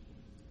bias.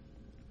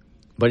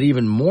 But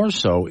even more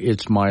so,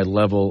 it's my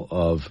level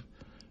of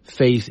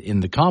faith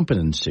in the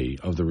competency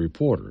of the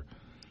reporter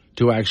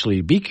to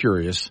actually be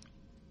curious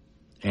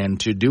and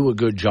to do a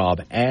good job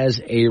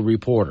as a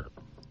reporter.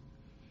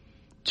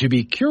 To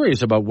be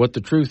curious about what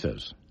the truth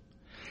is.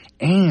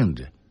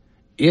 And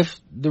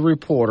if the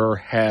reporter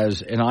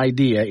has an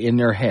idea in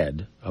their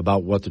head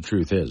about what the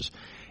truth is,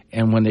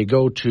 and when they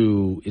go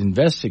to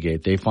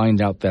investigate, they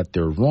find out that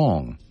they're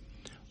wrong,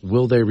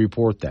 will they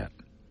report that?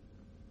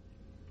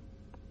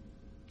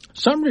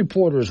 Some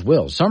reporters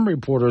will. Some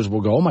reporters will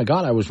go, oh, my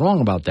God, I was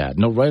wrong about that.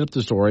 And they'll write up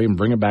the story and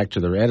bring it back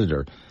to their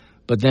editor.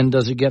 But then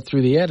does it get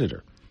through the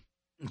editor?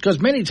 Because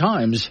many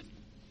times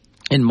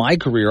in my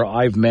career,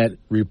 I've met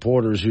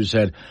reporters who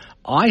said,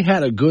 I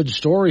had a good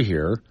story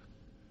here,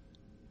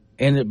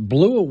 and it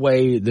blew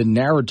away the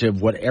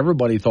narrative, what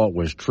everybody thought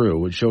was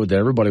true. It showed that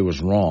everybody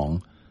was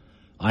wrong.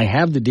 I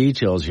have the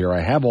details here.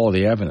 I have all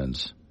the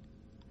evidence.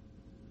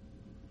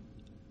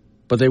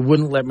 But they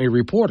wouldn't let me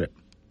report it.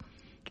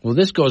 Well,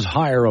 this goes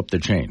higher up the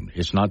chain.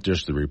 It's not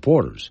just the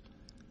reporters.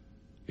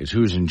 It's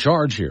who's in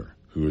charge here,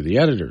 who are the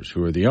editors,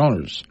 who are the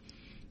owners.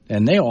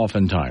 And they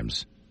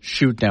oftentimes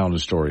shoot down the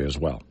story as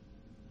well.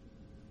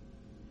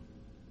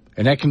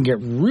 And that can get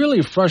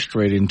really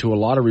frustrating to a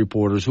lot of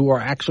reporters who are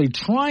actually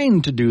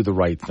trying to do the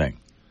right thing.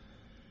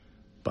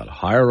 But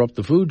higher up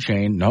the food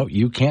chain, no,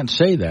 you can't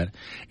say that.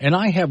 And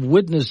I have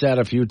witnessed that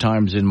a few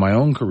times in my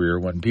own career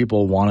when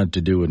people wanted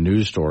to do a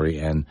news story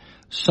and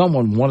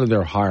one of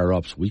their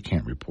higher-ups, we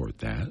can't report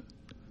that.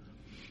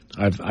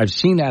 I've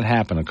seen that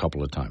happen a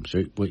couple of times.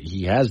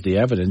 He has the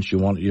evidence. You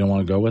don't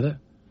want to go with it?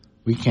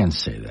 We can't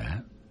say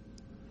that.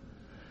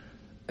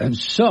 And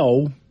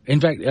so, in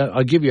fact,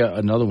 I'll give you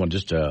another one,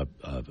 just a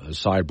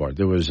sidebar.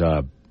 There was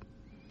a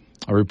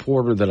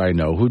reporter that I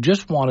know who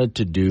just wanted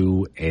to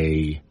do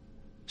a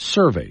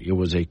survey. It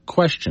was a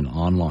question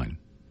online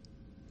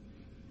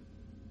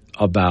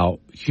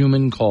about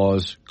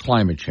human-caused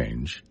climate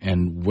change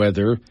and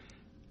whether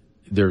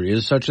there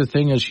is such a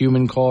thing as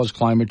human-caused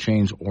climate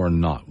change or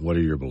not. What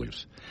are your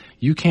beliefs?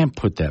 You can't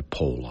put that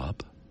poll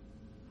up.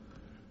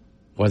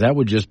 Well, that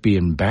would just be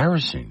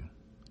embarrassing.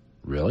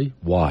 Really?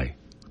 Why?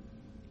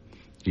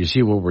 You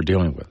see what we're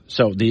dealing with.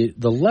 So the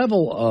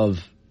level of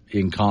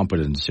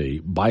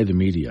incompetency by the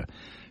media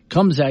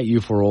comes at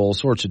you for all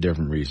sorts of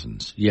different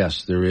reasons.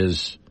 Yes, there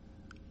is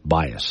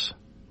bias.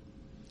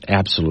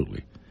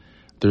 Absolutely.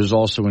 There's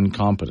also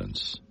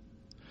incompetence.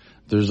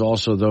 There's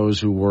also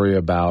those who worry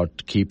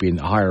about keeping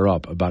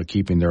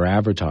their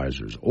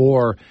advertisers,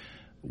 or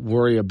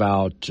worry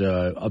about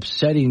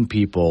upsetting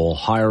people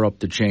higher up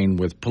the chain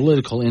with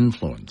political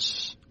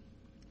influence.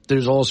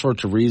 There's all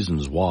sorts of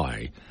reasons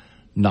why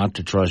not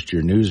to trust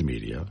your news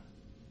media.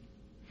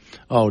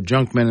 Oh,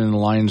 Junkman in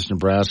Alliance,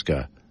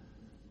 Nebraska.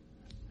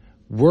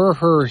 Were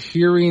her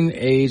hearing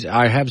aids,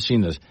 I have seen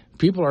this.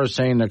 People are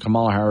saying that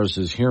Kamala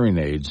Harris's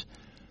earrings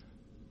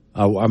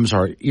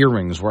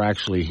were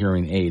actually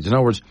hearing aids. In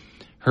other words,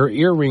 her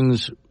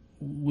earrings,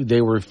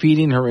 they were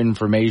feeding her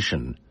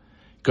information,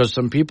 because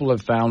some people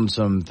have found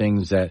some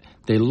things that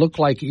they look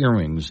like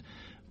earrings,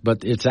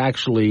 but it's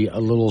actually a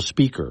little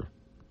speaker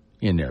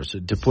in there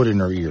to put in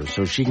her ears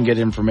so she can get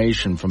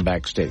information from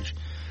backstage.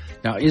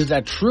 Now, is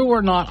that true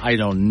or not? I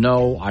don't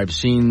know. I've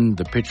seen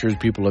the pictures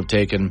people have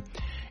taken.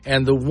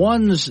 And the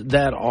ones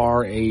that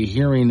are a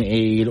hearing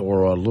aid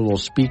or a little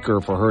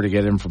speaker for her to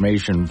get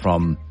information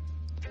from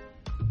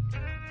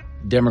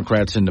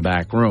Democrats in the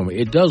back room,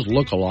 it does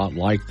look a lot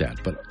like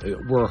that. But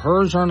were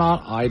hers or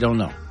not, I don't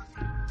know.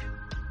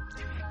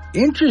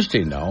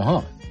 Interesting, though,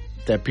 huh?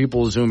 That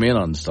people zoom in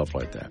on stuff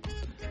like that.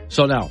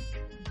 So now,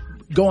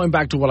 going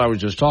back to what I was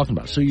just talking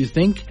about. So you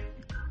think,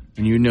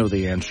 and you know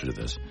the answer to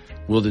this,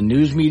 will the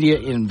news media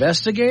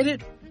investigate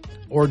it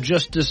or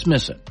just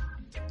dismiss it?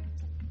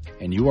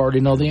 And you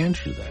already know the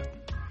answer to that.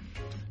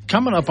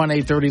 Coming up on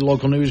 8:30,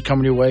 local news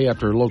coming your way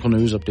after a local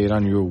news update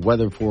on your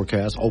weather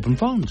forecast. Open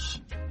phones.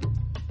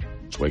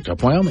 Let's Wake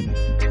Up Wyoming.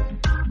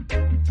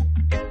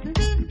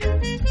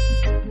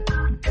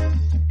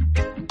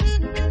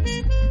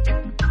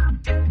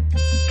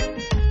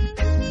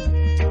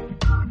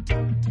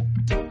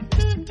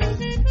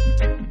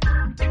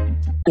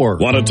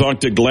 Want to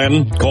talk to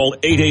Glenn? Call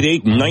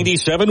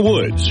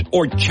 888-97-WOODS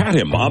or chat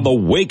him on the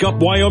Wake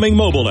Up Wyoming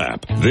mobile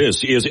app.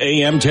 This is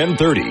AM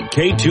 1030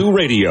 K2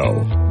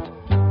 Radio.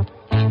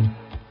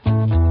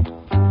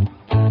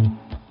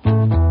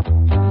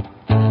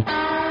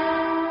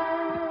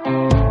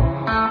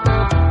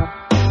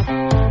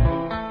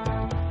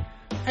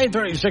 Hey,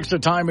 36 the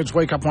time. It's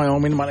Wake Up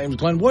Wyoming. My name is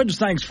Glenn Woods.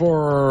 Thanks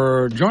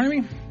for joining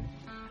me.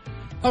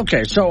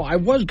 Okay, so I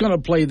was going to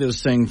play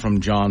this thing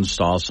from John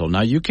Stossel.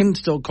 Now, you can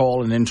still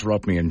call and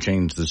interrupt me and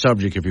change the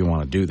subject if you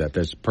want to do that.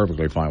 That's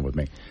perfectly fine with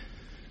me.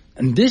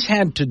 And this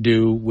had to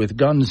do with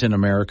guns in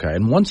America.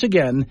 And once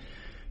again,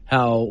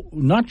 how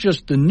not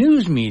just the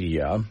news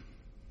media,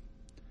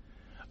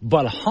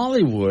 but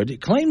Hollywood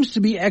claims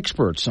to be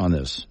experts on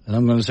this. And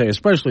I'm going to say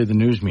especially the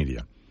news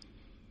media.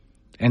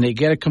 And they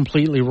get it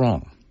completely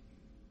wrong.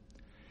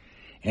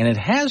 And it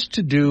has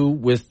to do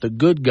with the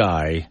good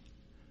guy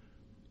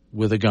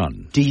with a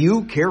gun. Do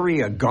you carry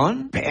a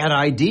gun? Bad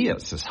idea,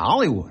 says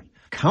Hollywood.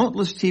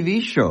 Countless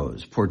TV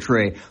shows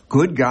portray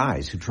good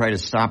guys who try to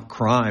stop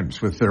crimes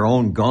with their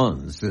own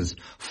guns as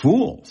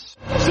fools.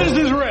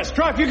 Citizen's arrest.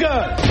 Drop your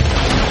gun.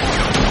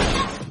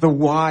 The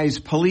wise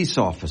police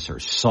officer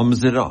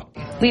sums it up.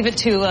 Leave it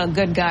to a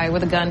good guy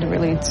with a gun to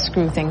really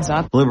screw things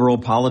up. Liberal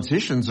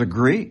politicians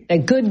agree. A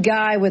good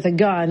guy with a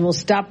gun will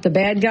stop the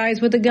bad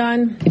guys with a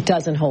gun. It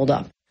doesn't hold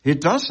up. It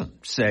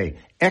doesn't, say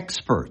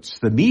experts,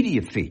 the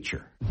media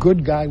feature.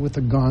 Good guy with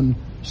a gun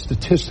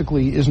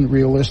statistically isn't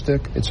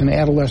realistic. It's an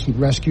adolescent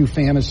rescue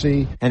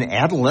fantasy. An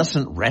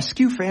adolescent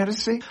rescue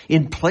fantasy?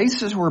 In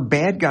places where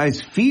bad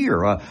guys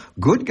fear, a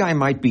good guy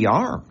might be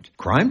armed.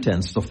 Crime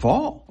tends to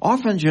fall.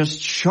 Often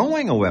just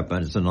showing a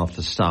weapon is enough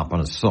to stop an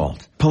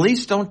assault.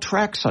 Police don't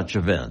track such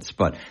events,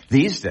 but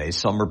these days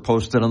some are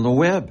posted on the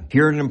web.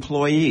 Here an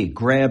employee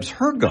grabs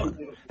her gun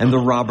and the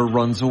robber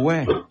runs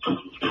away.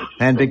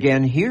 And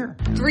again here.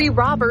 3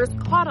 robbers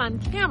caught on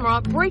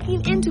camera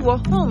breaking into a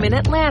home in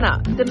Atlanta.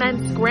 The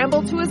men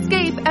scramble to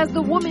escape as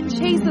the woman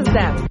chases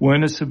them.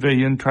 When a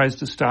civilian tries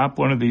to stop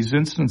one of these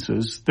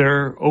instances,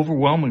 they're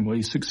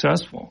overwhelmingly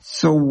successful.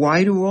 So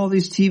why do all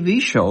these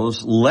TV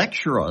shows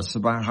lecture us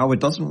about how it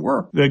doesn't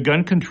work? The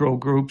gun control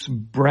groups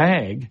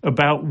brag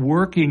about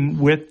working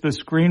with the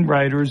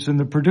screenwriters and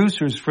the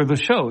producers for the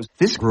shows.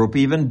 This group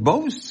even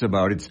boasts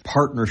about its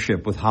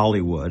partnership with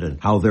Hollywood and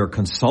how they're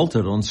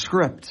consulted on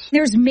scripts.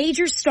 There's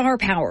major star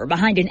power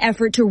behind an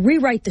effort to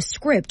rewrite the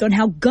script on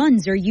how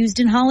guns are used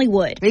in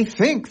Hollywood. They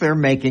think they're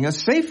making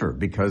us safer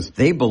because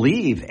they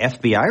believe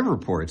FBI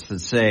reports that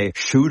say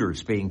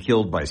shooters being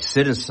killed by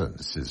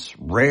citizens is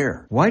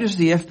rare. Why does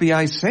the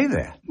FBI say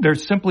that? They're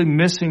simply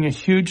missing a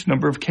huge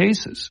number of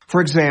cases.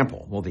 For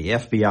example, well, the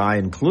FBI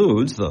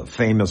includes the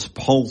famous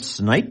Pulse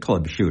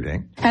nightclub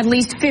shooting. At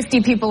least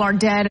 50 people are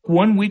dead.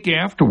 1 week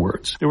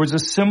afterwards, there was a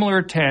similar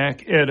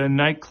attack at a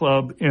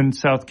nightclub in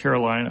South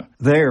Carolina.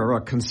 There,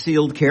 a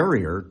concealed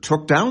carrier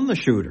took down the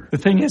shooter. The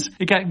thing is,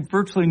 it got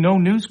virtually no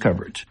news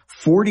coverage.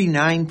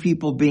 49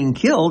 people being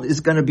killed is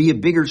going to be a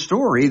bigger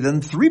story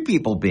than 3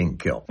 people being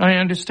killed. I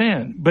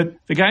understand, but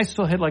the guy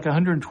still had like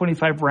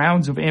 125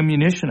 rounds of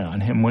ammunition on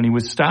him when he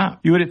was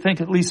stopped. You would think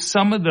at least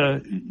some of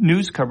the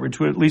news coverage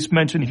would at least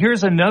mention,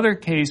 here's another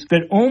case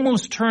that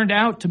almost turned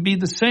out to be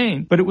the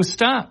same, but it was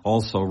stopped.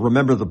 Also,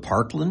 remember the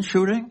Parkland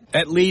shooting?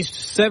 At least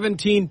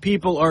 17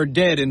 people are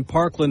dead in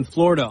Parkland,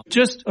 Florida.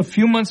 Just a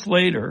few months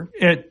later,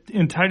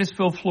 in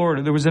Titusville,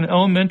 Florida, there was an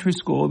elementary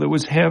school that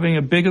was having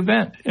a big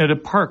event at a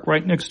park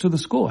right next to the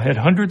school. Had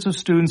hundreds of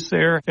students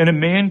there, and a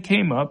man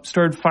came up,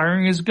 started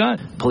firing his gun.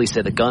 Police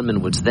say the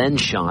gunman was then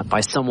shot by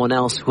someone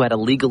else who had a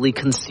legally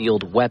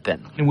concealed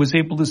weapon. And was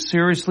able to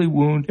seriously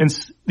wound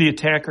the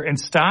attacker and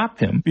stop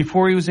him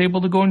before he was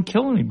able to go and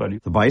kill anybody.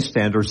 The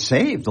bystander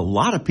saved a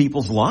lot of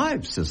people's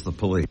lives, says the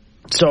police.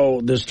 So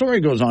the story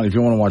goes on. If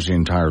you want to watch the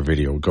entire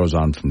video, it goes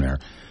on from there.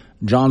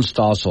 John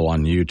Stossel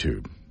on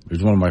YouTube.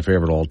 He's one of my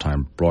favorite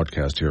all-time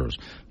broadcast heroes.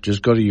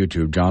 Just go to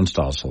YouTube, John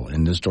Stossel,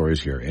 and this story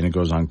is here. And it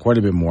goes on quite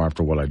a bit more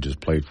after what I just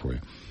played for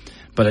you.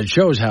 But it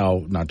shows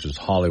how not just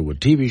Hollywood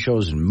TV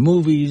shows and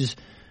movies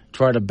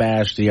try to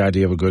bash the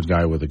idea of a good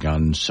guy with a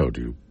gun. So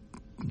do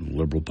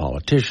liberal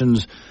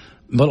politicians,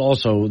 but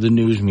also the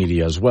news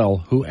media as well,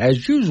 who,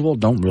 as usual,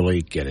 don't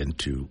really get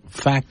into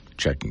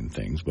fact-checking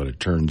things. But it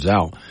turns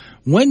out,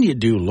 when you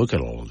do look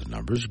at all of the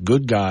numbers,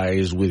 good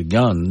guys with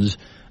guns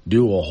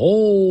do a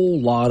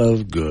whole lot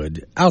of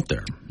good out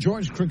there.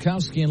 George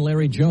Krakowski and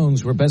Larry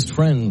Jones were best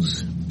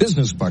friends,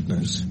 business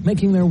partners,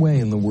 making their way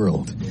in the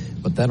world.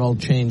 But that all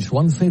changed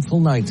one fateful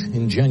night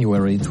in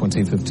January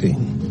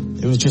 2015.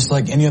 It was just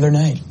like any other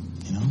night,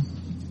 you know?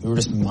 We were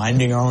just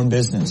minding our own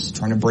business,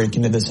 trying to break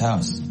into this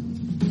house.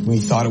 We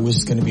thought it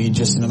was going to be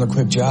just another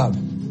quick job.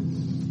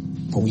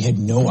 But we had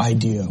no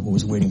idea what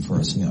was waiting for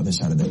us on the other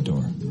side of that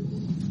door.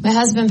 My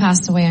husband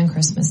passed away on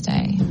Christmas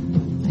Day.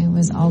 I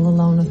was all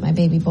alone with my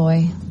baby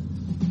boy.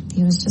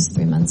 He was just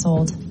 3 months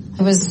old.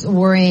 I was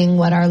worrying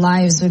what our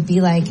lives would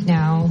be like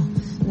now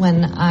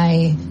when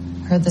I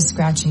heard the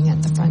scratching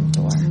at the front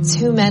door.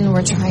 2 men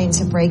were trying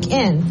to break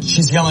in.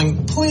 She's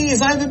yelling,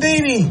 "Please, I have a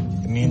baby!"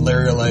 And me and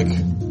Larry are like,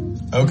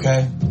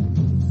 "Okay,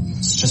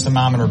 it's just a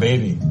mom and her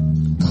baby.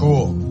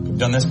 Cool, we've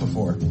done this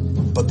before."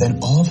 But then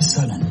all of a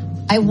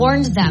sudden, I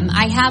warned them,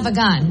 I have a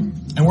gun.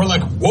 And we're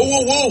like,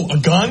 whoa, a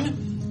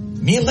gun?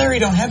 Me and Larry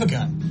don't have a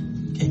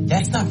gun. Okay,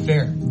 that's not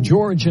fair.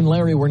 George and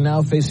Larry were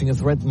now facing a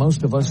threat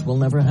most of us will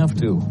never have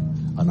to.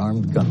 An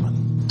armed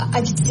gunman.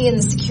 I could see in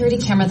the security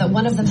camera that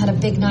one of them had a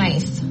big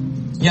knife.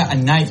 Yeah, a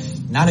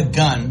knife, not a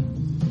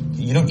gun.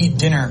 You don't eat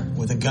dinner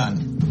with a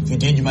gun. If you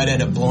did, you might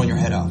end up blowing your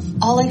head off.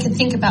 All I could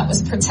think about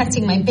was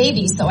protecting my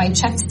baby, so I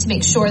checked to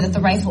make sure that the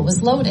rifle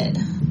was loaded.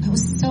 I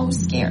was so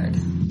scared.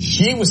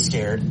 She was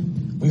scared.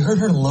 We heard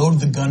her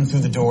load the gun through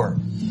the door.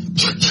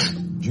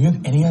 Do you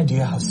have any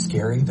idea how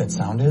scary that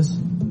sound is?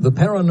 The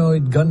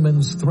paranoid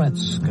gunman's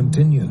threats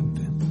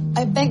continued.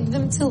 I begged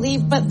them to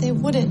leave, but they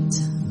wouldn't.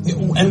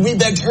 And we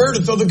begged her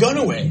to throw the gun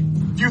away.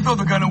 If you throw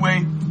the gun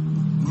away,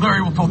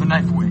 Larry will throw the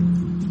knife away.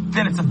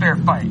 Then it's a fair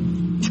fight.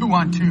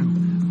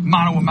 2-on-2.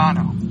 Mano a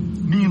mano.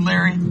 Me and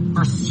Larry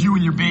versus you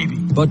and your baby.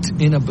 But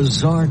in a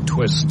bizarre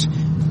twist,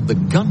 the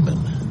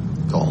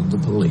gunman called the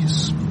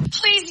police.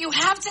 Please, you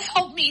have to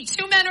help me.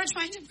 2 men are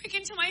trying to break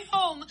into my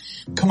home.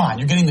 Come on,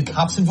 you're getting the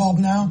cops involved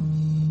now?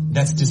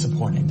 That's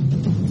disappointing.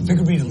 We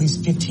figured we'd at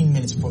least 15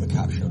 minutes before the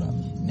cops showed up.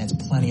 And that's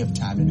plenty of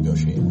time to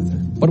negotiate with her.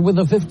 But with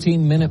a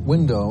 15-minute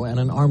window and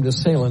an armed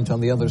assailant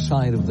on the other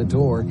side of the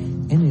door,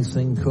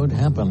 anything could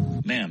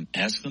happen. Ma'am,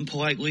 ask them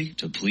politely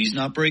to please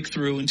not break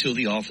through until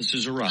the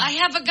officers arrive. I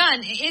have a gun.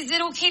 Is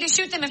it okay to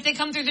shoot them if they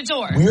come through the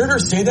door? We heard her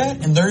say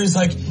that, and Larry's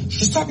like,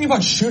 she's talking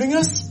about shooting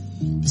us?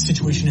 The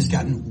situation has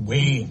gotten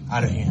way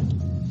out of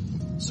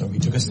hand. So he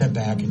took a step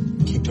back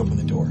and kicked open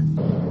the door.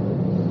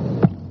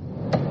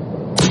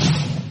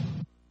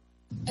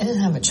 I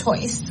didn't have a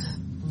choice.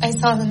 I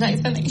saw the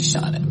knife and I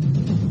shot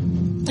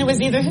him. It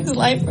was either his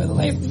life or the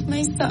life of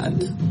my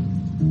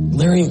son.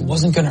 Larry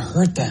wasn't going to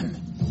hurt them.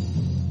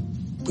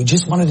 We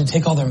just wanted to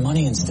take all their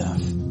money and stuff.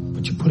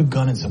 But you put a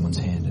gun in someone's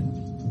hand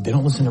and they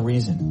don't listen to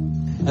reason.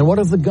 And what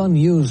of the gun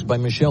used by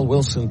Michelle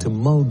Wilson to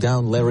mow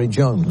down Larry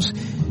Jones?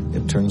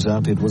 It turns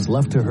out it was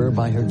left to her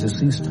by her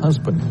deceased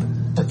husband.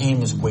 Her aim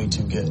was way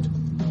too good.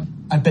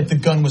 I bet the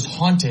gun was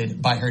haunted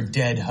by her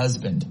dead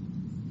husband.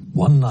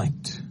 One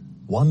night,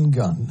 one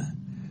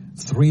gun,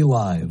 3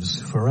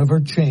 lives forever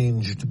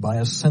changed by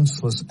a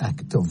senseless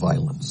act of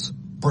violence.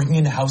 Breaking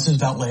into houses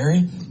without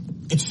Larry?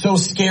 It's so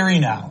scary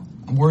now.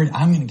 I'm worried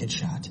I'm going to get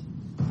shot.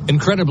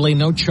 Incredibly,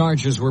 no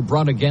charges were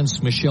brought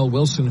against Michelle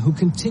Wilson, who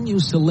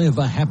continues to live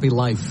a happy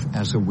life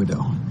as a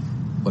widow.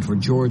 But for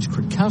George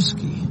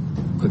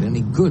Krakowski, could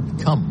any good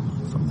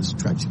come from this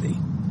tragedy?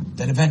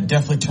 That event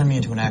definitely turned me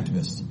into an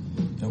activist.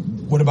 You know,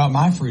 what about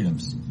my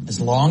freedoms? As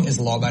long as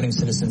law-abiding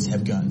citizens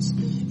have guns,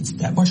 it's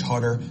that much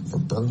harder for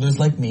burglars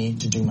like me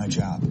to do my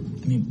job.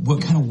 I mean,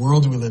 what kind of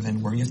world do we live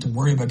in where you have to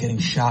worry about getting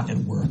shot at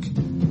work?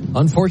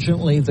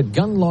 Unfortunately, the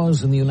gun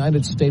laws in the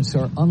United States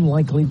are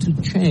unlikely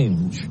to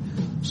change.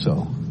 So,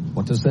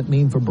 what does that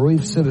mean for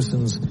bereaved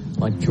citizens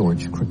like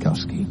George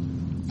Krakowski?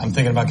 I'm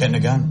thinking about getting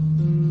a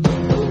gun.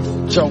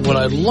 So what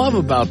I love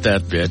about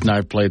that bit, and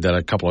I've played that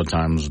a couple of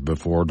times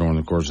before during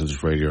the course of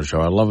this radio show,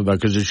 I love it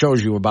because it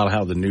shows you about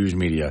how the news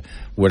media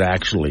would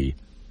actually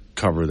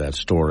cover that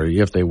story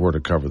if they were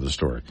to cover the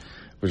story.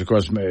 Which, of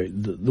course,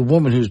 the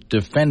woman who's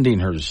defending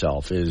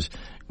herself is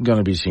going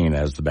to be seen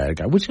as the bad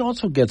guy, which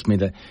also gets me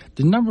that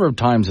the number of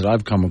times that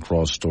I've come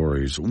across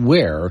stories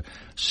where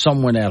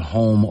someone at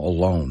home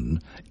alone,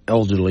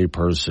 elderly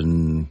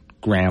person,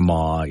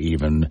 grandma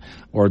even,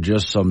 or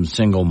just some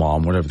single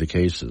mom, whatever the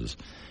case is,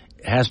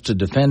 has to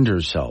defend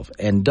herself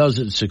and does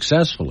it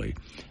successfully,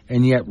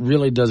 and yet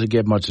really doesn't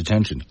get much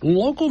attention.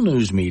 Local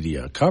news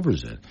media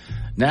covers it.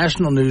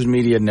 National news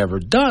media never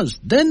does.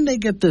 Then they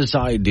get this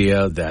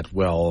idea that,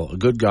 well, a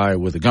good guy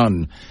with a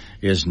gun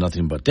is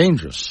nothing but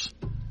dangerous,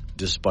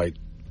 despite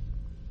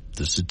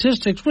the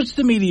statistics, which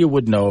the media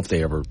would know if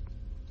they ever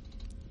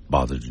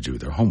bothered to do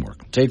their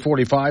homework. It's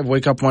 8:45,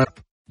 Wake Up Wyoming.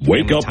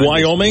 Wake Up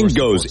Wyoming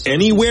goes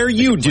anywhere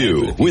you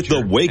do with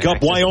the Wake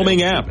Up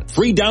Wyoming app.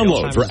 Free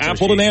download for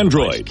Apple and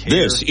Android.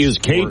 This is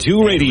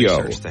K2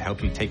 Radio. To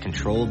help you take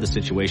control of the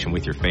situation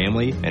with your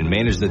family and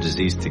manage the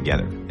disease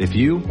together. If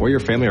you or your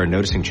family are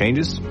noticing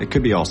changes, it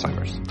could be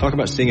Alzheimer's. Talk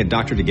about seeing a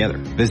doctor together.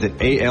 Visit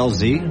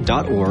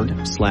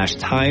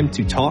alz.org/time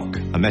to talk.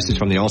 A message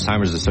from the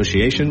Alzheimer's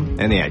Association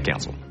and the Ad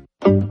Council.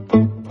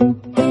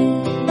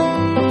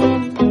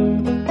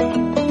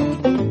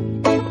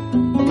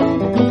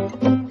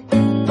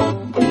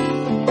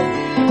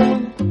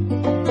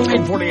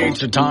 8:48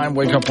 the time.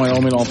 Wake Up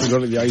Wyoming. Off we go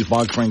to the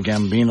icebox. Frank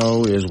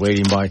Gambino is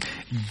waiting by,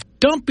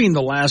 dumping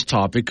the last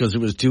topic because it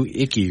was too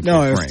icky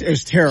for Frank. It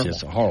was terrible.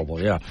 It's just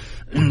horrible, yeah.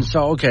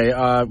 So, okay,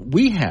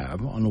 we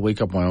have on the Wake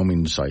Up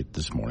Wyoming site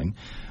this morning,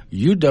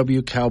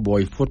 UW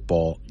Cowboy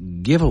football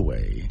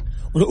giveaway.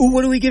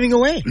 What are we giving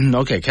away?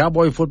 Okay,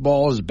 Cowboy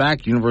football is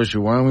back, University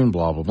of Wyoming,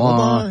 blah, blah,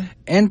 blah.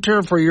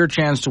 Enter for your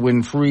chance to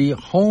win free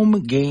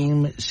home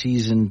game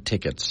season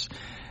tickets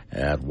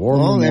at War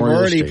Memorial they've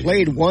already Stadium.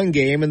 played one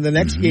game, and the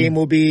next game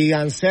will be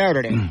on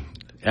Saturday.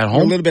 At home?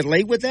 You're a little bit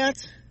late with that?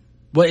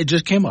 Well, it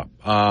just came up.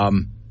 Let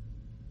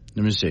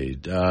me see.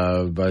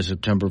 By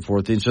September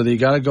 14th. So you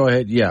got to go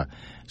ahead. Yeah.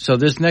 So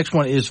this next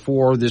one is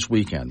for this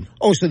weekend.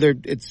 Oh, so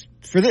it's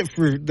for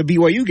the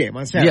BYU game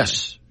on Saturday?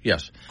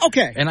 Yes.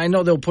 Okay. And I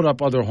know they'll put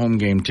up other home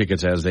game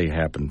tickets as they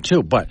happen,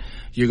 too. But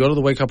you go to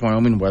the Wake Up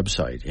Wyoming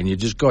website, and you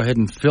just go ahead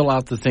and fill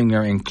out the thing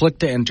there and click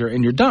to enter,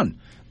 and you're done.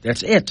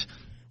 That's it.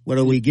 What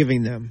are we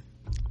giving them?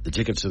 The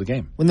tickets to the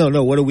game. Well,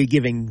 no. What are we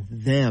giving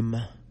them?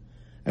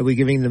 Are we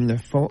giving them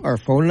our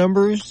phone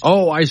numbers?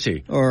 Oh, I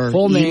see. Or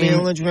full email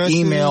name, addresses?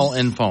 email,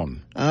 and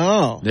phone.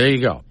 Oh. There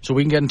you go. So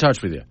we can get in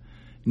touch with you.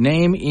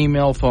 Name,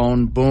 email,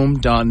 phone,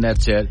 boom, done,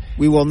 that's it.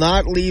 We will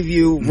not leave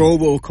you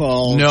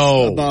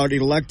robocalls about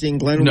electing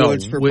Glenn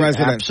Woods for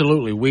president.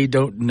 Absolutely. We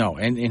don't know.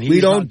 And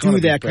we don't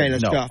do that kind of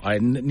stuff.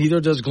 Neither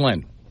does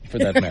Glenn, for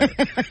that matter.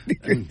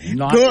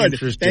 Not Good.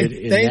 interested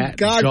in Thank that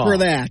God job. for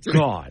that.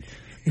 God.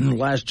 The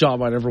last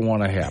job I'd ever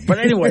want to have. But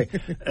anyway,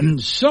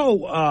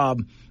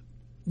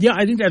 yeah,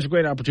 I think that's a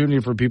great opportunity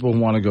for people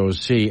who want to go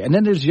see. And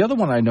then there's the other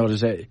one I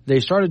noticed that they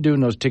started doing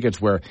those tickets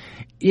where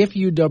if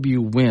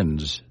UW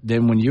wins,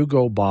 then when you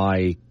go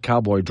buy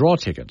Cowboy draw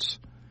tickets.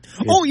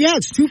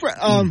 It's two for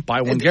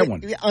buy one get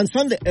one on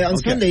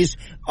Sundays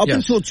up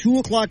until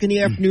 2:00 in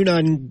the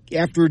afternoon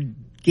after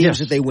games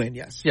that they win.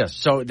 Yes.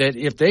 So that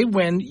if they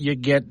win, you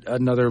get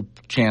another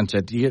chance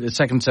you get a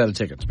second set of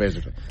tickets,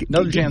 basically.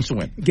 Another chance to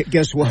win.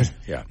 Guess what?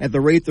 Yeah. At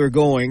the rate they're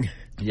going.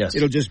 Yes.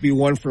 It'll just be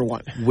 1 for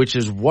 1. Which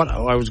is what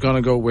I was going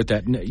to go with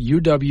that.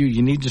 UW,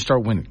 you need to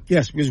start winning.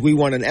 Yes, because we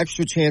want an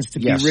extra chance to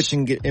be rich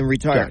and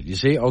retire. Yeah, you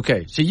see?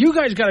 Okay. So you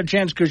guys got a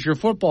chance because you're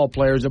football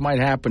players. It might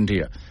happen to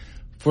you.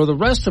 For the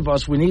rest of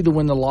us, we need to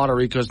win the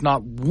lottery because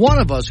not one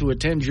of us who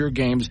attends your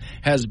games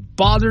has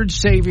bothered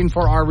saving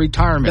for our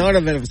retirement. None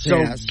of it has.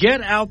 So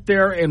get out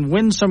there and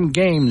win some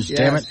games,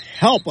 damn it.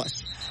 Help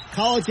us.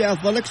 College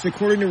athletics,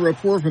 according to a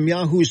report from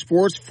Yahoo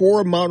Sports,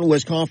 4 Mountain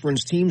West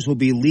Conference teams will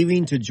be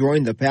leaving to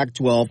join the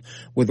Pac-12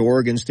 with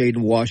Oregon State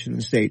and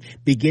Washington State,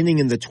 beginning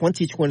in the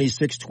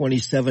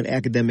 2026-27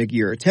 academic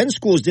year. 10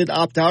 schools did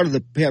opt out of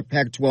the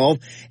Pac-12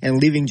 and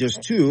leaving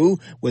just 2,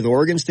 with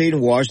Oregon State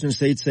and Washington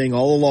State saying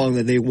all along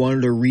that they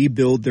wanted to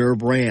rebuild their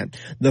brand.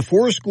 The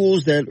 4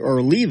 schools that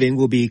are leaving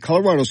will be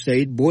Colorado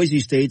State, Boise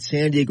State,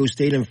 San Diego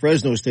State, and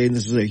Fresno State. And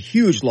this is a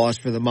huge loss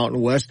for the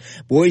Mountain West.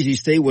 Boise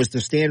State was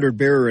the standard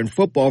bearer in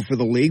football for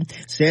the league.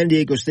 San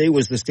Diego State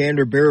was the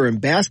standard bearer in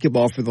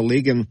basketball for the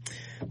league. And,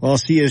 well,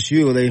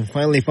 CSU, they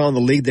finally found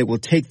the league that will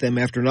take them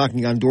after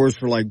knocking on doors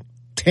for like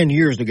 10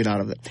 years to get out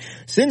of it.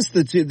 Since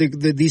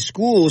these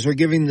schools are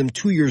giving them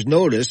 2 years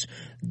notice,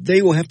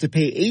 they will have to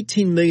pay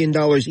 $18 million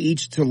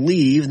each to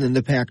leave, and then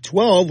the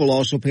Pac-12 will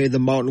also pay the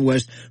Mountain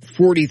West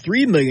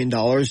 $43 million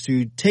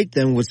to take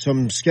them with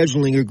some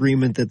scheduling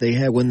agreement that they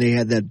had when they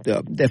had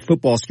that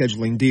football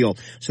scheduling deal.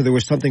 So there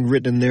was something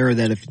written in there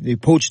that if they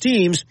poach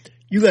teams,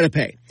 you got to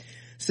pay.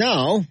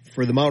 So,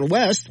 for the Mountain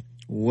West,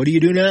 what do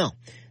you do now?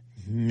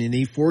 You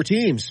need 4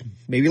 teams,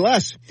 maybe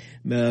less.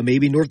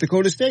 maybe North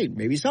Dakota State,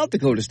 maybe South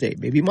Dakota State,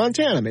 maybe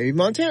Montana, maybe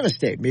Montana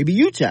State, maybe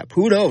UTEP.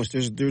 Who knows?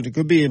 There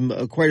could be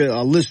quite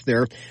a list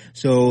there.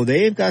 So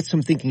they've got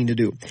some thinking to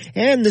do.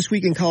 And this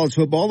week in college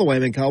football, the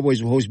Wyoming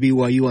Cowboys will host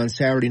BYU on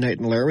Saturday night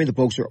in Laramie. The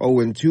Pokes are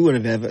 0-2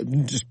 and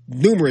have just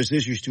numerous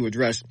issues to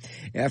address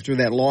after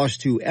that loss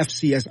to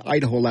FCS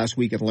Idaho last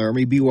week in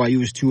Laramie.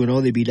 BYU is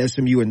 2-0. They beat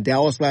SMU in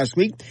Dallas last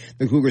week.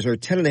 The Cougars are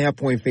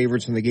 10.5-point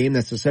favorites in the game.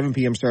 That's a 7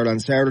 p.m. start on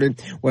Saturday.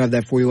 We'll have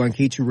that for you on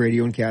K2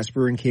 Radio in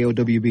Casper and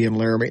KOWB in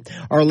Laramie.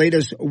 Our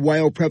latest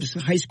WyoPreps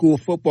high school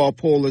football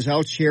poll is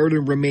out.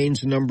 Sheridan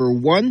remains number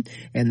 1,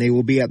 and they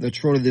will be at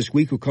Natrona this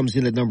week, who comes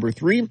in at number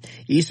 3.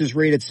 East is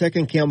rated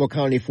 2nd, Campbell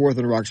County 4th,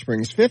 and Rock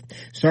Springs 5th.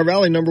 Star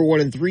Valley number 1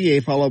 in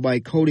 3A, followed by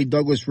Cody,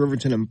 Douglas,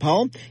 Riverton, and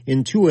Powell.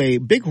 In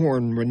 2A,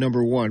 Bighorn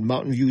number 1,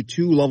 Mountain View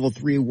 2, Level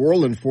 3,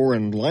 Worland 4,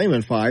 and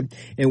Lyman 5.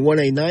 In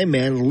 1A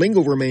 9-man,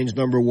 Lingo remains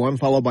number 1,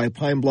 followed by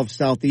Pine Bluff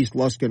Southeast,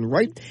 Lusk, and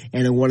Wright.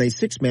 And in 1A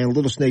 6-man,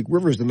 Little Snake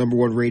River is the number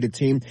 1 rated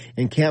team.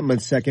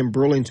 Encampment 2nd,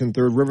 Burlington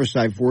 3rd,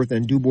 Riverside 4th,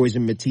 and DuBois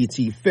and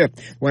Matiti 5th.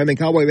 Wyoming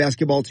Cowboy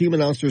basketball team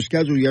announced their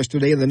schedule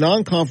yesterday in the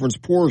non-conference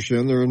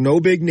portion. There are no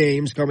big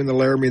names coming to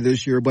Laramie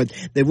this year, but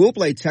they will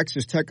play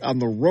Texas Tech on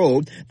the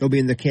road. They'll be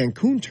in the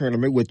Cancun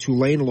tournament with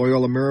Tulane,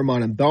 Loyola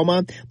Marymount, and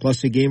Belmont,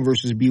 plus a game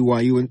versus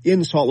BYU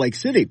in Salt Lake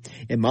City.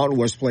 In Mountain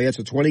West play, it's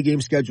a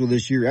 20-game schedule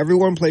this year.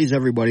 Everyone plays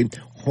everybody,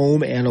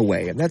 home and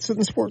away, and that's it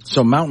in sports.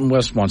 So Mountain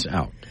West wants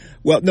out.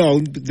 Well, no,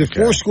 the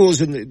 4 schools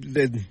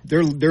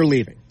they're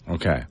leaving.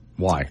 Okay,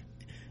 why?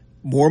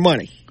 More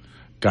money.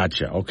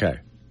 Gotcha. Okay.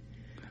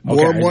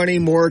 More money,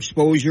 more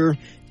exposure.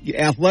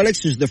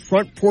 Athletics is the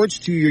front porch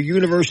to your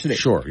university.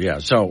 Sure, yeah.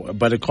 So,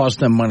 but it costs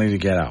them money to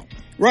get out.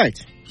 Right.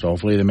 So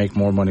hopefully they make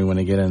more money when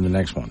they get in the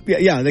next one.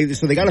 Yeah.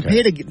 So they got to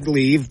pay to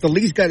leave. The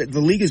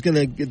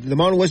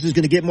Mountain West is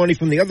going to get money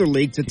from the other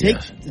league to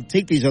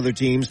take these other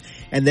teams,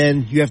 and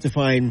then you have to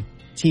find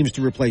teams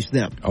to replace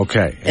them.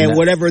 Okay. And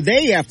whatever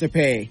they have to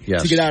pay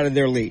to get out of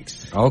their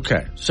leagues.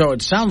 Okay. So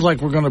it sounds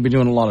like we're going to be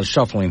doing a lot of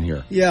shuffling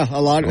here. Yeah,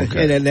 a lot.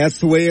 Okay. And that's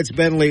the way it's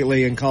been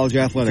lately in college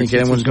athletics.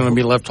 Think anyone's going to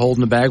be left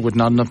holding the bag with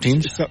not enough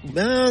teams?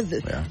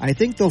 I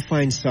think they'll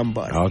find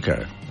somebody.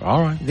 Okay.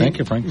 All right. Thank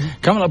you, Frank.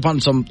 Coming up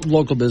on some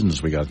local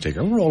business we got to take.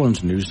 We'll roll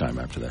into news time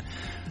after that.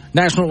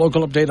 National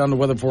local update on the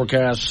weather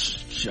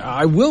forecast.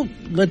 I will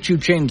let you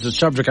change the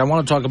subject. I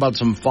want to talk about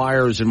some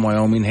fires in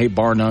Wyoming. Hey,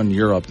 bar none,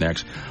 you're up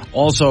next.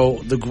 Also,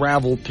 the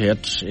gravel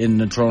pits in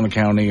Natrona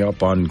County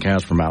up on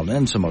Casper Mountain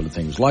and some other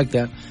things like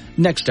that.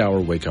 Next hour,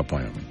 Wake Up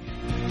Wyoming.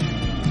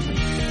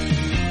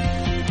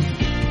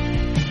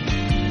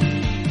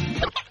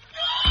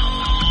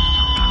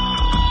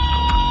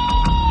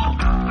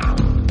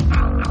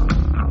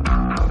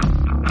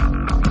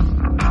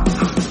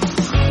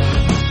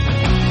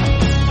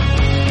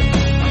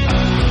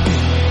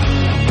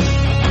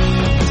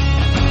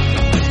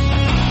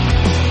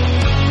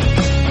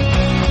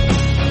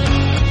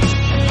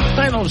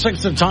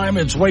 Six the time,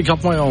 it's Wake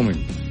Up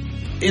Wyoming.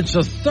 It's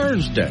a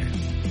Thursday.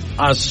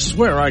 I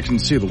swear I can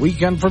see the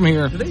weekend from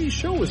here. Today's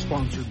show is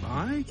sponsored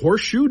by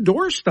Horseshoe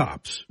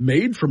Doorstops,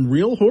 made from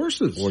real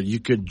horses. Or you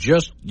could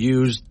just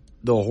use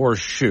the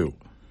horseshoe.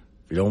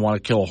 You don't want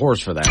to kill a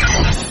horse for that.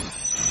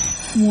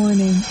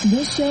 Warning,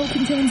 this show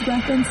contains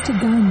reference to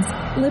guns,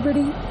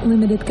 liberty,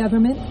 limited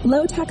government,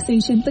 low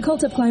taxation, the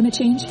cult of climate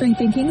change, free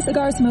thinking,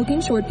 cigar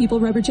smoking, short people,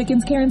 rubber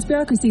chickens, Karen's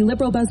bureaucracy,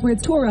 liberal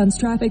buzzwords, tour runs,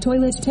 traffic,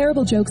 toilets,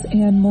 terrible jokes,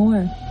 and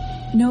more.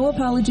 No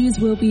apologies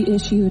will be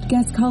issued.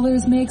 Guest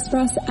callers may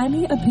express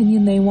any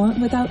opinion they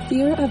want without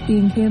fear of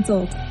being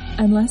canceled.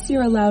 Unless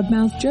you're a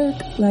loudmouth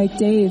jerk like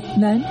Dave,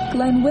 then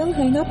Glenn will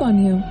hang up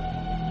on you.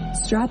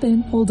 Strap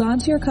in, hold on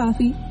to your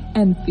coffee,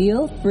 and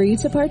feel free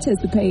to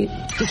participate.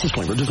 This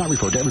disclaimer does not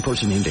refer to every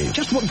person named Dave.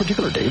 Just one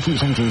particular Dave from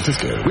San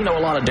Francisco. We know a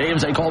lot of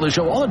Daves. They call this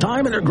show all the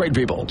time, and they're great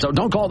people. So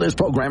don't call this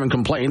program and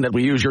complain that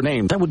we use your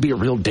name. That would be a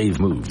real Dave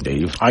move,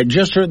 Dave. I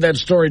just heard that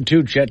story,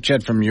 too.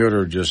 Chet from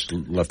Yoder just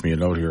left me a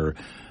note here.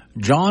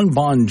 John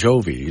Bon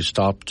Jovi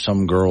stopped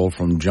some girl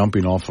from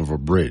jumping off of a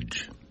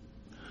bridge.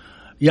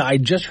 Yeah, I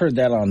just heard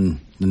that on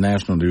the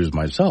national news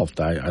myself.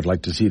 I'd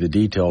like to see the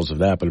details of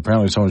that, but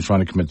apparently someone's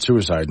trying to commit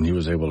suicide, and he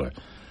was able to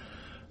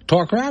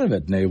talk her out of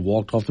it, and they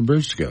walked off the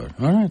bridge together.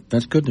 All right,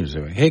 that's good news.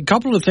 Hey, a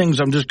couple of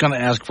things I'm just going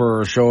to ask for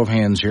a show of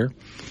hands here.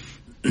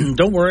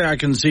 Don't worry, I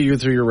can see you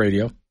through your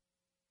radio.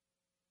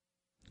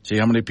 See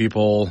how many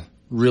people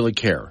really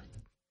care.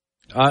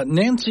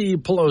 Nancy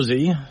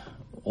Pelosi,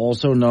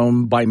 also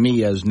known by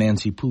me as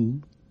Nancy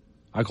Poo,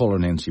 I call her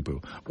Nancy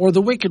Poo, or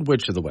the Wicked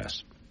Witch of the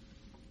West,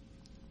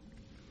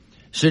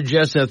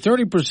 suggests that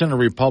 30% of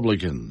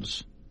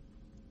Republicans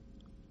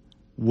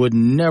would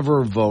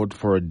never vote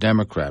for a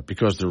Democrat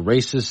because they're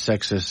racist,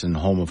 sexist, and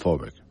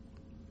homophobic.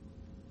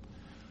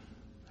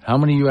 How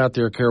many of you out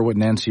there care what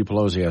Nancy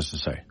Pelosi has to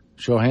say?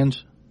 Show of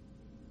hands?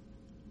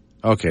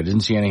 Okay,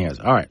 didn't see any hands.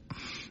 All right.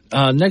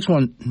 Next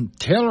one,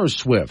 Taylor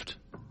Swift.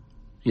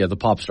 Yeah, the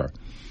pop star.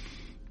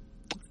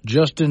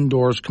 Just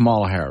endorsed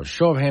Kamala Harris.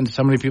 Show of hands,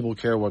 how many people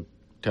care what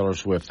Taylor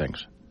Swift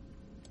thinks?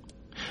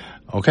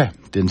 Okay,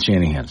 didn't see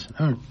any hands.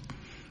 All right.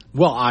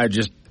 Well,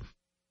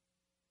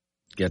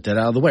 Get that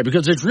out of the way,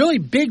 because it's really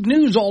big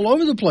news all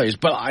over the place,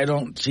 but I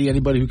don't see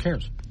anybody who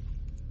cares.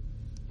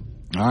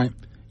 All right?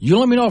 You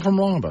let me know if I'm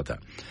wrong about that.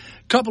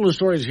 A couple of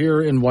stories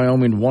here in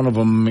Wyoming. One of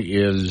them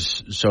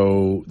is,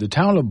 so the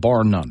town of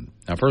Bar None.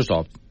 Now, first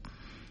off,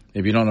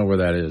 if you don't know where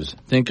that is,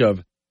 think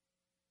of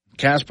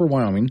Casper,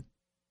 Wyoming.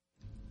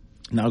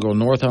 Now go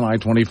north on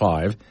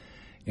I-25,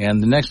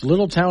 and the next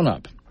little town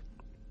up,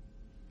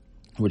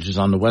 which is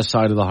on the west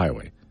side of the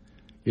highway,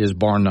 is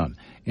Bar None.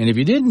 And if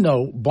you didn't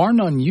know, Bar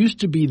None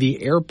used to be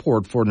the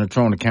airport for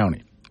Natrona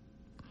County.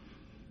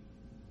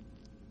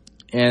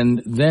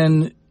 And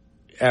then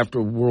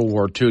after World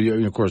War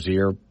II, of course, the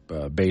air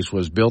base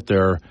was built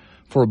there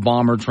for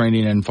bomber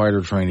training and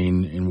fighter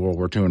training in World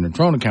War II in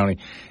Natrona County.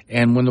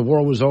 And when the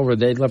war was over,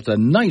 they left a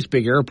nice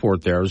big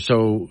airport there,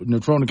 so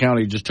Natrona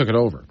County just took it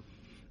over,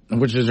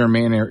 which is their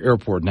main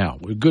airport now.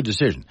 A good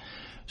decision.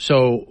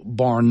 So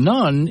Bar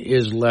None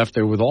is left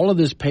there with all of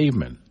this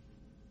pavement,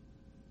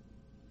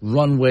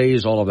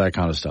 runways, all of that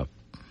kind of stuff.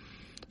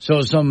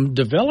 So some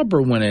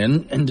developer went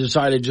in and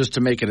decided just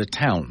to make it a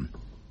town.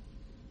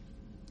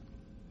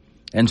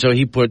 And so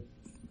he put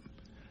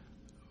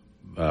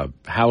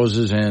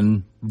houses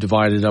in,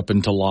 divided up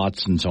into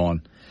lots and so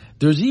on.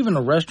 There's even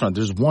a restaurant.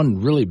 There's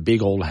one really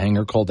big old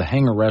hangar called the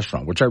Hangar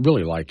Restaurant, which I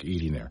really like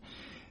eating there.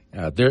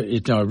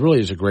 It really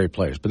is a great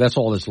place, but that's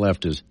all that's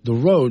left is the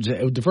roads.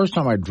 The first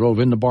time I drove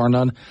into Bar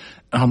None,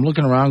 I'm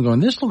looking around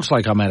going, this looks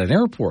like I'm at an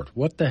airport.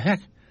 What the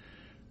heck?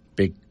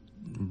 Big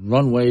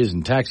runways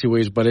and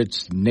taxiways, but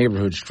it's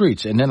neighborhood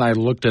streets. And then I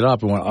looked it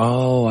up and went,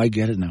 oh, I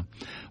get it now.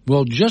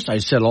 Well, I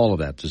said all of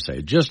that to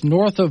say, just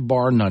north of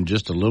Bar None,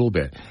 just a little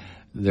bit,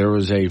 there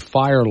was a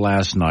fire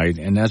last night,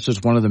 and that's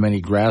just one of the many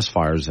grass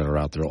fires that are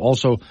out there.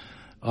 Also,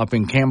 up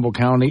in Campbell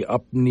County,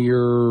 up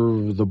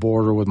near the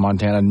border with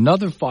Montana,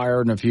 another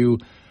fire and a few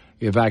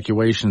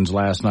evacuations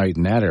last night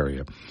in that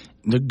area.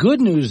 The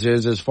good news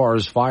is, as far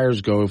as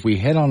fires go, if we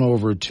head on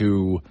over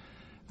to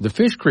the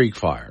Fish Creek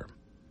fire,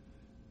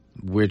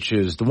 which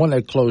is the one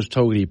that closed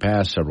Togety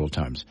Pass several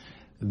times,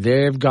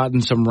 they've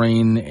gotten some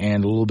rain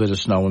and a little bit of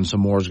snow, and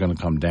some more is going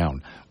to come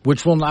down,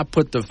 which will not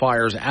put the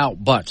fires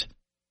out, but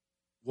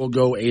will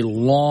go a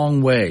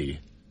long way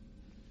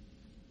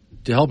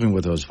to helping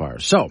with those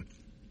fires. So,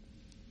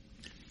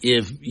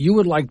 if you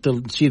would like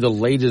to see the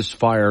latest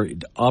fire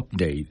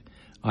update,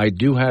 I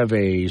do have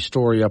a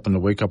story up on the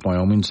Wake Up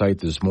Wyoming site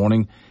this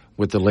morning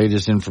with the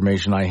latest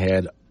information I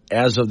had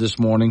as of this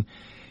morning,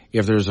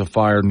 if there's a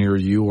fire near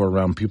you or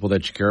around people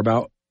that you care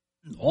about.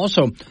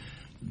 Also, let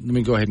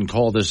me go ahead and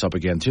call this up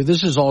again, too.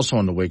 This is also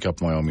on the Wake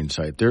Up Wyoming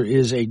site. There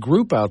is a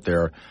group out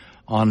there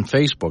on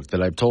Facebook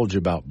that I've told you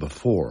about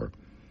before,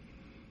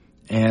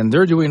 and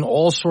they're doing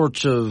all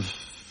sorts of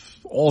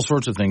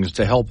things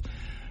to help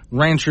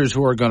ranchers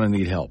who are going to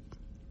need help.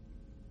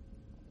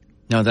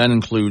 Now, that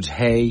includes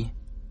hay,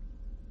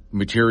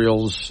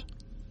 materials,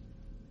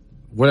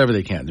 whatever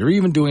they can. They're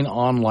even doing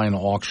online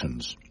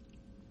auctions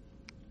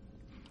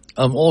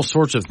of all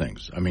sorts of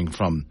things. I mean,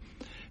 from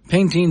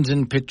paintings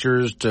and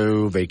pictures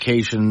to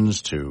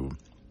vacations to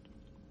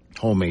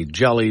homemade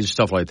jellies,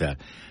 stuff like that,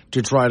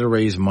 to try to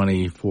raise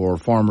money for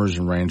farmers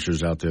and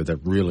ranchers out there that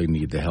really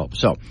need the help.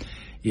 So,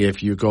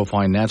 if you go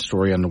find that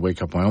story on the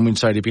Wake Up Wyoming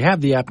site, if you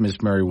have the app,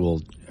 Miss Mary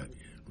will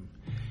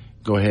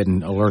go ahead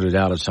and alert it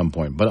out at some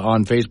point. But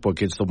on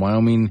Facebook, it's the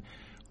Wyoming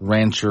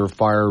Rancher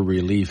Fire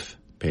Relief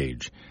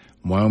page.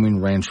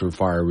 Wyoming Rancher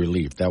Fire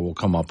Relief. That will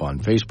come up on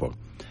Facebook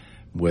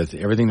with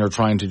everything they're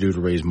trying to do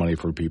to raise money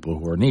for people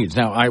who are in need.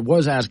 Now, I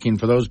was asking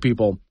for those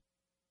people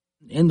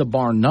in the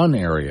Bar None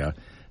area,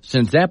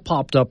 since that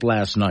popped up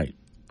last night.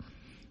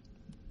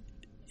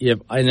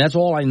 And that's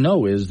all I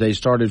know is they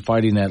started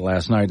fighting that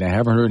last night, and I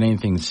haven't heard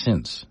anything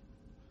since.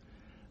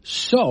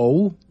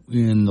 So,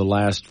 in the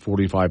last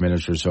 45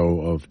 minutes or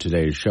so of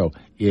today's show,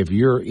 if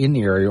you're in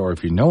the area or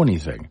if you know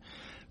anything,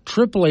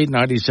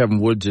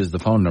 888-97-WOODS is the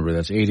phone number.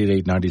 That's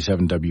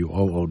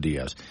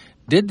 888-97-WOODS.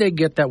 Did they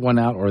get that one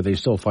out, or are they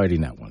still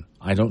fighting that one?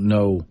 I don't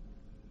know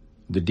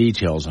the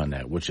details on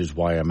that, which is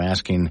why I'm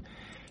asking.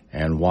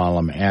 And while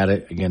I'm at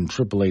it, again,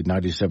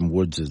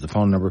 888-97-WOODS is the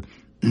phone number.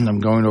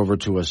 I'm going over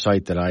to a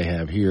site that I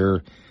have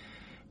here,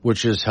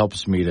 which just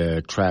helps me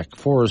to track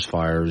forest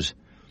fires.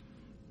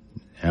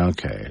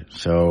 Okay,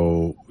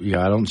 so,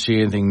 yeah, I don't see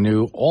anything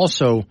new.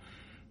 Also,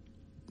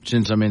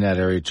 since I'm in that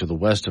area to the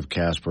west of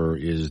Casper,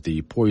 is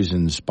the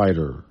Poison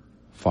Spider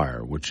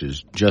fire, which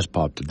is just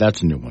popped.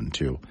 That's a new one,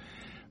 too.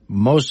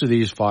 Most of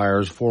these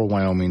fires for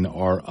Wyoming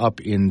are up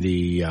in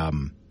the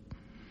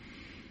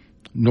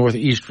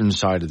northeastern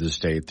side of the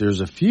state.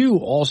 There's a few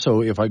also,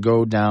 if I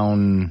go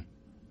down,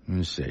 let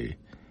me see.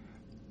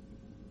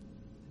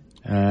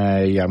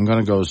 I'm going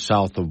to go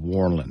south of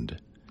Worland.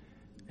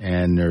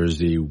 And there's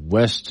the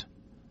West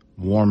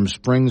Warm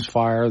Springs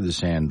fire, the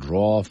Sand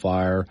Draw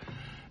fire,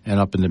 and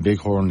up in the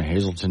Bighorn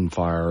Hazelton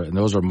fire. And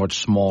those are much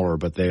smaller,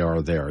 but they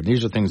are there. And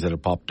these are things that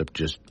have popped up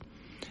just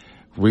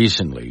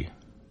recently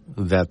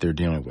that they're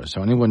dealing with.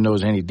 So anyone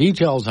knows any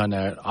details on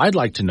that, I'd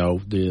like to know.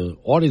 The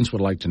audience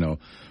would like to know.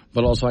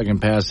 But also I can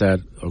pass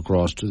that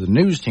across to the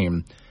news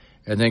team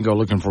and then go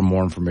looking for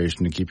more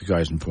information to keep you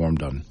guys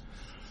informed on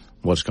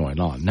what's going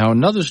on. Now,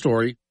 another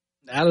story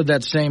out of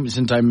that same,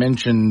 since I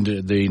mentioned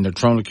the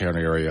Natrona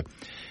County area,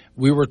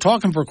 we were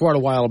talking for quite a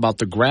while about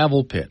the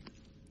gravel pit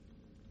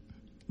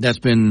that's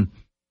been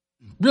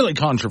really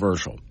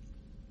controversial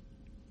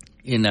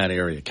in that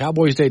area.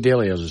 Cowboy State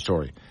Daily has a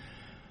story.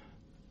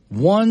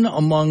 One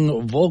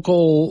among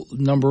vocal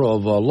number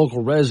of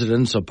local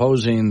residents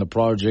opposing the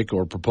project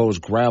or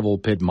proposed gravel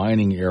pit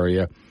mining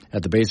area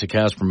at the base of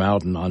Casper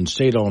Mountain on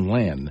state-owned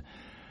land.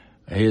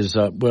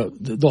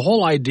 The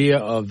whole idea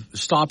of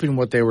stopping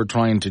what they were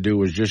trying to do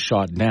was just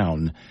shot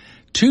down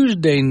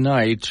Tuesday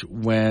night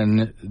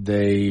when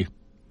they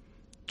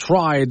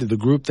the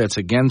group that's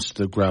against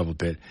the gravel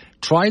pit,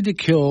 tried to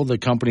kill the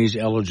company's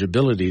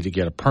eligibility to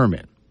get a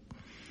permit.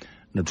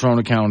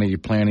 Natrona County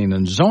Planning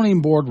and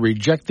Zoning Board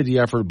rejected the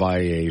effort by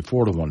a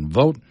 4-1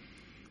 vote,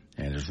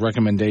 and its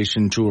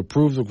recommendation to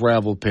approve the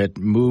gravel pit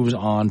moves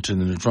on to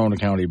the Natrona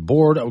County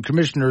Board of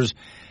Commissioners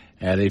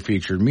at a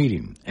featured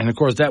meeting. And, of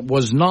course, that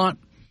was not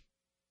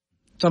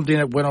something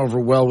that went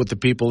over well with the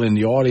people in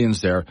the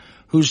audience there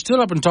who stood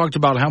up and talked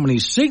about how many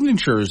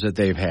signatures that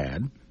they've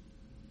had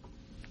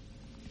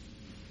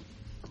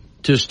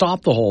to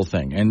stop the whole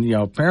thing. And,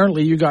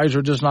 apparently you guys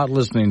are just not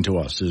listening to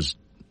us is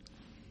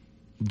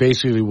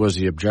basically was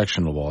the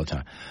objection of all the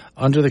time.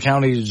 Under the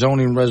county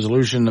zoning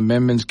resolution,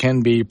 amendments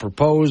can be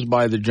proposed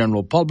by the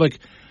general public,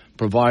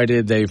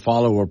 provided they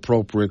follow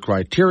appropriate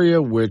criteria,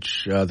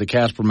 which the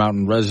Casper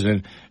Mountain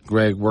resident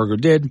Greg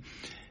Werger did.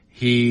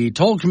 He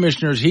told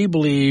commissioners he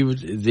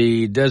believed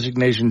the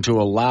designation to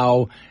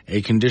allow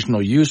a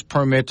conditional use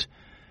permit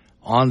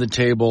on the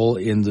table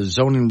in the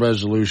zoning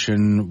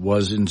resolution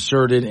was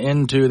inserted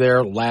into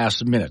there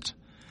last minute.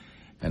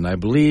 And I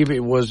believe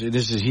it was,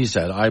 he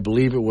said, I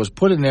believe it was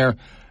put in there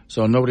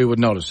so nobody would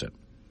notice it.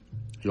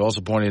 He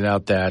also pointed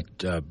out that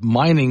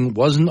mining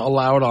wasn't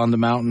allowed on the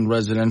mountain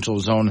residential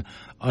zone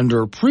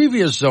under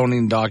previous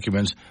zoning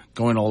documents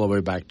going all the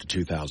way back to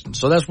 2000.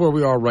 So that's where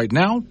we are right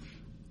now.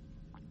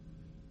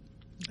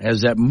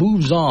 As that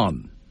moves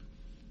on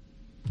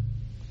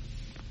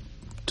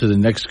to the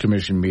next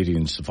commission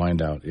meetings to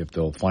find out if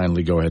they'll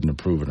finally go ahead and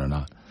approve it or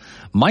not.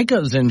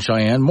 Micah is in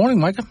Cheyenne. Morning,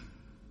 Micah.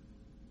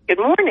 Good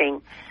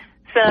morning.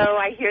 So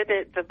I hear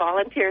that the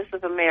Volunteers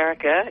of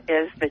America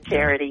is the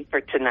charity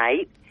for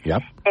tonight.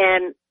 Yep.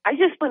 And I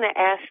just want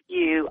to ask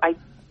you, I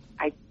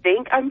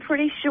think I'm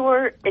pretty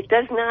sure it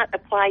does not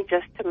apply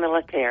just to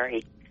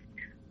military.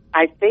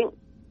 I think,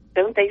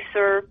 don't they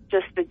serve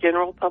just the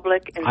general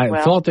public as well?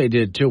 I thought they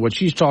did, too. What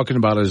she's talking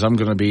about is I'm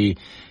going to be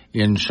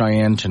in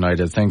Cheyenne tonight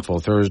at Thankful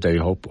Thursday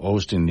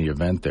hosting the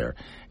event there.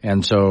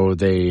 And so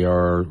they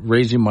are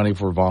raising money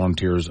for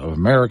Volunteers of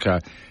America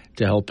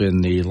to help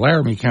in the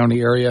Laramie County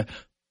area.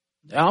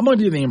 I'm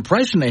under the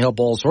impression they help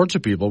all sorts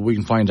of people. We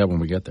can find out when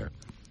we get there.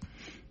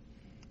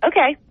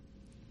 Okay.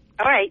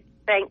 All right.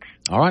 Thanks.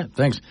 All right.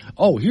 Thanks.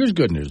 Oh, here's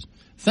good news.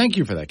 Thank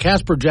you for that.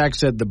 Casper Jack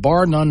said the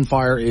Bar None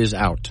fire is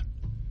out.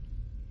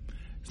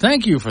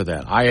 Thank you for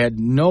that. I had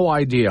no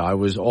idea.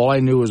 All I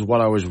knew was what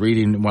I was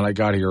reading when I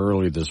got here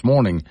early this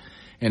morning,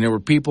 and there were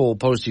people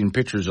posting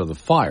pictures of the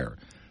fire,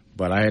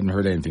 but I hadn't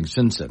heard anything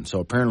since then. So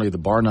apparently the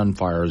Bar None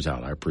fire is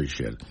out. I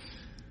appreciate it.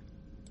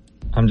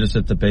 I'm just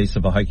at the base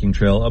of a hiking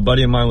trail. A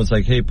buddy of mine was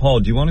like, hey,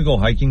 Paul, do you want to go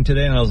hiking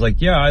today? And I was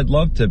like, yeah, I'd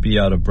love to be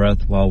out of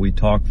breath while we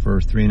talk for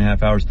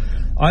 3.5 hours.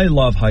 I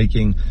love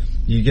hiking.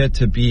 You get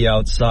to be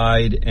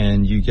outside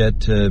and you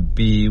get to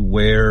be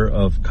aware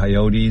of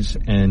coyotes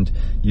and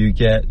you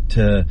get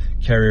to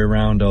carry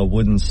around a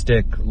wooden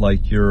stick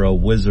like you're a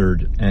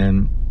wizard,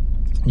 and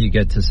you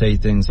get to say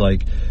things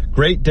like,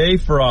 great day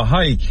for a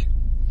hike,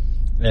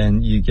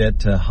 and you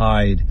get to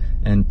hide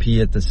and pee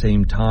at the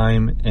same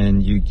time,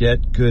 and you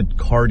get good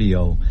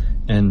cardio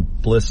and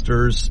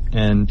blisters,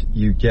 and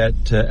you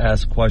get to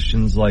ask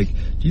questions like,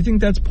 do you think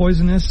that's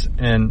poisonous?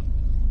 And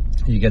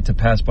you get to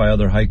pass by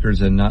other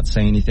hikers and not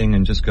say anything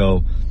and just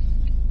go.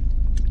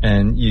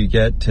 And you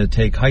get to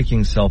take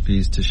hiking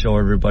selfies to show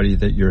everybody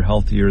that you're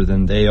healthier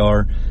than they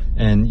are.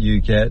 And you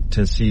get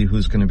to see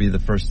who's going to be the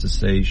first to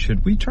say,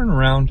 should we turn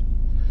around?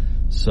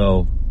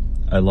 So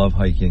I love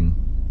hiking.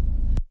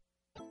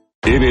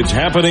 If it's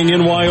happening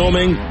in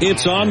Wyoming,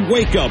 it's on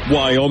Wake Up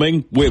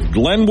Wyoming with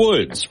Glenn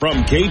Woods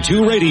from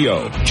K2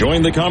 Radio.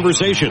 Join the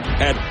conversation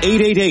at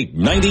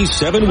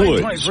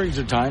 888-97-WOODS. 23 is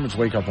the time. It's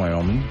Wake Up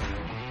Wyoming.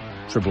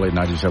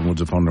 888-97-WOODS,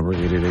 the phone number,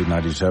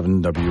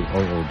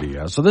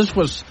 888-97-WOODS. So this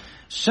was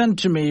sent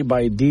to me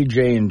by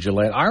DJ in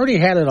Gillette. I already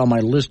had it on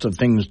my list of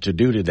things to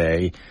do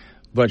today,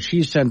 but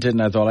she sent it,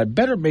 and I thought I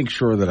better make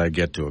sure that I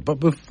get to it. But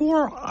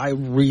before I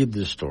read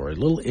this story, a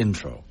little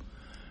intro,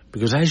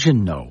 because as you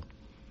know,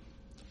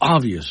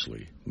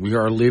 obviously, we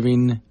are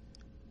living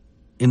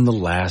in the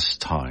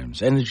last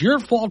times, and it's your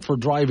fault for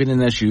driving an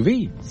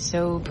SUV.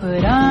 So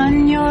put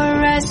on your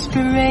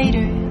respirator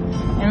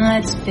and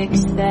let's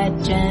fix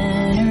that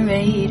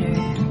generator.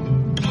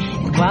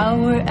 And while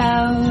we're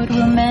out,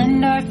 we'll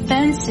mend our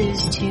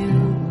fences too.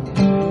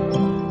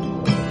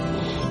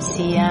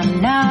 See,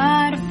 I'm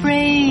not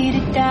afraid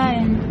of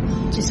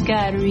dying, just everyone's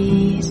got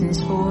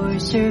reasons for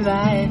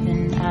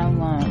surviving. I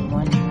want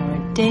one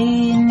more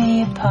day in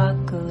the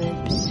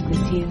apocalypse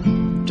with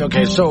you.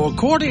 Okay, so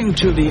according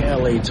to the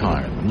LA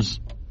Times,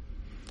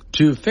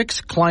 to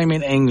fix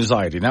climate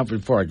anxiety. Now,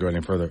 before I go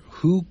any further,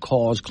 who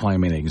caused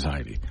climate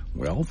anxiety?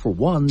 Well, for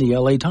one, the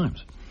LA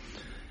Times.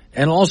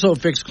 And also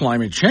fix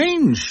climate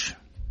change.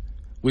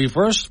 We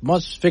first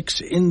must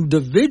fix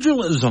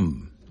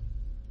individualism.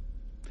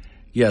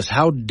 Yes,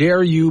 how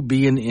dare you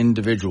be an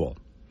individual?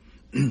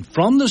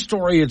 From the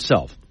story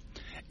itself,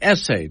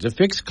 essay, to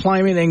fix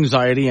climate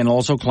anxiety and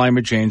also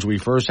climate change, we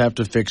first have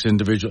to fix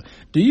individual.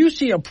 Do you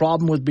see a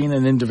problem with being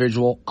an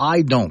individual?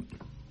 I don't.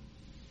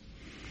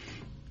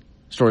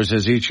 Story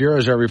says, each year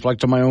as I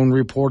reflect on my own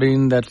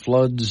reporting that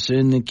floods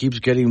and it keeps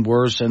getting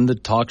worse and the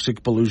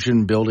toxic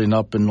pollution building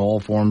up in all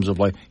forms of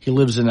life. He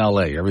lives in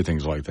L.A.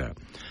 Everything's like that.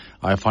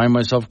 I find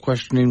myself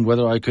questioning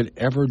whether I could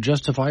ever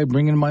justify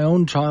bringing my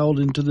own child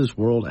into this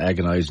world,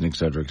 agonizing, et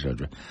cetera, et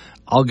cetera.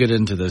 I'll get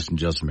into this in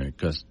just a minute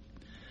because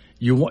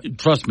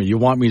trust me, you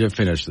want me to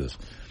finish this.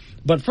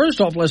 But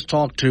first off, let's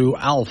talk to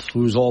Alf,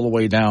 who's all the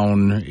way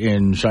down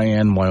in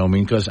Cheyenne,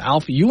 Wyoming, because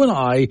Alf, you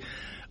and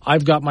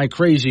I've got my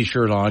crazy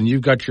shirt on.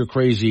 You've got your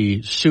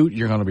crazy suit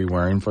you're going to be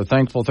wearing for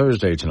Thankful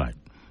Thursday tonight.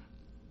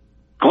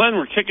 Glenn,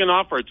 we're kicking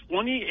off our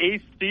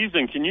 28th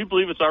season. Can you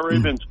believe it's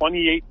already been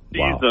 28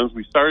 seasons? Wow.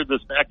 We started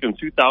this back in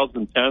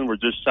 2010. We're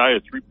just shy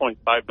of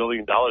 $3.5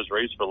 billion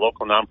raised for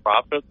local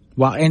nonprofits.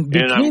 Wow, and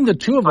between the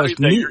two of us,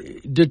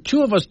 the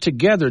two of us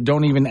together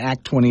don't even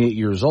act 28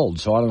 years old,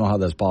 so I don't know how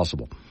that's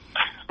possible.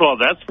 Well,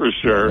 that's for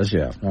sure.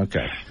 Yeah,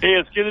 okay. Hey,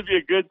 it's going to be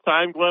a good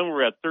time, Glenn.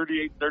 We're at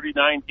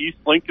 3839 East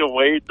Lincoln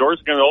Way. Doors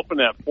are going to open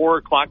at 4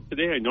 o'clock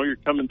today. I know you're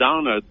coming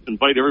down. I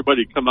invite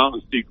everybody to come out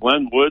and see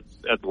Glenn Woods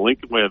at the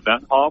Lincoln Way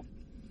Event Hall.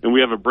 And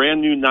we have a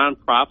brand new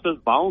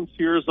nonprofit,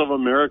 Volunteers of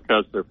America.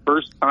 It's their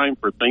first time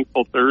for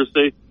Thankful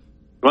Thursday.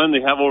 Glenn,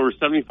 they have over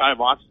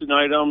 75 auction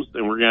items,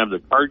 and we're going to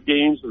have the card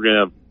games. We're going to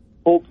have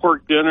pulled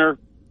pork dinner.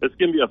 It's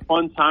going to be a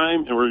fun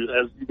time, and we're,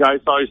 as you guys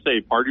always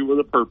say, party with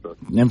a purpose.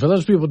 And for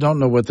those people who don't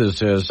know what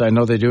this is, I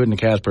know they do it in the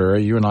Casper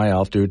area. You and I,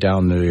 Alf, do it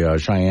down the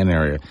Cheyenne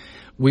area.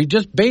 We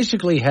just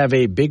basically have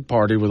a big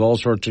party with all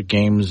sorts of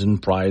games and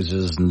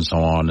prizes and so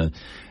on.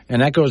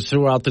 And that goes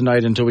throughout the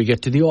night until we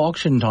get to the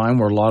auction time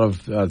where a lot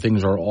of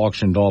things are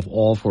auctioned off,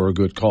 all for a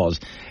good cause.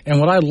 And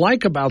what I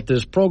like about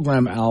this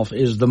program, Alf,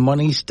 is the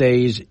money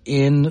stays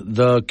in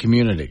the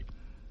community.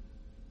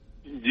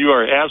 You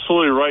are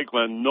absolutely right,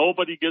 Glenn.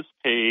 Nobody gets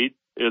paid.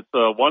 It's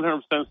 100%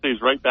 stays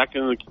right back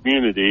in the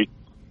community.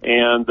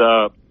 And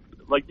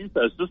like you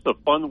said, it's just a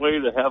fun way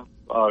to have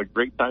a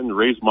great time to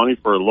raise money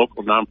for a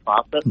local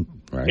nonprofit.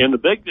 Right. And the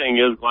big thing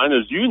is, Glenn,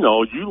 as you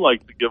know, you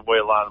like to give away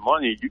a lot of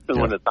money. You can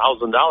win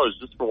 $1,000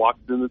 just for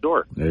walking in the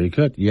door. There you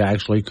could. You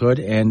actually could.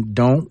 And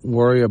don't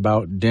worry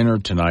about dinner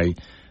tonight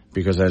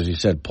because, as you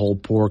said,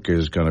 pulled pork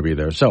is going to be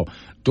there. So,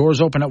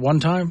 doors open at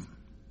one time?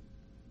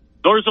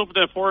 Doors open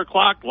at 4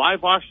 o'clock.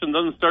 Live auction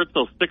doesn't start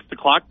till 6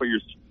 o'clock, but your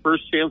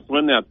first chance to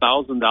win that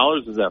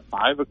 $1,000 is at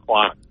 5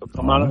 o'clock. So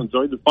come out and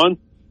enjoy the fun.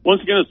 Once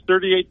again, it's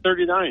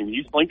 3839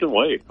 East Lincoln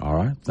Way. All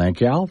right.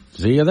 Thank you, Al.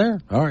 See you there.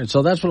 All right.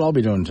 So that's what I'll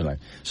be doing tonight.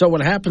 So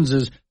what happens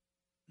is,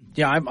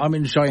 I'm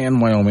in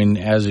Cheyenne, Wyoming,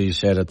 as he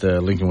said, at the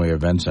Lincoln Way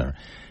Event Center.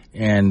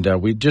 And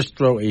we just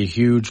throw a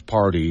huge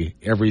party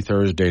every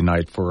Thursday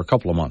night for a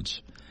couple of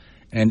months.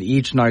 And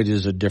each night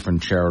is a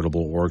different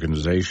charitable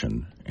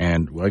organization.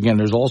 And, again,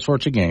 there's all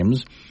sorts of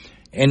games.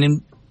 And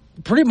in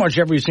pretty much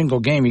every single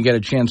game, you get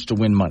a chance to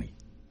win money.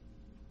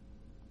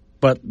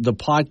 But the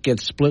pot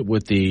gets split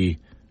with the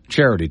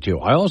charity, too.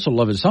 I also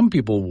love it. Some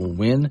people will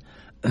win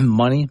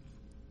money,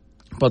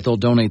 but they'll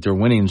donate their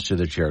winnings to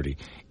the charity.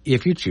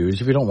 If you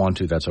choose. If you don't want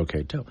to, that's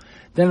okay, too.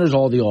 Then there's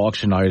all the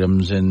auction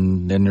items,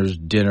 and then there's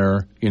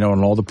dinner, and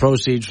all the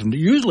proceeds from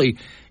usually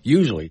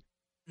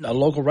a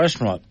local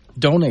restaurant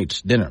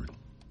donates dinner,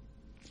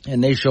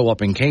 and they show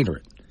up and cater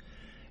it.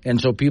 And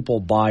so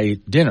people buy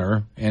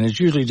dinner, and it's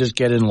usually just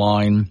get in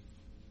line,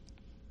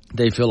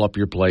 they fill up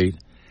your plate,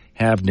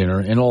 have dinner,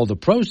 and all the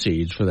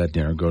proceeds for that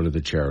dinner go to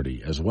the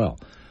charity as well.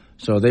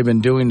 So they've been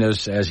doing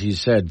this, as he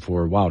said,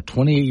 for,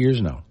 28 years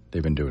now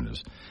they've been doing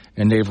this.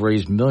 And they've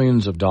raised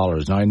millions of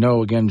dollars. Now, I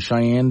know, again,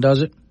 Cheyenne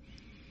does it.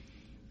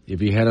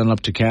 If you head on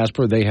up to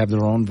Casper, they have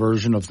their own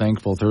version of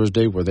Thankful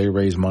Thursday where they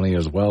raise money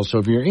as well. So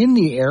if you're in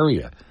the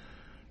area,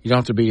 you don't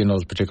have to be in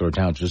those particular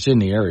towns, just in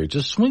the area.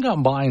 Just swing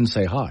on by and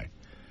say hi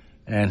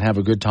and have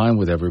a good time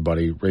with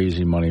everybody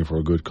raising money for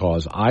a good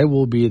cause. I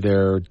will be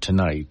there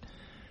tonight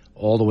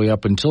all the way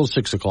up until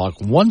 6 o'clock.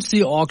 Once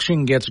the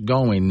auction gets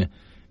going,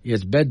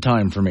 it's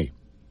bedtime for me.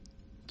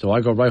 So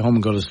I go right home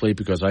and go to sleep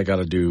because I got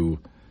to do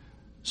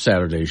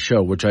Saturday's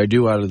show, which I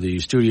do out of the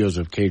studios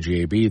of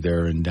KGAB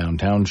there in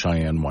downtown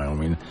Cheyenne,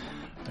 Wyoming.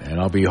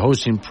 And I'll be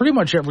hosting pretty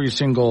much every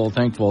single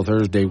Thankful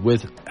Thursday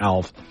with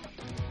Alf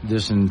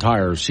this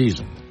entire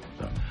season.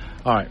 So,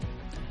 all right.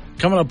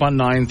 Coming up on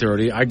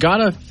 9:30, I got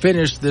to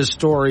finish this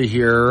story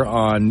here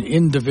on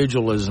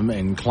individualism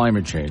and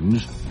climate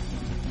change.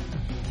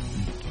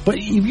 But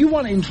if you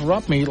want to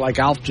interrupt me like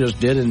Alf just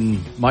did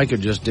and Micah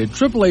just did,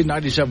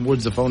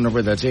 888-97-WOODS, the phone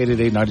number. That's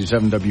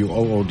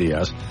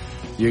 888-97-WOODS.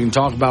 You can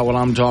talk about what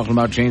I'm talking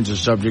about, change the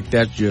subject.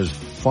 That's just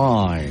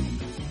fine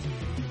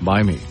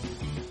by me.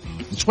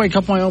 Let's Wake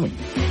Up Wyoming.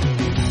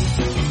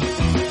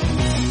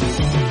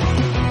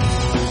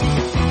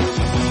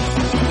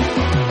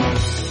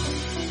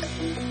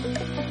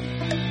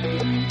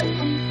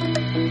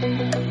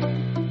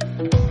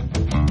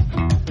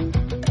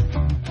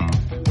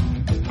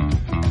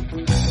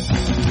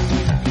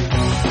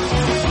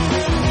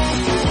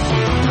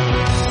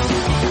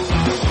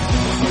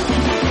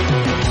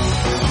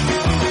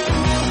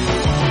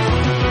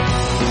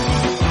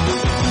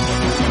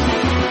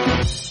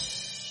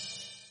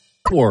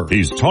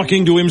 He's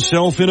talking to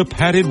himself in a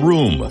padded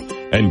room,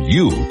 and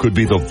you could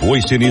be the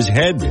voice in his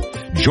head.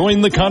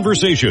 Join the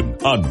conversation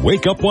on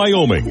Wake Up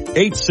Wyoming,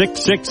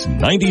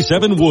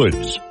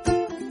 866-97-WOODS.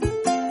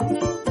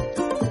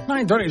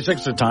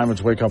 9:36 the time.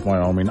 It's Wake Up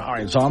Wyoming. All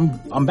right, so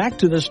I'm back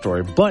to this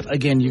story, but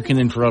again, you can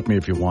interrupt me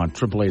if you want.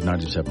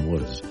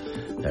 888-97-WOODS.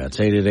 That's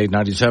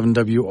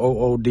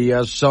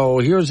 888-97-WOODS. So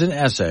here's an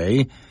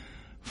essay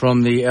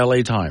from the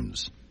LA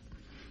Times.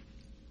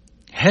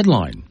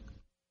 Headline: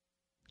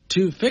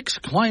 to fix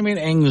climate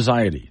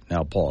anxiety.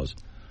 Now pause.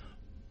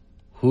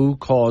 Who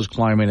caused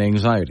climate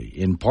anxiety?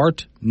 In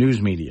part, news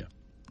media.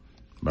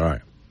 All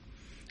right.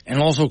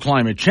 And also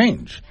climate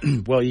change.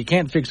 Well, you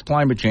can't fix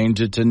climate change.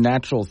 It's a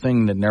natural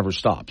thing that never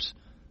stops.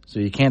 So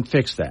you can't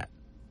fix that.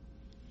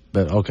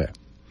 But okay.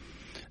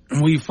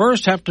 We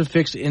first have to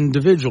fix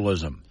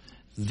individualism.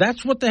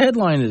 That's what the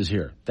headline is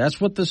here. That's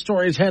what the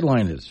story's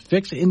headline is.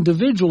 Fix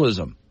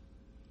individualism,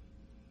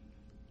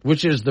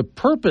 which is the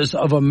purpose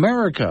of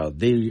America,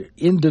 the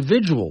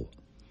individual.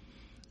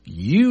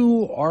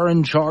 You are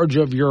in charge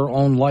of your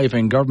own life,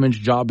 and government's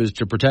job is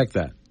to protect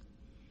that.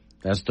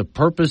 That's the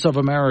purpose of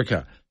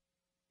America.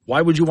 Why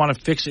would you want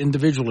to fix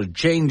individualism,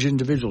 change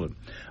individualism?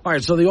 All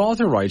right, so the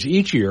author writes,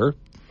 each year,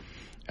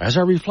 as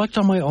I reflect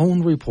on my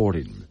own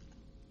reporting,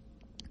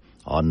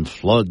 on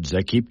floods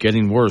that keep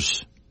getting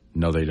worse,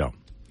 no they don't,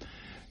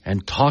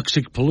 and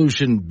toxic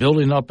pollution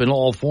building up in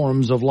all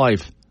forms of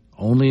life,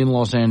 only in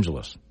Los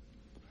Angeles,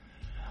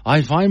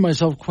 I find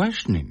myself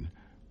questioning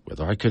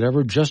whether I could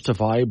ever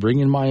justify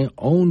bringing my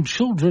own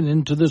children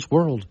into this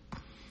world.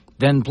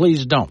 Then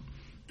please don't.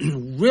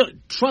 Really,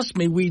 trust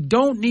me, we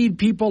don't need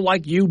people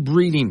like you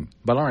breeding.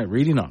 But all right,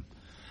 reading on.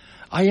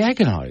 I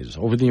agonize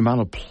over the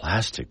amount of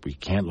plastic we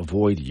can't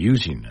avoid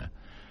using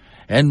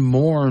and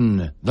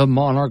mourn the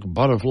monarch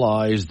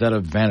butterflies that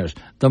have vanished.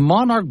 The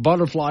monarch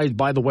butterflies,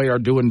 by the way, are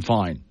doing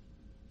fine.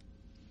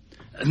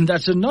 And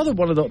that's another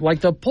one of the,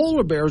 like the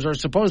polar bears are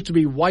supposed to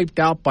be wiped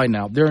out by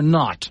now. They're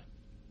not.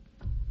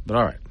 But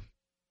all right.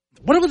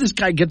 Whatever this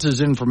guy gets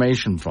his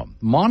information from,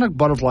 monarch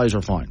butterflies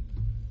are fine.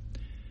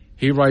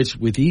 He writes,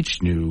 with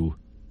each new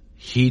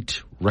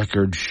heat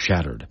record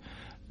shattered.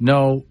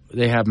 No,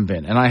 they haven't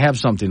been. And I have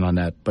something on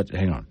that, but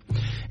hang on.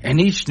 And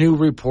each new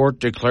report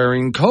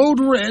declaring code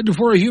red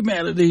for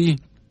humanity.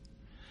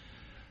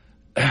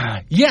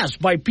 Yes,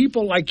 by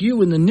people like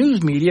you in the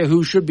news media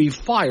who should be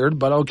fired,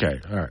 but okay,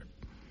 all right.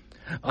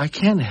 I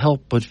can't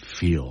help but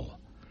feel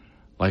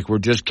like we're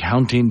just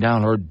counting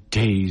down our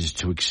days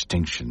to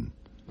extinction.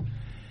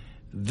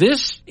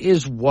 This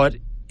is what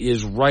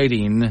is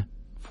writing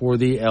for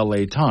the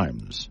LA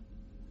Times.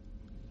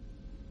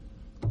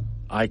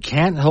 I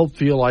can't help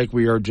feel like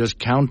we are just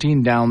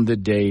counting down the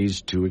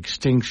days to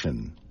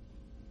extinction.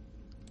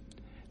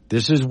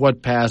 This is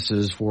what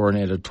passes for an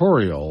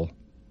editorial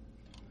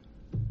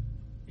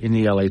in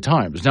the LA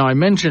Times. Now, I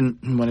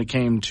mentioned when it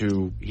came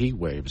to heat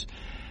waves,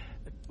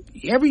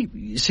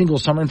 every single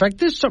summer, in fact,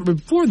 this summer,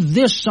 before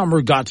this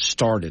summer got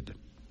started,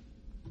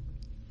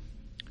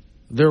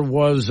 there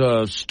was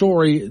a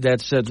story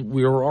that said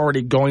we were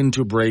already going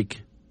to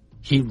break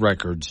heat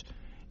records,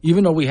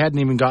 even though we hadn't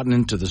even gotten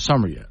into the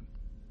summer yet.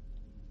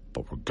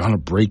 But we're going to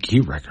break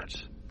heat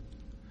records.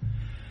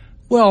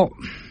 Well,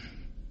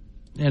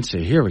 let's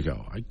see, here we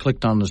go. I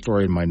clicked on the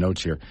story in my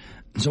notes here.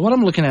 So what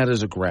I'm looking at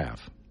is a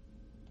graph.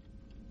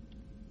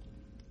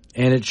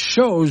 And it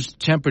shows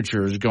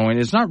temperatures going,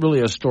 it's not really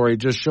a story, it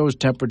just shows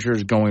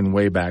temperatures going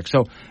way back.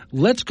 So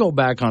let's go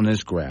back on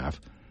this graph.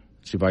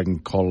 See if I can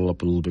call it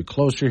up a little bit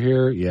closer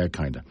here. Yeah,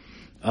 kind of.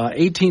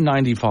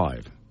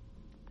 1895.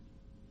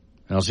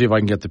 And I'll see if I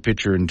can get the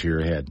picture into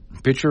your head.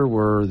 Picture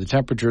where the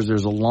temperatures,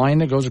 there's a line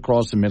that goes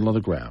across the middle of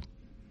the graph.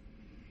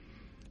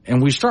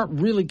 And we start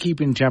really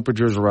keeping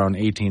temperatures around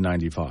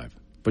 1895.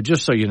 But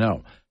just so you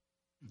know,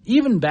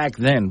 even back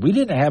then, we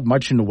didn't have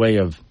much in the way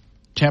of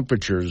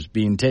temperatures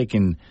being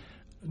taken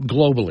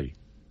globally.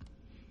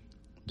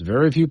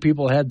 Very few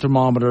people had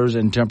thermometers,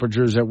 and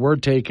temperatures that were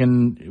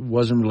taken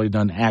wasn't really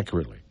done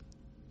accurately.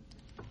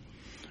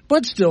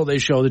 But still, they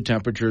show the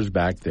temperatures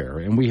back there.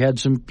 And we had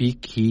some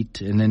peak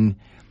heat. And then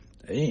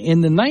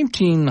in the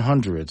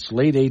 1900s,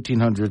 late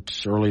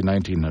 1800s, early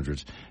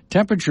 1900s,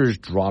 temperatures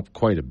dropped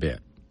quite a bit.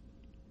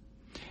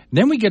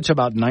 Then we get to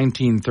about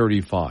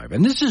 1935.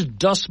 And this is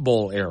Dust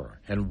Bowl era.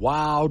 And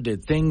wow,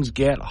 did things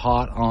get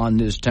hot on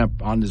this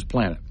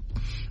planet.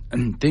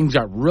 things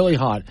got really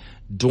hot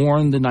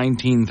during the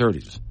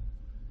 1930s.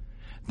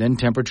 Then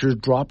temperatures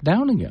dropped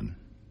down again.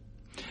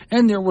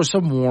 And there were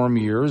some warm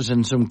years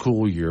and some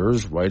cool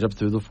years right up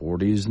through the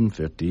 40s and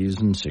 50s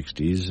and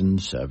 60s and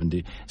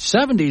 70s.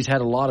 70s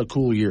had a lot of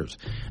cool years.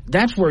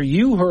 That's where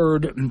you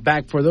heard,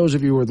 back for those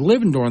of you who were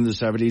living during the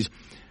 70s,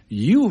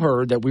 you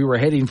heard that we were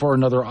heading for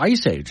another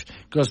ice age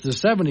because the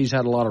 70s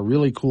had a lot of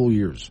really cool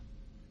years.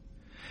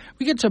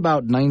 We get to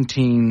about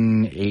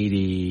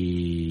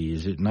 1980,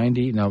 is it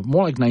 90? No,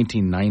 more like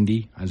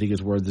 1990, I think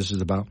is where this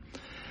is about.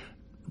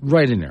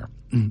 Right in there.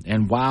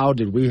 And wow,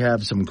 did we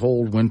have some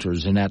cold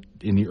winters in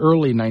the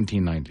early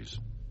 1990s.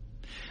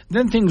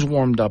 Then things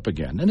warmed up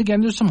again. And again,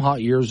 there's some hot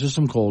years, there's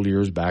some cold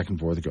years, back and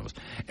forth it goes.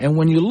 And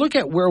when you look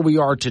at where we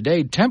are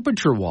today,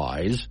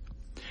 temperature-wise,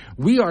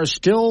 we are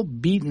still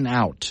beaten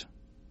out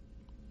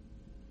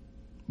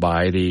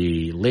by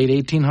the late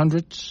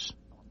 1800s.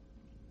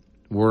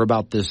 We're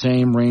about the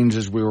same range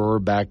as we were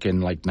back in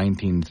like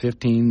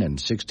 1915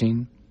 and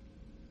 16.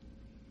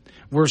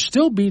 We're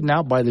still beaten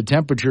out by the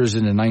temperatures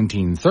in the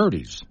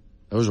 1930s.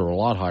 Those are a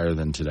lot higher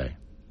than today.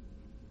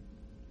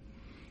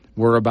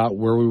 We're about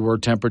where we were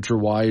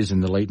temperature-wise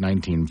in the late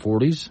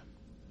 1940s.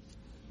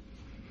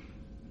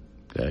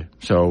 Okay,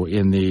 so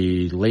in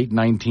the late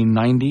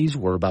 1990s,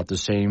 we're about the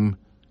same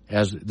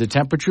as the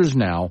temperatures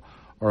now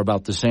are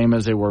about the same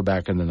as they were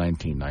back in the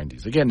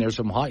 1990s. Again, there's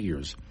some hot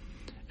years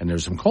and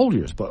there's some cold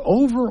years, but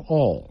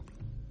overall,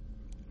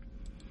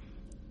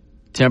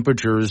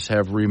 temperatures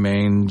have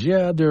remained,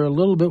 they're a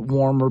little bit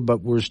warmer,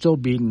 but we're still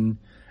beaten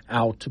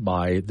out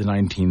by the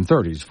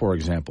 1930s, for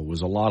example,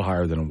 was a lot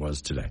higher than it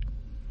was today.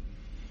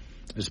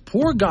 This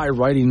poor guy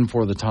writing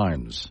for the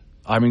Times,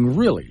 I mean,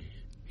 really,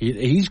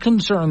 he's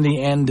concerned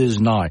the end is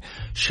nigh.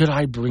 Should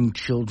I bring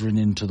children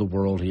into the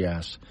world, he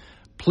asks.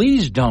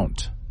 Please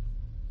don't.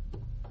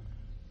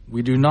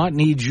 We do not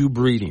need you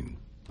breeding.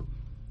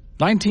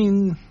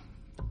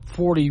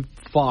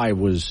 1945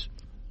 was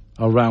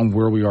around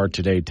where we are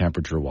today,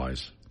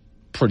 temperature-wise,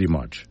 pretty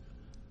much.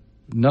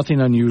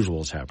 Nothing unusual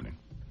is happening.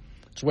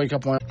 Let's wake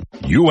up.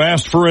 You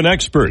asked for an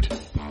expert.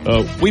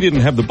 We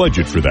didn't have the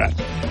budget for that.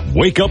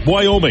 Wake Up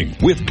Wyoming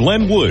with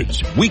Glenn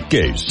Woods,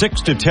 weekdays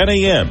 6 to 10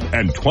 a.m.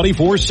 and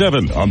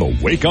 24/7 on the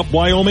Wake Up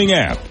Wyoming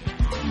app.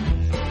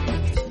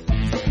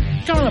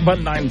 Coming up at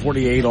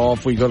 9:48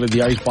 off, we go to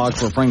the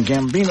icebox where Frank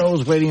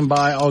Gambino's waiting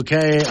by.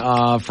 Okay,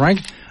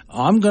 Frank,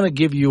 I'm going to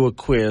give you a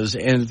quiz,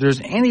 and if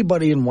there's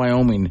anybody in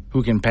Wyoming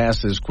who can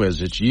pass this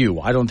quiz, it's you.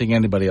 I don't think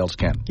anybody else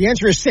can. The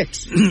answer is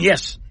 6.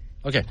 Yes.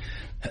 Okay.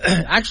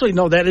 Actually,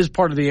 no, that is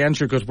part of the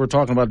answer because we're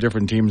talking about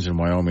different teams in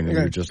Wyoming, and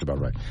you're just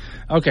about right.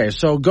 Okay,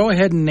 so go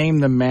ahead and name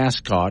the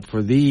mascot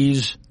for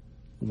these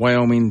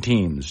Wyoming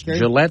teams. Okay.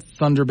 Gillette,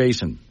 Thunder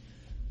Basin.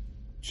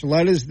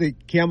 Gillette is the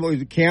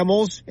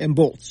Camels and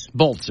Bolts.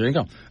 Bolts, there you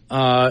go.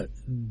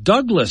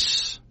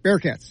 Douglas.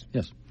 Bearcats.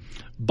 Yes.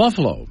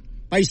 Buffalo.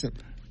 Bison.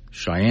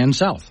 Cheyenne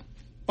South.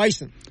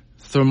 Bison.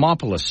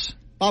 Thermopolis.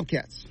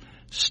 Bobcats.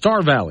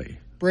 Star Valley.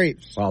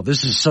 Braves. Wow,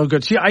 this is so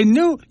good. See, I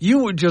knew you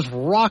would just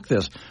rock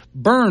this.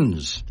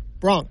 Burns.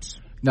 Bronx.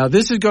 Now,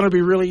 this is going to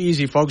be really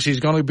easy, folks. He's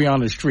going to be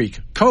on a streak.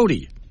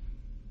 Cody.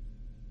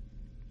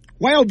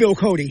 Wild Bill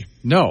Cody.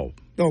 No.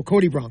 No,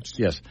 Cody Bronx.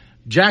 Yes.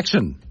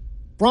 Jackson.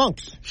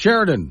 Bronx.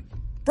 Sheridan.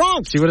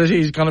 Bronx. See what it is?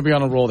 He's going to be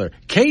on a roll there.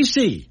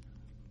 KC.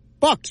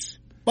 Bucks.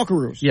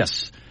 Buckaroos.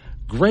 Yes.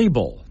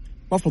 Graybull.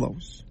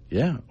 Buffaloes.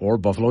 Yeah, or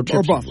Buffalo Chips.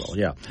 Or Buffs. Well,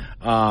 yeah.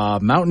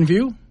 Mountain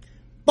View.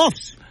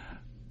 Buffs.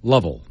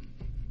 Lovell.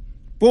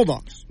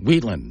 Bulldogs.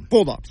 Wheatland.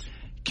 Bulldogs.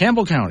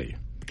 Campbell County.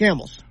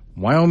 Camels.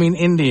 Wyoming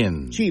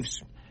Indians.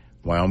 Chiefs.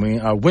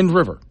 Wyoming, Wind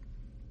River.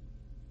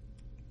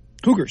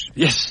 Cougars.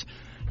 Yes.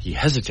 He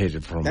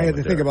hesitated for a moment. I had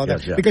to think about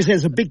that. Yeah. Because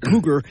there's a big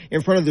cougar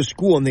in front of the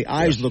school and the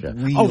eyes look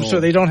real. Oh, so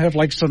they don't have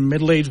like some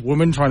middle-aged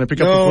woman trying to pick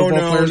up the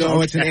football players?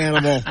 No, it's an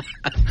animal.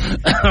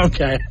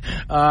 Okay.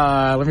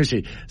 Let me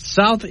see.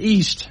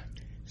 Southeast.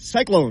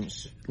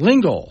 Cyclones.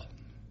 Lingle.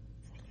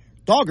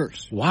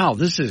 Doggers. Wow,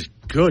 this is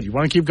good. You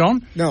want to keep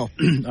going? No.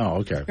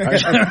 Oh, okay.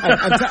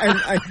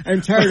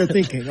 I'm tired of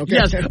thinking. Okay.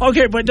 Yes.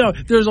 Okay, but no,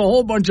 there's a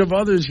whole bunch of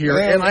others here,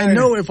 and I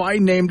know if I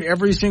named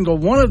every single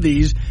one of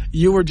these,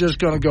 you were just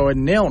going to go ahead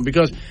and nail them.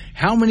 Because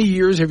how many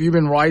years have you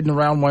been riding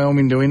around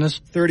Wyoming doing this?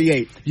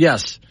 38.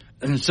 Yes.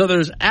 And so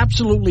there's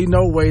absolutely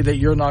no way that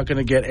you're not going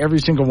to get every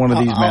single one of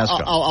these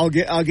mascots. I'll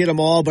get them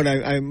all, but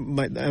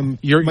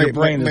your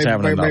brain is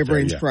having enough. My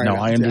brain's fried. No,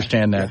 I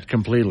understand that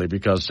completely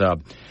because.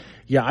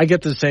 Yeah, I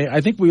get the same. I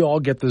think we all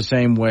get the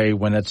same way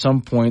when at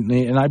some point,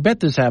 and I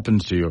bet this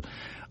happens to you.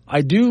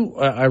 I do.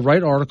 I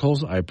write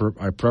articles. I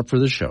prep for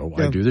the show.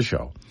 Yeah. I do the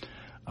show.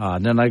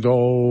 Then I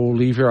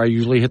leave here. I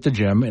usually hit the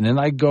gym, and then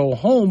I go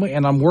home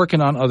and I'm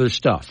working on other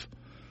stuff,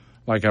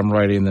 like I'm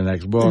writing the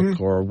next book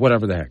or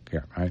whatever the heck.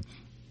 Yeah, right.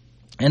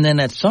 And then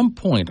at some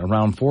point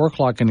around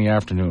 4:00 in the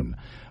afternoon,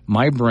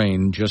 my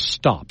brain just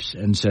stops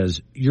and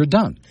says, "You're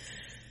done."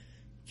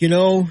 You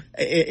know,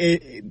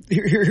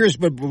 here's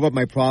what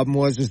my problem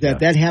was, is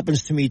that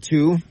happens to me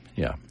too.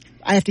 Yeah.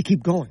 I have to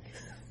keep going.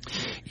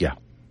 Yeah.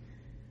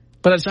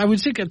 But I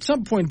would think at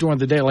some point during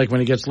the day, like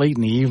when it gets late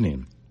in the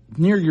evening,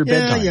 near your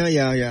bedtime.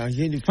 Yeah.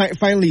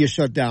 Finally, you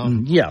shut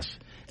down. Yes.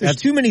 There's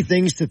too many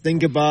things to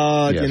think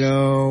about. Yes.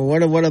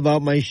 What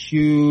about my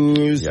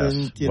shoes? Yes.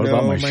 And What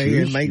about my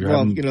shoes?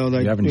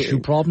 you having shoe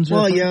problems?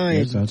 Well,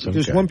 Yes, that's okay.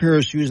 There's one pair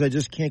of shoes I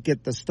just can't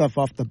get the stuff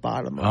off the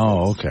bottom of.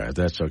 Oh, okay.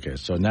 That's okay.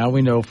 So now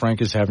we know Frank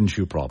is having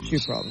shoe problems.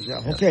 Shoe problems,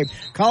 yeah. Okay.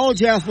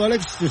 College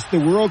athletics, just the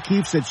world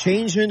keeps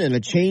a-changing and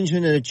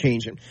a-changing and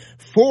a-changing.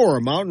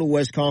 4 Mountain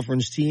West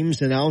Conference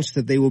teams announced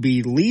that they will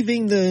be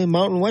leaving the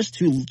Mountain West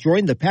to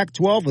join the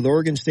Pac-12 with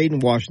Oregon State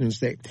and Washington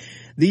State.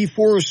 The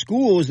 4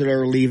 schools that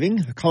are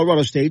leaving,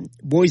 Colorado State,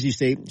 Boise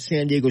State,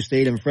 San Diego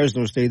State, and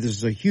Fresno State. This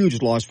is a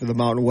huge loss for the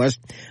Mountain West.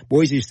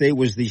 Boise State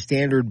was the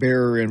standard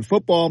bearer in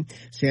football.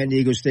 San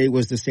Diego State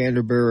was the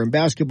standard bearer in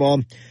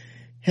basketball.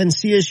 And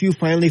CSU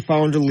finally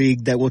found a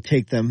league that will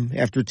take them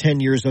after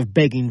 10 years of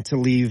begging to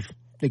leave,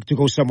 to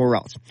go somewhere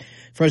else.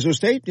 Fresno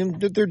State,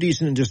 they're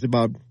decent in just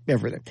about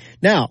everything.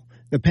 Now,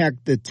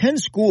 the 10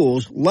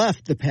 schools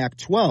left the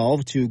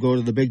Pac-12 to go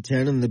to the Big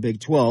Ten and the Big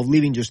 12,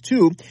 leaving just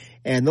 2.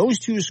 And those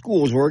 2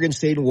 schools, Oregon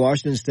State and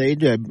Washington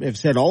State, have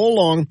said all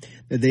along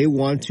that they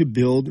want to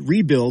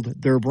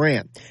rebuild their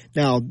brand.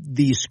 Now,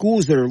 the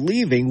schools that are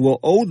leaving will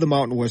owe the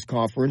Mountain West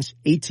Conference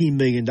 $18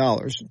 million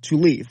to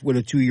leave with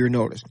a 2-year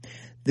notice.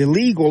 The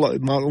league,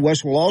 Mountain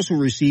West, will also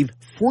receive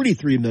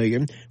 $43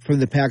 million from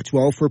the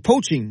Pac-12 for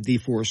poaching the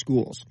 4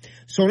 schools.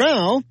 So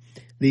now,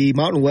 the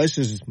Mountain West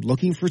is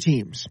looking for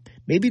teams.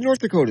 Maybe North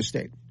Dakota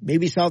State,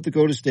 maybe South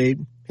Dakota State.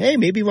 Hey,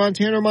 maybe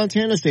Montana or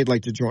Montana State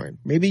like to join.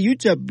 Maybe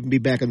UTEP be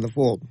back in the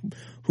fold.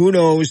 Who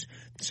knows?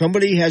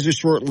 Somebody has a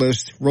short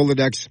list,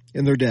 Rolodex,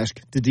 in their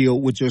desk to deal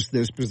with just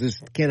this, because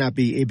this cannot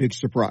be a big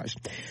surprise.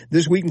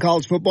 This week in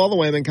college football, the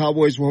Wyoming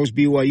Cowboys will host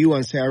BYU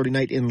on Saturday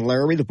night in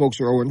Laramie. The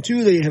Pokes are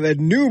 0-2. They have had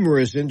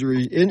numerous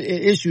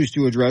issues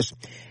to address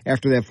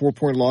after that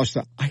 4-point loss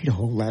to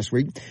Idaho last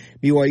week.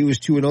 BYU is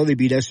 2-0. They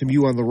beat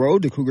SMU on the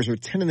road. The Cougars are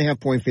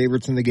 10.5-point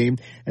favorites in the game,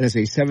 and it's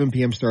a 7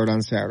 p.m. start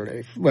on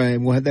Saturday.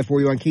 We'll have that for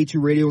you on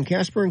K2 Radio in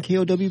Casper and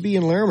KOWB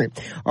in Laramie.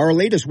 Our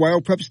latest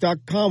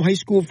WildPreps.com high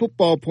school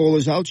football poll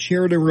is out.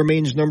 Sheridan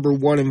remains number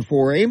 1 in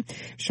 4A.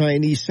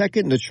 Shawnee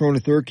second,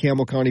 Natrona third,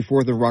 Campbell County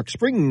fourth, and Rock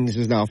Springs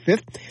is now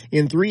 5th.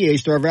 In 3A,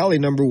 Star Valley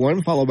number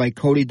 1, followed by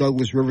Cody,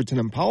 Douglas, Riverton,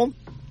 and Powell.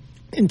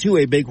 In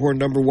 2A, Bighorn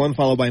number 1,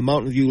 followed by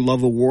Mountain View,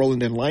 Lovell,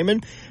 Worland, and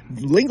Lyman.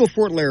 Lingo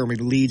Fort Laramie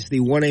leads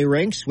the 1A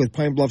ranks with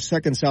Pine Bluff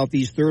second,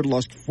 Southeast third,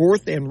 Lusk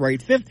fourth, and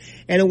Wright 5th.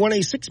 And a 1A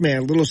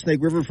 6-man, Little Snake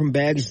River from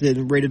Baggs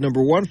rated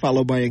number 1,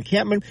 followed by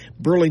Encampment,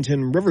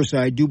 Burlington,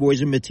 Riverside,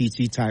 DuBois, and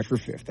Meeteetse tie for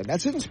 5th. And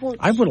that's it in sports.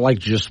 I would like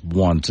just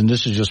once, and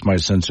this is just my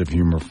sense of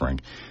humor,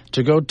 Frank,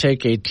 to go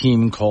take a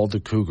team called the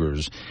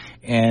Cougars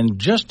and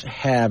just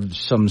have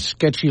some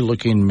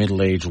sketchy-looking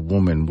middle-aged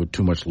woman with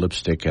too much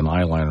lipstick and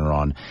eyeliner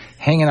on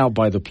hanging out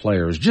by the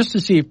players just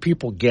to see if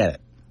people get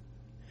it.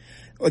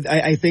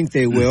 I think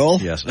they will.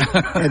 Yes.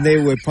 And they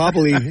would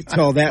probably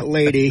tell that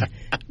lady,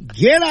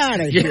 get out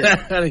of here.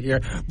 Get out of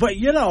here. But,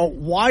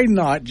 why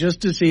not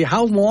just to see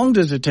how long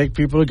does it take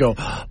people to go,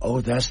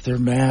 oh, that's their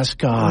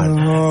mascot.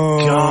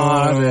 Oh.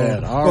 Got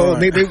it. All right.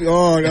 Maybe,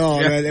 no,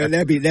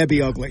 that'd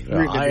be ugly.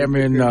 I am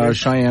in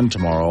Cheyenne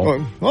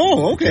tomorrow.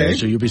 Oh, okay.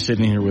 So you'll be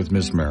sitting here with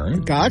Miss Mary.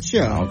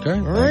 Gotcha. Okay.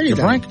 All righty,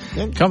 Frank.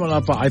 Coming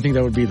up, I think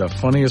that would be the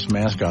funniest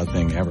mascot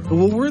thing ever.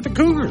 Well, we're the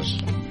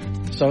Cougars.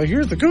 So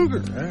here's the Cougar.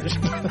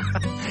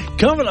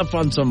 Coming up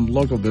on some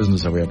local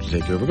business that we have to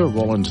take care of. We're going to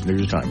roll into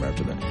news time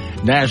after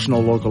that.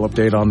 National local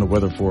update on the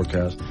weather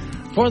forecast.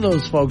 For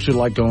those folks who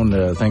like going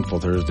to Thankful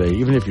Thursday,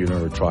 even if you've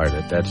never tried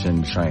it, that's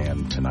in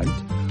Cheyenne tonight.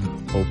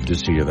 Hope to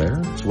see you there.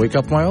 It's Wake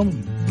Up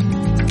Wyoming.